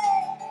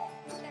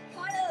me.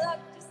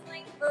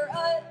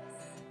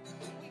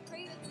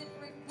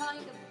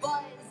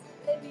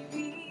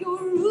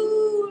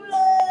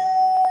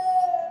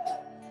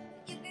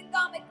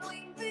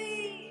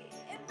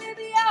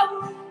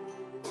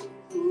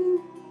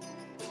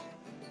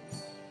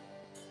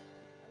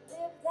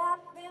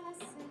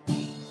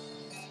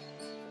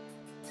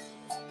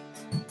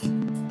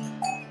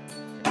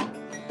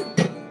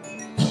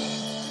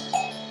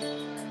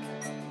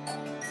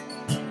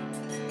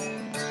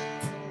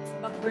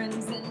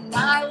 friends and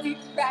I, we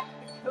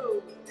cracked the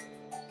code.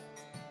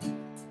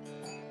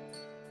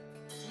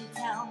 We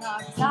count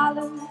our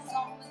dollars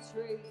on the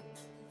train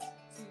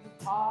to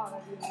the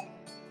party.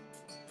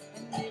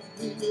 And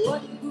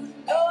everyone who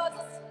knows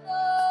us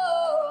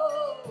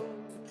knows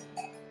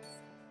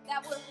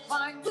that we're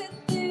fine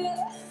with this.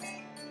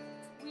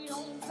 We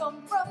don't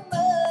come from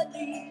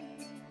money.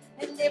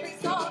 And every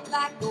song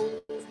that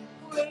goes,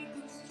 Grey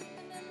Goose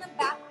tripping in the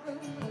bathroom,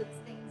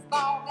 bloodstains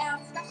fall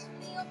down, scratching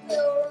the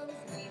hotel rooms.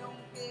 We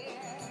don't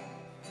care.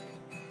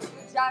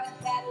 We're driving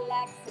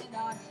Cadillacs in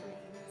our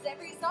dreams.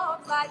 Every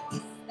song's like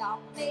this.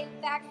 Stop,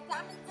 make back,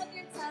 diamonds on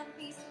your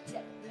timepiece,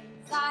 jet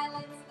planes,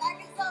 islands,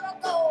 stackers on a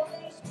gold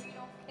leash. We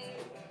don't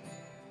care.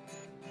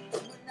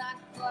 We're not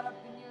caught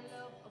up in your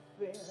love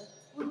affair.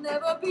 We'll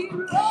never be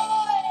royal.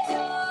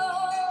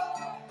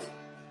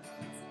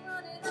 It's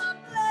running on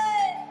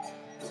blood.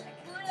 That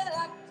kind of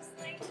luck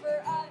just ain't for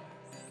us.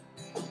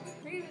 We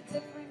crave a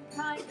different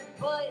kind of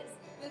buzz.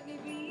 Let me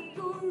be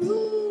your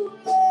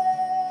ruler.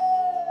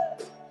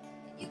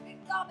 You can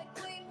call me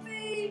Queen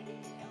Bee,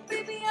 and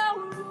baby I'll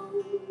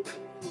rule.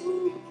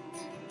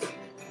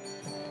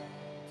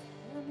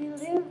 Let me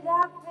live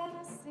that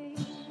fantasy.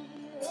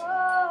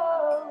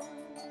 Oh,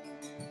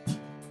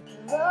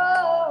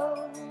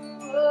 oh,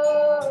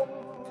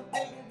 oh,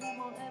 bigger than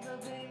we'll ever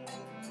be.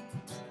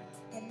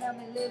 And let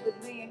me live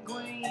with being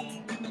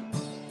queen.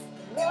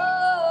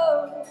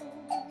 Oh,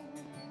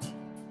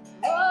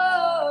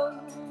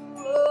 oh,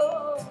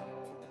 oh.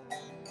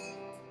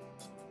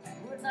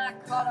 We're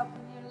not caught up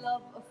in your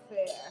love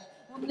affair.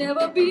 We'll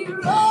never be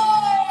royal.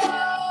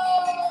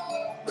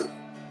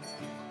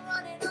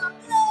 Running on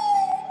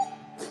blood.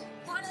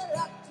 Kind of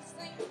luck just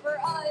ain't for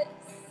us.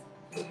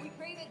 We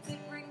crave a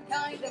different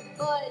kind of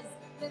buzz.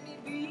 Let me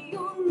be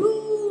your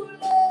ruler.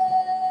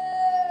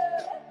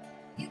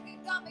 You can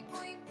call me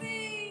Queen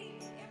Bee,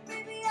 and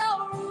baby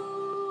I'll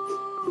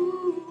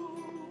rule.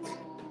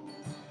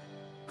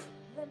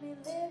 Let me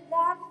live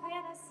that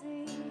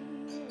fantasy.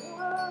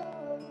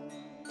 Oh,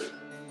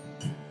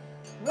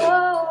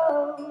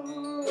 oh,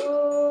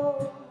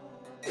 oh,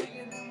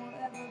 bigger than we'll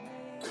ever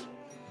be.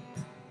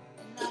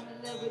 And I'm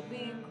in love with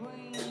being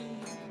queen.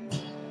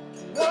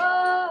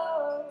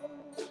 Oh,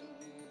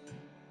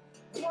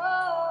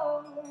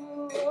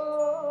 oh,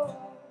 oh.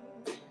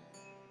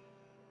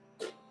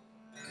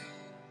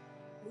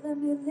 Let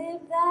me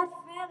live that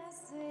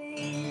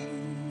fantasy.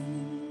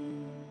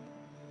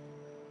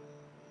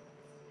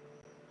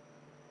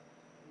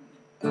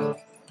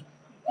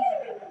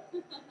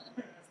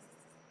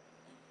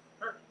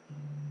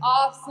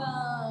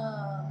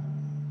 Awesome.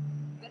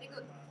 Very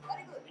good.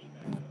 Very good.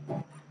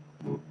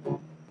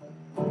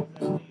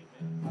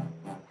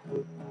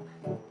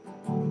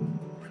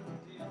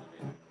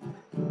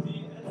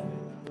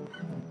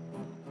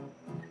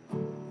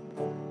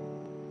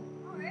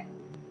 All right.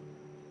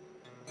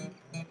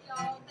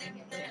 Y'all think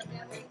it's a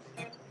devil?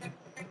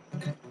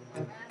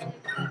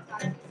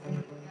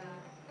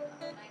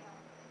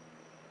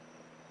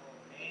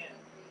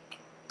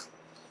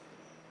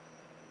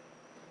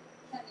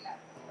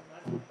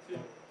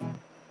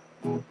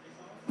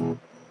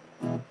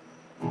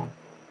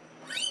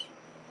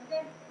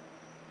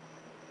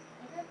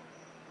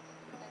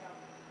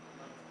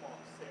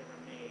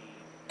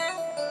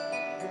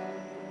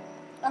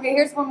 Okay,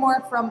 here's one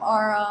more from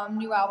our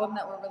new album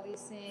that we're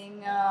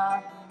releasing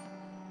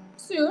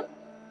soon.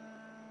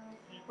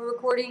 We're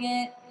recording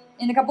it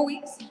in a couple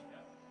weeks.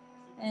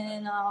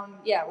 And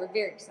yeah, we're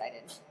very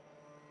excited.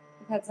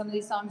 We've had some of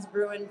these songs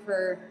brewing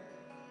for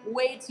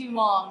way too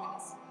long, and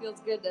it feels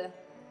good to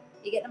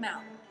be getting them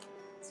out.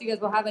 So you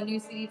guys will have a new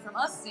CD from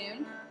us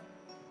soon.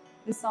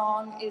 This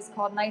song is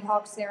called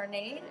Nighthawk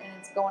Serenade, and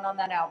it's going on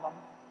that album.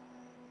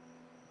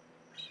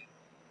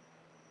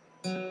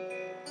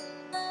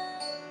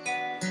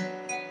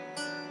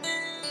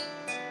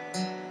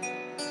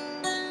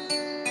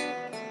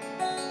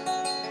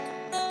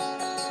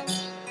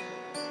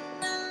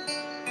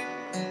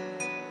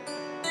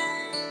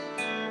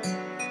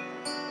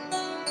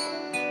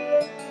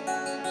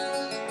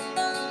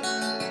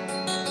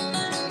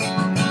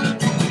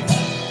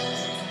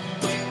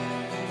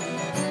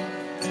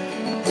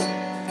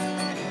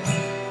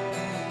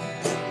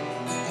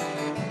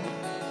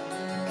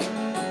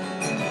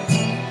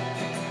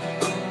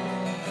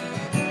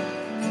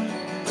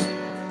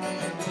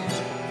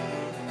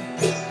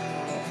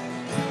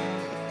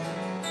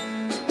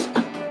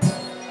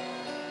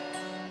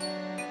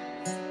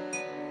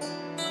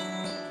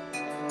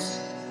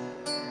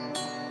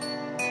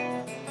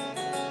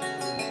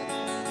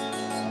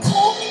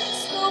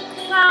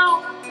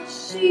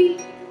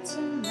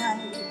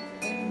 Tonight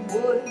and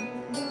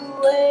wonder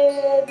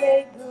where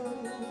they go.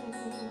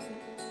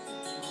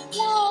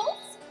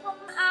 Wolves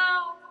come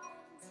out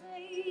and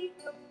take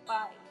a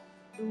bite.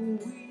 The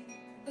weak,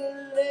 the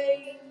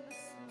lame, the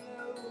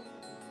slow.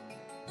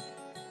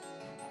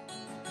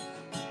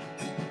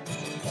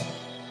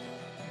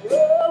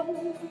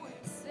 Oh,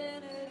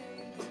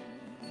 insanity.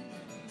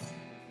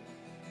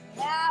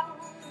 How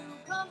you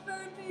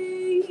comfort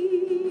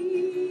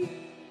me.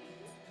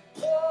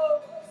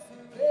 Oh,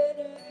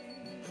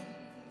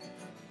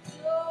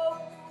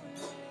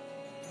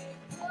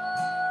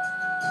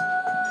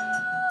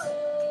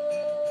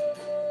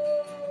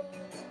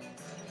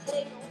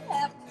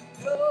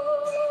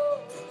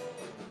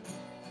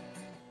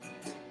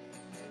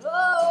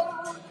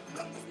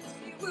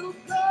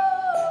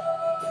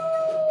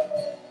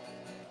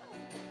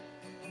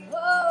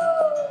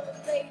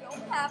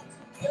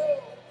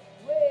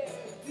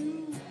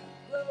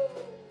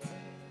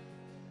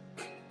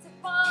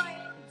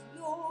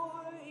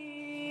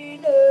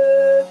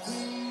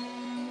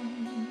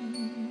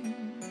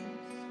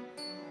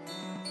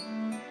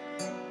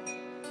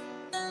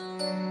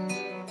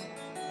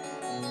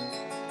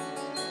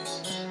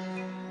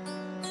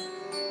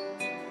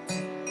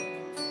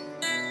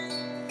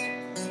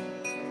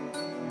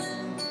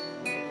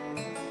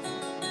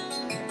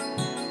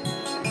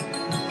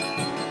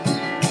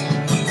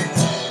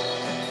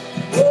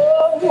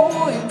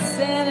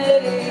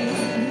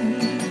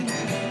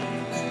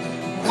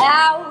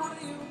 How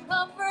will you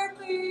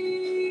comfort me?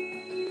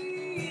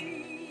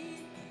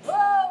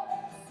 Oh,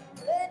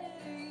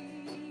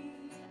 serenity.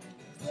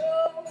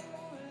 Don't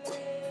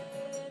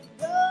let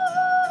go.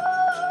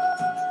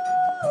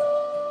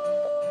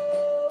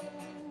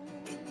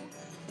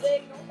 They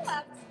don't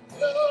have to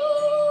go.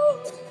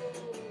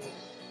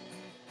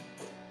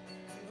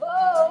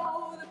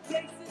 Oh, the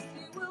places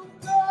you will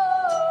go.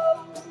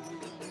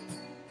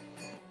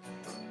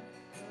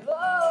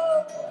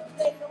 Oh,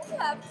 they don't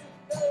have to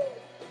go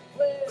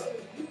where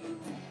you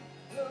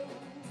go.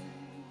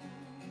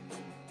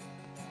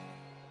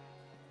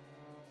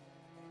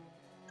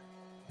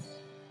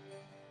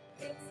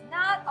 It's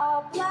not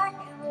all black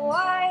and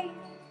white.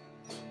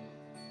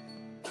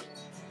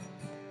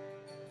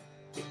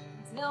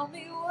 Tell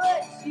me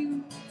what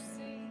you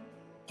see.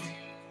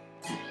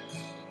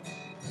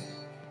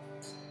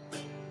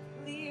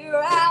 Clear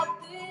out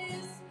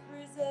this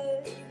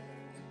prison.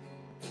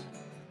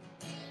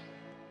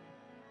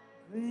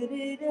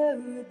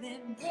 Predator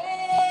than prey.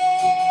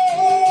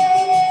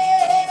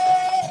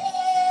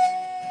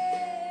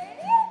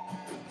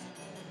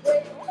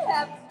 They don't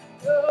have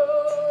to go.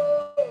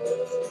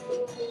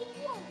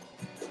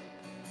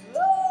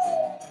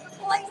 Oh, the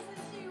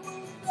places you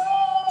will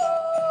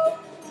go.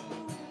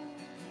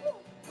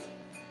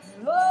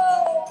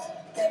 Oh,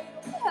 they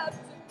don't have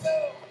to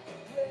go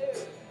where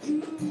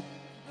you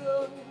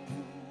go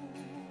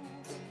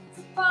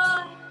to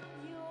find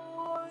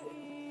your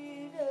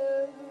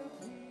inner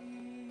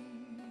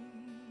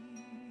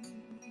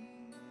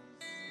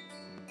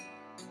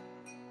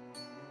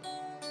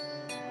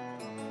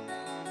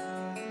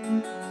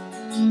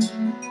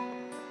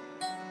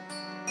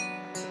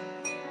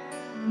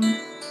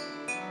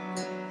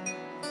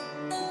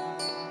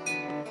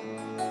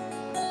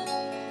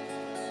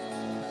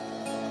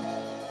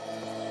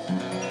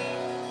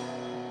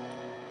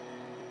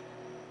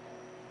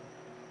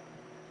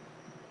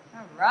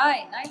All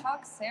right,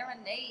 Nighthawk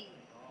Serenade.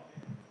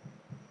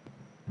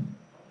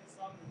 Only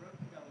song we wrote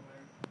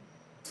Delaware.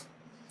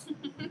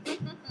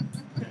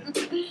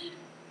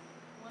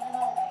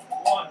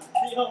 One.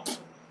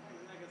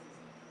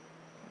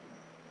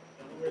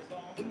 Delaware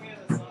song. We had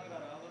a song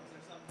about olives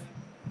or something.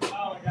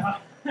 Oh my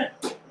god.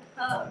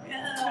 Oh,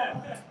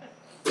 yeah.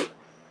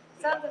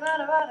 Something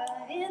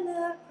about in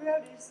the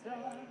produce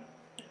store.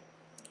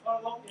 Oh,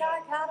 well,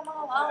 I got them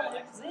all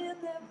olives in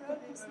the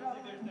produce store.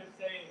 They're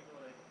saying,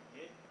 like,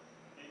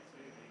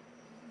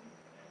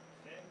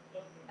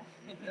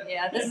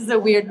 Yeah, this is a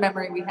weird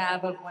memory we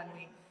have of when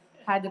we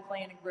had to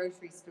play in a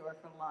grocery store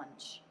for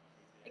lunch.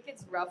 It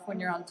gets rough when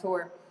you're on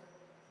tour.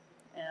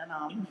 And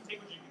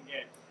take what you can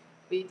get.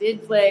 we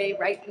did play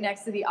right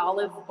next to the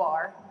Olive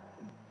Bar.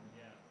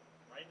 Yeah,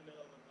 right in the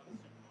middle of a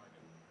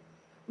supermarket.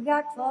 We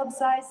got club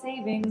size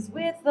savings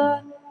with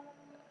the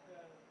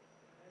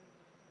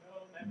No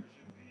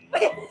membership fee.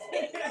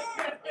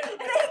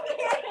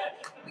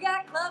 We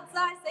got club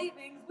size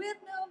savings with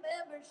no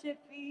membership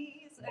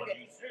fees.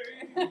 Okay.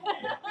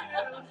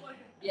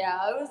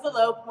 Yeah, it was a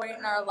low point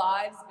in our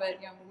lives, but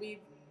you know,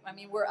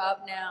 we're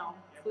up now.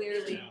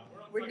 Clearly,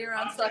 we're here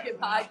on Suck It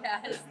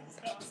Podcast,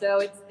 so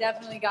it's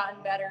definitely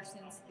gotten better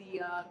since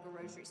the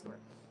grocery store.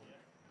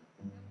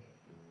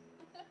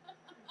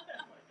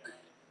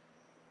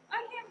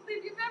 I can't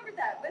believe you remembered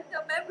that with no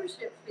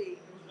membership fee. It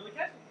was really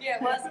catchy. Yeah,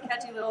 it was a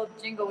catchy little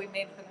jingle we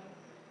made for them.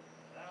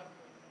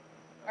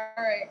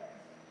 All right,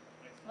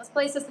 let's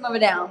play System of a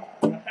Down,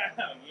 and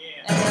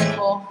then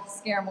we'll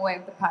scare them away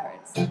with the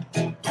Pirates.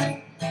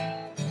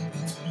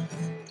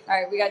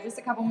 All right, we got just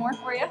a couple more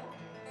for you.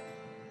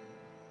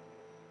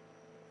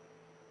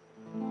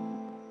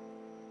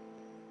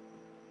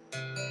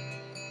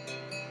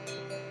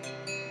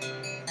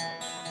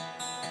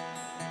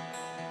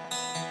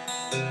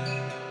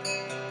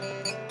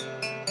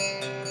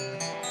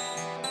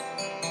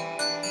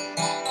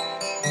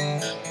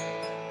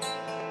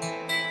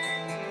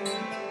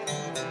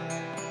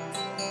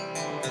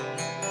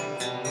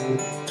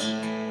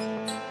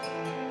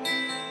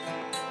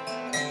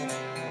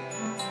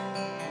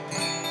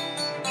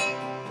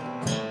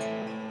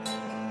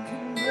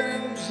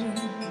 Conversion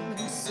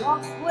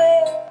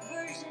software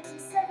version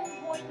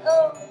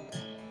 7.0.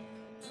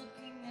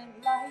 Looking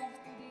at life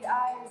through the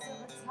eyes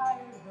of a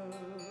tired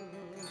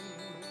bird.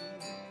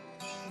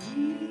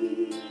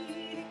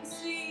 Reading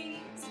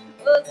seeds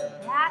was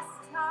a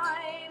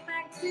pastime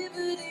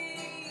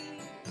activity.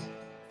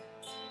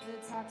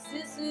 The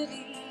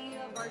toxicity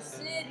of our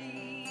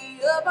city,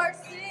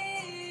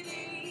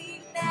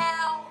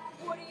 Now,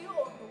 what do you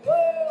own the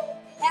world?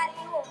 How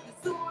do you own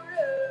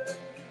disorder?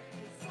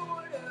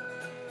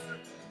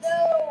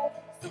 No,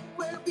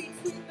 somewhere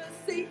between the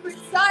sacred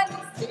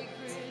silence and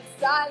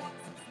sleep.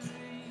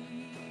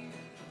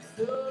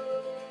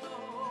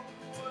 Somewhere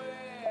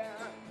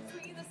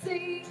between the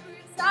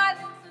sacred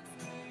silence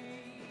and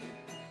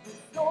sleep.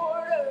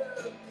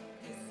 Disorder.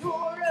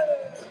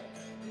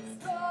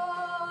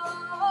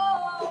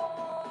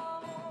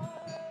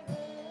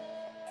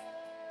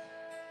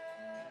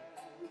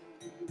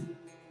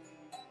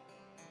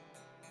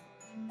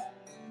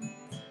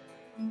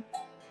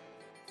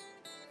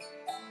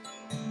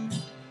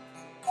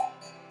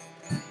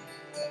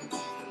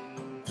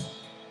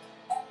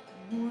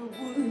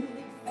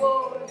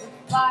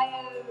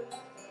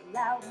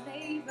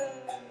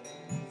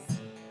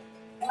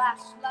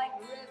 flashlight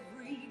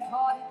reverie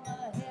caught in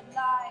the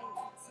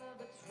headlights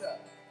of a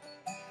truck.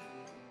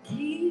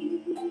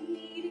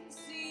 Eating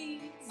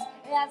seeds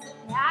as a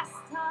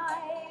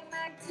pastime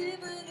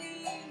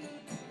activity.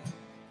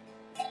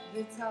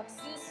 The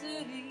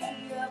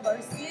toxicity of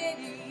our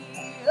city,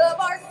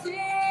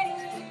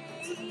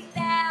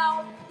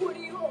 Now, what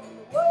do you own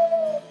the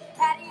world?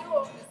 How do you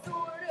own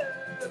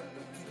disorder?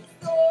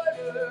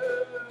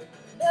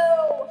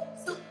 No,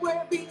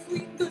 somewhere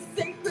between the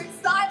sacred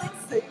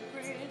silence sleep.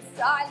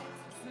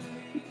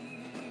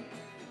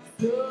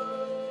 Somewhere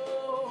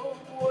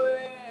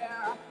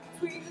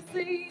between the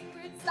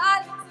sacred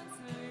silence and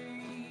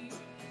sleep.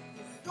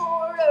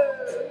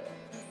 Disorder.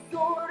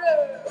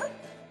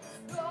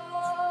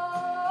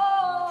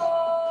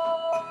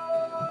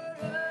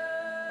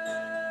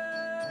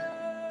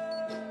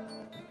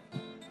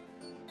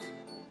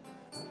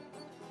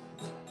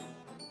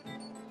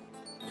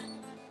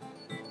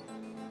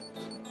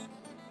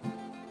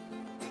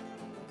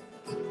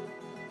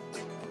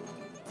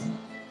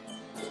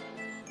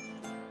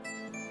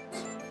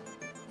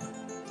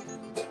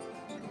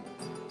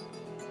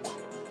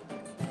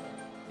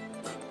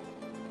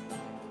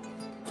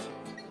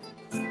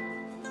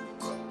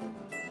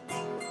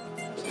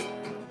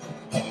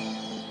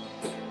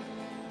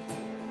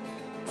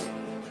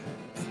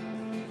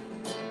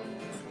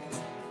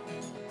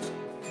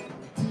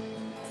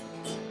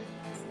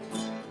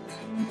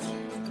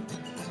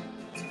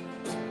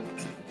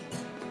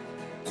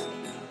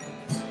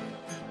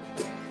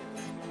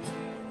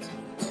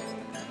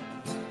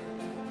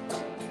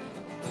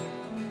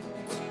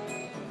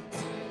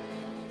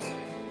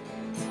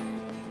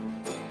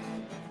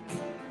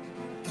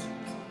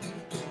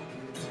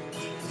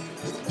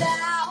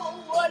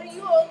 Now, what do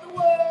you owe the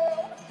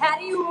world? How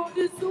do you own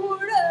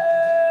disorder?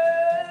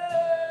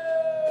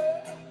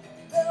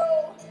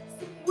 No,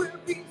 somewhere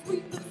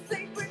between the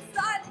sacred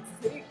silence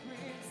and sleep.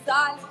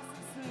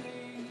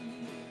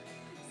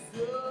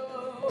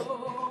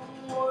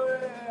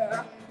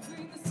 Somewhere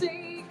between the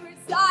sacred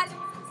silence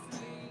and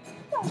sleep.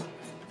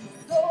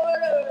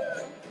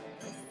 Disorder.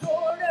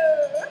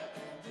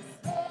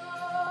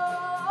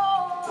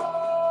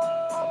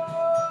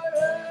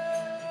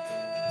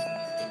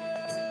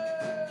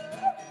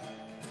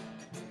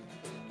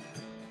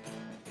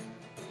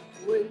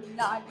 When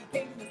I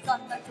became the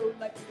sun, I showed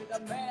like into the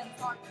man's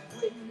heart.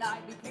 When I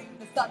became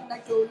the sun,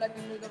 I showed like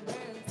into the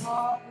man's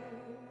heart.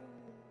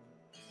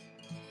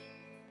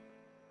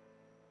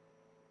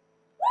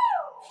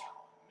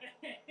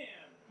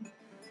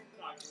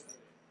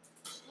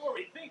 What were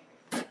we thinking?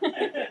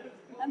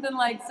 And then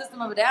like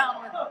System of a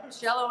Down with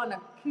cello and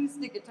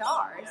acoustic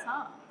guitars,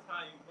 huh? That's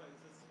how you play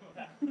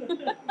System of a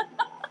Down.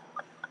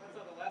 That's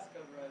how the last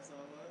cover I saw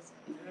was.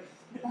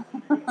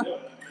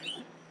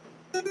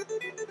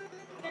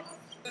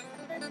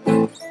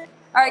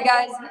 All right,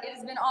 guys, it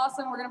has been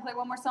awesome. We're gonna play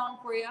one more song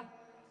for you.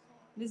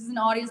 This is an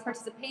audience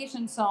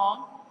participation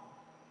song.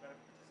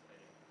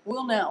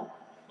 We'll know.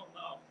 Oh,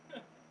 no.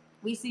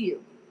 We see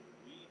you.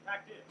 We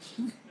packed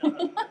in.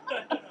 No.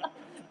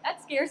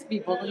 That scares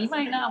people. You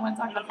might not want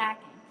to talk about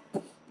hacking.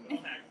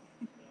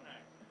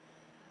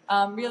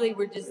 Really,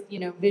 we're just,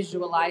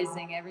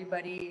 visualizing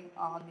everybody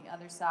on the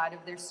other side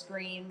of their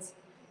screens.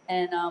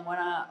 And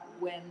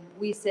when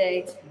we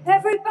say,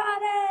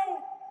 everybody,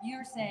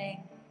 you're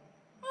saying,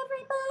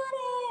 everybody.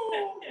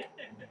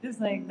 Just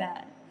like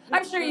that.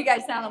 I'm sure you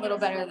guys sound a little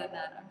better than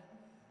that.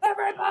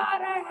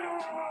 Everybody.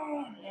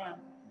 Yeah.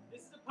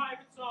 This is a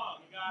pirate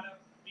song. You gotta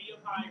be a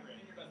pirate.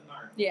 It doesn't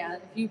hurt. Yeah,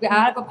 if you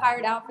have a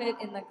pirate outfit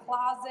in the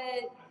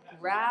closet,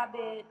 grab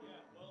it. Yeah,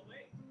 well,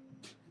 wait.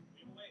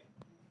 We will wait.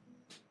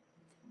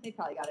 They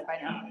probably got it by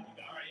now.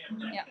 All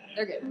right, Yeah,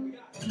 they're good.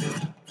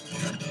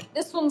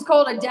 This one's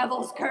called A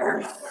Devil's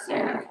Curse.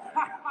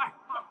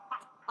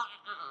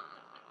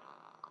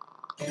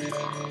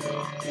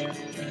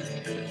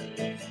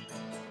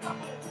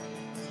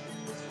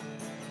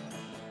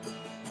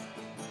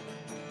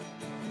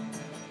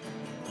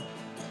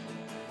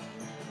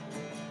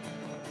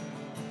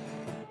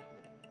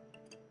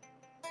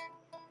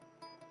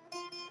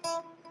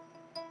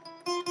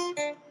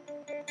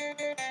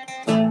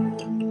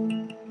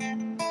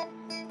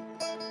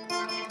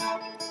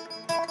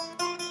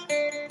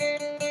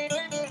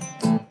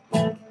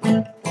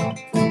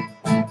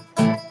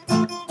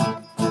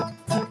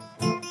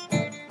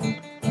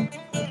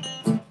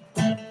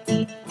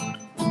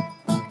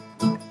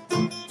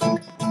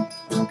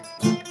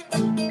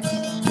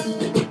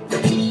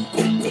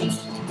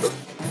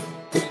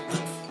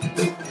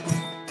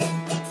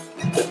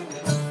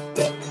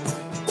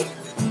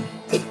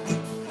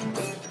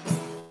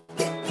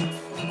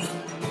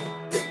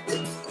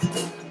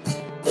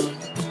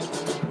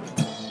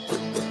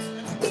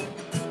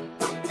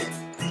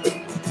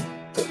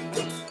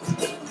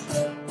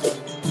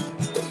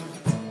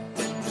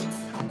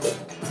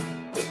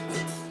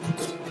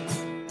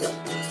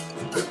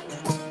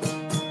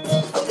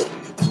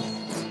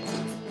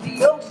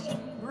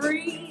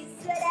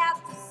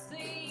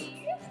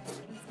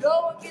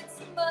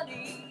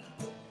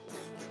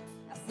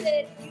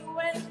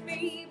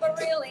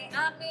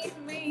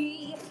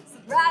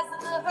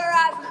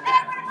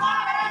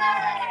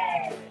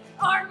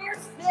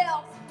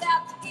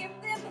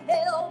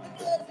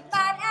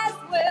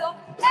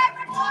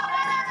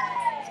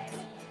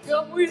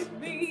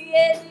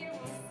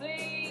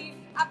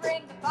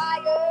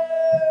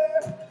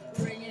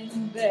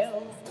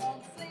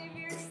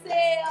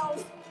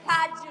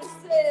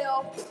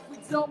 yourself. We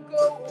don't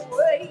go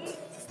away.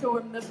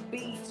 Storm the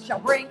beach, I'll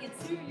bring you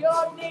to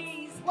your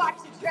knees. Watch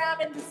you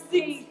drown in the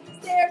sea.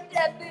 Stare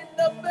death in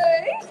the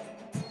face.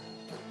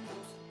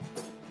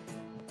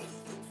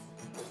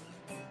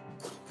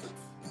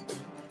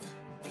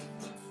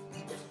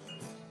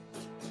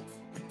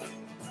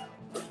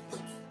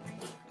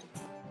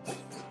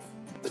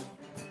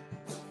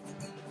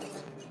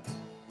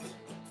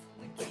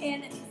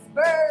 Cannons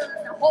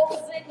burn,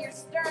 holes in your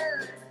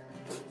stern.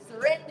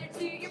 Surrender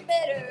to your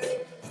better.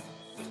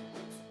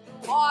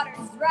 The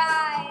waters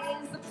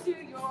rise up to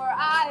your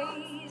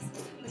eyes.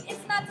 But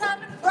it's not time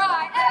to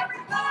cry.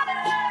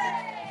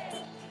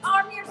 Everybody,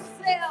 arm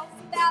yourselves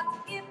about to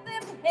give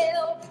them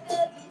hell.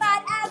 Because you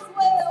might as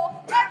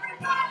well.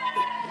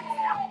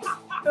 Everybody,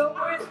 come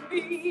with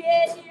me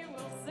and you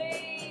will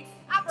see.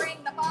 I bring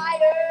the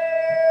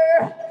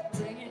fire,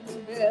 bringing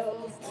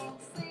bells. Won't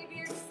save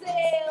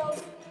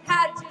yourselves.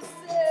 Hide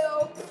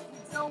yourself,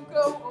 don't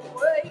go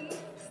away.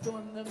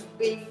 Storm the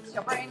beach,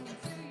 I'll bring you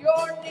to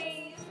your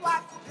knees.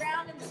 Watch you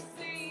drown in the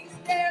sea.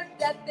 Stare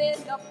death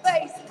in the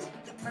face.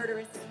 The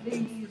murderous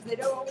thieves, they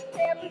don't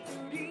care for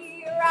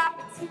duty or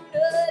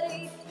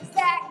opportunity.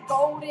 Stack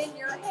gold in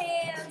your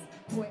hands,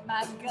 point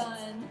my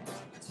gun.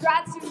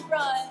 Try to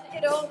run,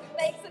 it only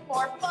makes it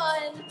more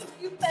fun.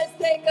 You best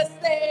take a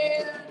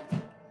stand.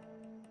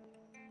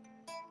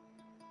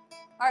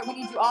 All right, we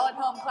need you all at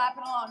home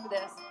clapping along to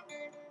this.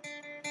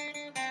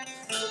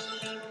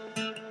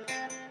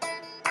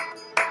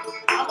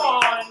 Come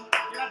on.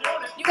 You're not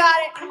doing it. You got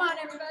it. Come on,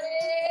 everybody.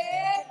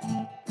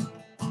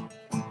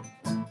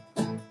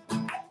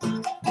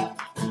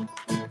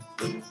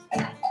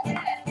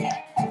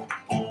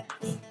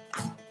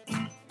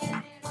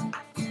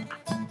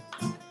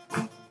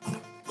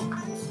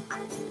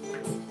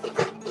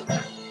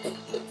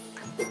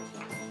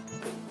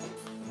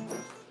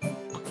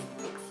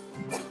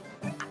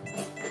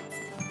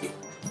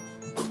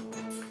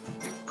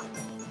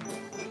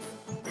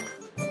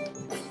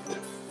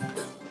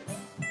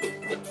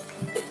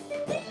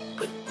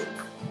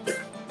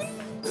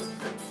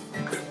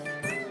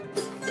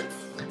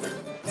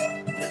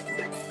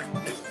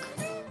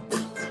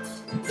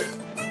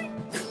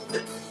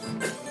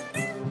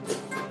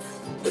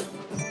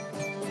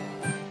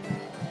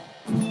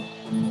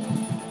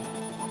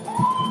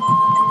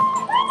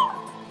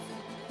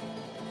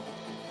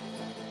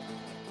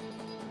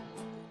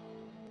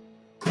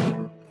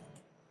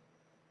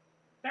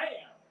 Bam.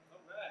 All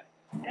right.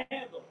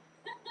 Handle.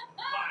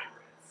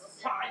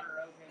 Pirates.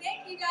 Pirates.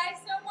 Thank you guys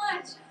so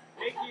much.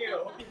 Thank you.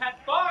 Hope you had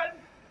fun.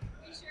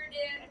 We sure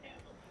did.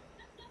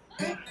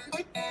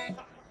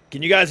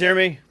 Can you guys hear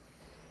me?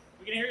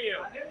 We can hear you.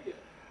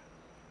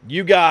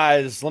 You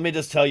guys, let me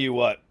just tell you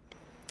what.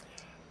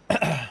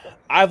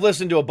 I've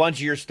listened to a bunch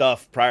of your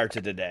stuff prior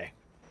to today.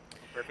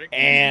 Perfect.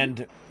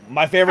 And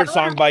my favorite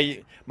song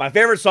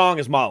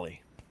is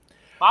Molly.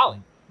 Molly.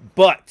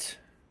 But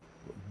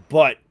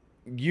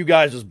you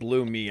guys just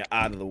blew me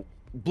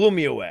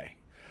away.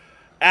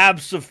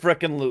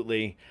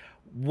 Abso-frickin-lutely.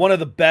 One of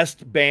the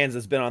best bands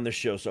that's been on this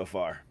show so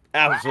far.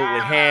 Absolutely,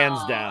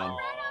 hands down.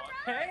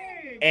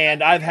 Hey.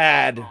 And I've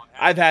had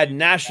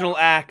national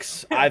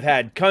acts, I've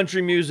had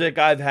country music,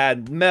 I've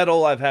had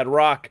metal, I've had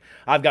rock,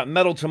 I've got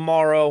Metal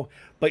Tomorrow.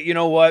 But you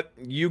know what?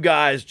 You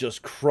guys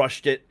just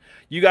crushed it.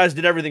 You guys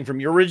did everything from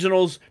your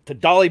originals to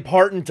Dolly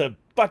Parton to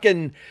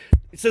fucking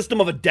System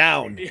of a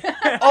Down.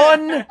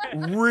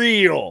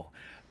 Unreal.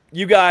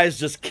 You guys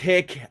just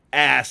kick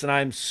ass, and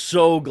I'm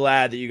so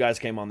glad that you guys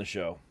came on the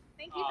show.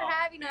 Thank you for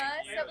having us.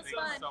 That was Thank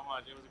you fun. so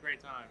much. It was a great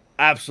time.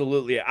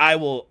 Absolutely. I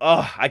will.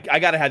 I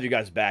got to have you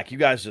guys back. You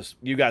guys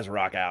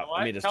rock out. What?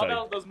 Let me just Tell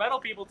tell you. those metal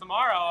people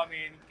tomorrow. I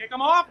mean, kick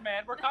them off,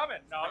 man. We're coming.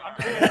 No, I'm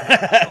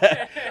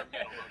kidding.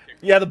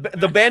 Yeah,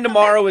 the band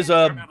tomorrow is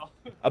a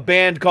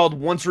band called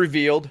Once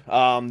Revealed.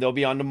 They'll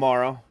be on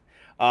tomorrow.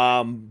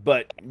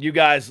 But you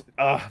guys,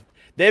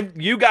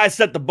 you guys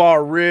set the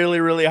bar really,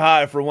 really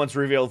high for Once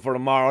Revealed for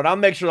tomorrow, and I'll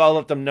make sure I'll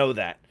let them know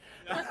that.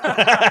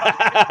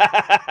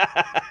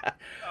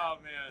 Oh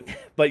man.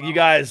 But you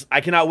guys,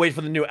 I cannot wait for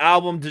the new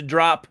album to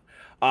drop.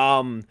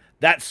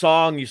 That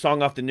song you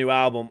sung off the new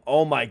album,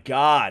 oh my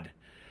God.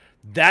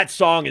 That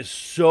song is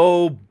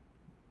so,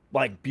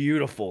 like,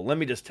 beautiful. Let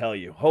me just tell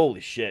you. Holy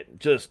shit.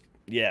 Just,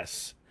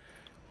 yes.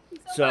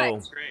 So,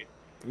 That's great.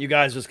 you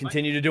guys just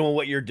continue to doing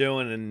what you're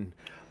doing, and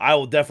I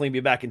will definitely be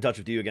back in touch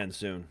with you again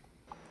soon.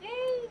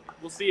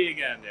 We'll see you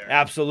again, Derek.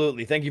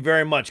 Absolutely. Thank you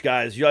very much,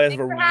 guys. You guys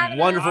Thanks were for having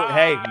wonderful. us.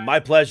 Hey, Bye. my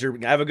pleasure.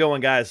 Have a good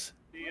one, guys.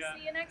 See We'll ya.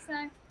 see you next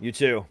time. You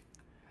too.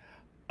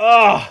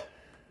 Oh,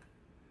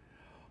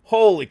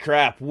 holy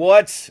crap.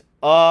 What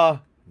a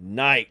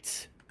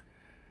night.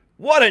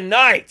 What a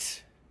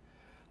night.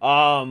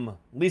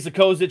 Lisa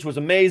Kozic was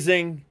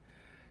amazing.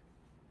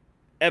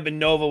 Eben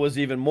Nova was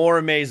even more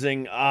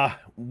amazing.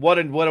 What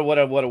a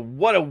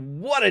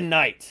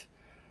night.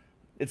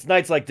 It's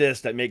nights like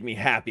this that make me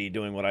happy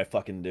doing what I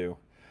fucking do.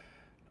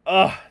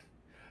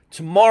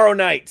 Tomorrow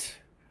night,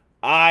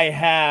 I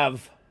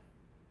have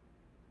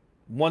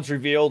Once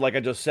Revealed, like I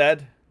just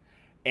said.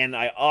 And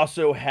I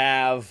also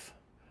have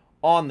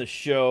on the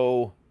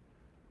show.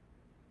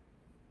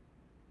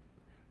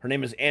 Her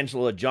name is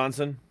Angela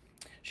Johnson.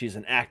 She's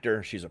an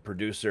actor. She's a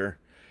producer.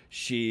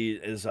 She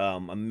is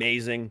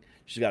amazing.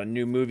 She's got a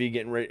new movie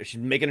getting ready.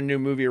 She's making a new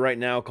movie right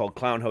now called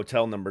Clown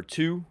Hotel Number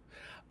 2,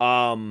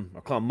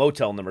 or Clown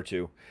Motel Number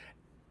 2.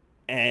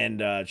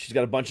 And she's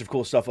got a bunch of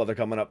cool stuff other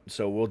coming up.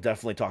 So we'll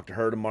definitely talk to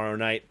her tomorrow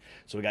night.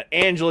 So we got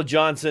Angela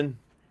Johnson.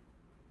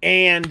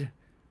 And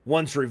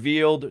once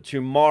revealed,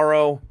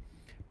 tomorrow,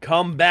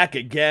 come back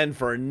again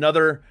for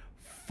another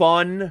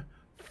fun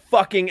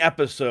fucking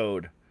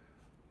episode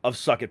of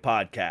Suck It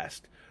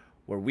Podcast,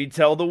 where we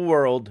tell the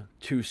world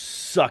to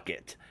suck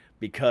it,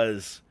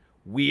 because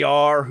we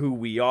are who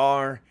we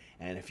are,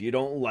 and if you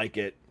don't like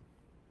it,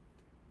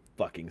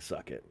 fucking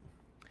suck it.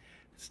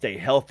 Stay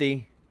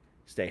healthy,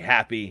 stay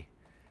happy,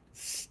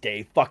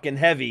 stay fucking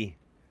heavy,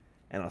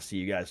 and I'll see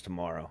you guys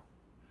tomorrow.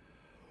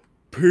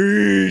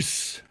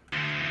 Peace!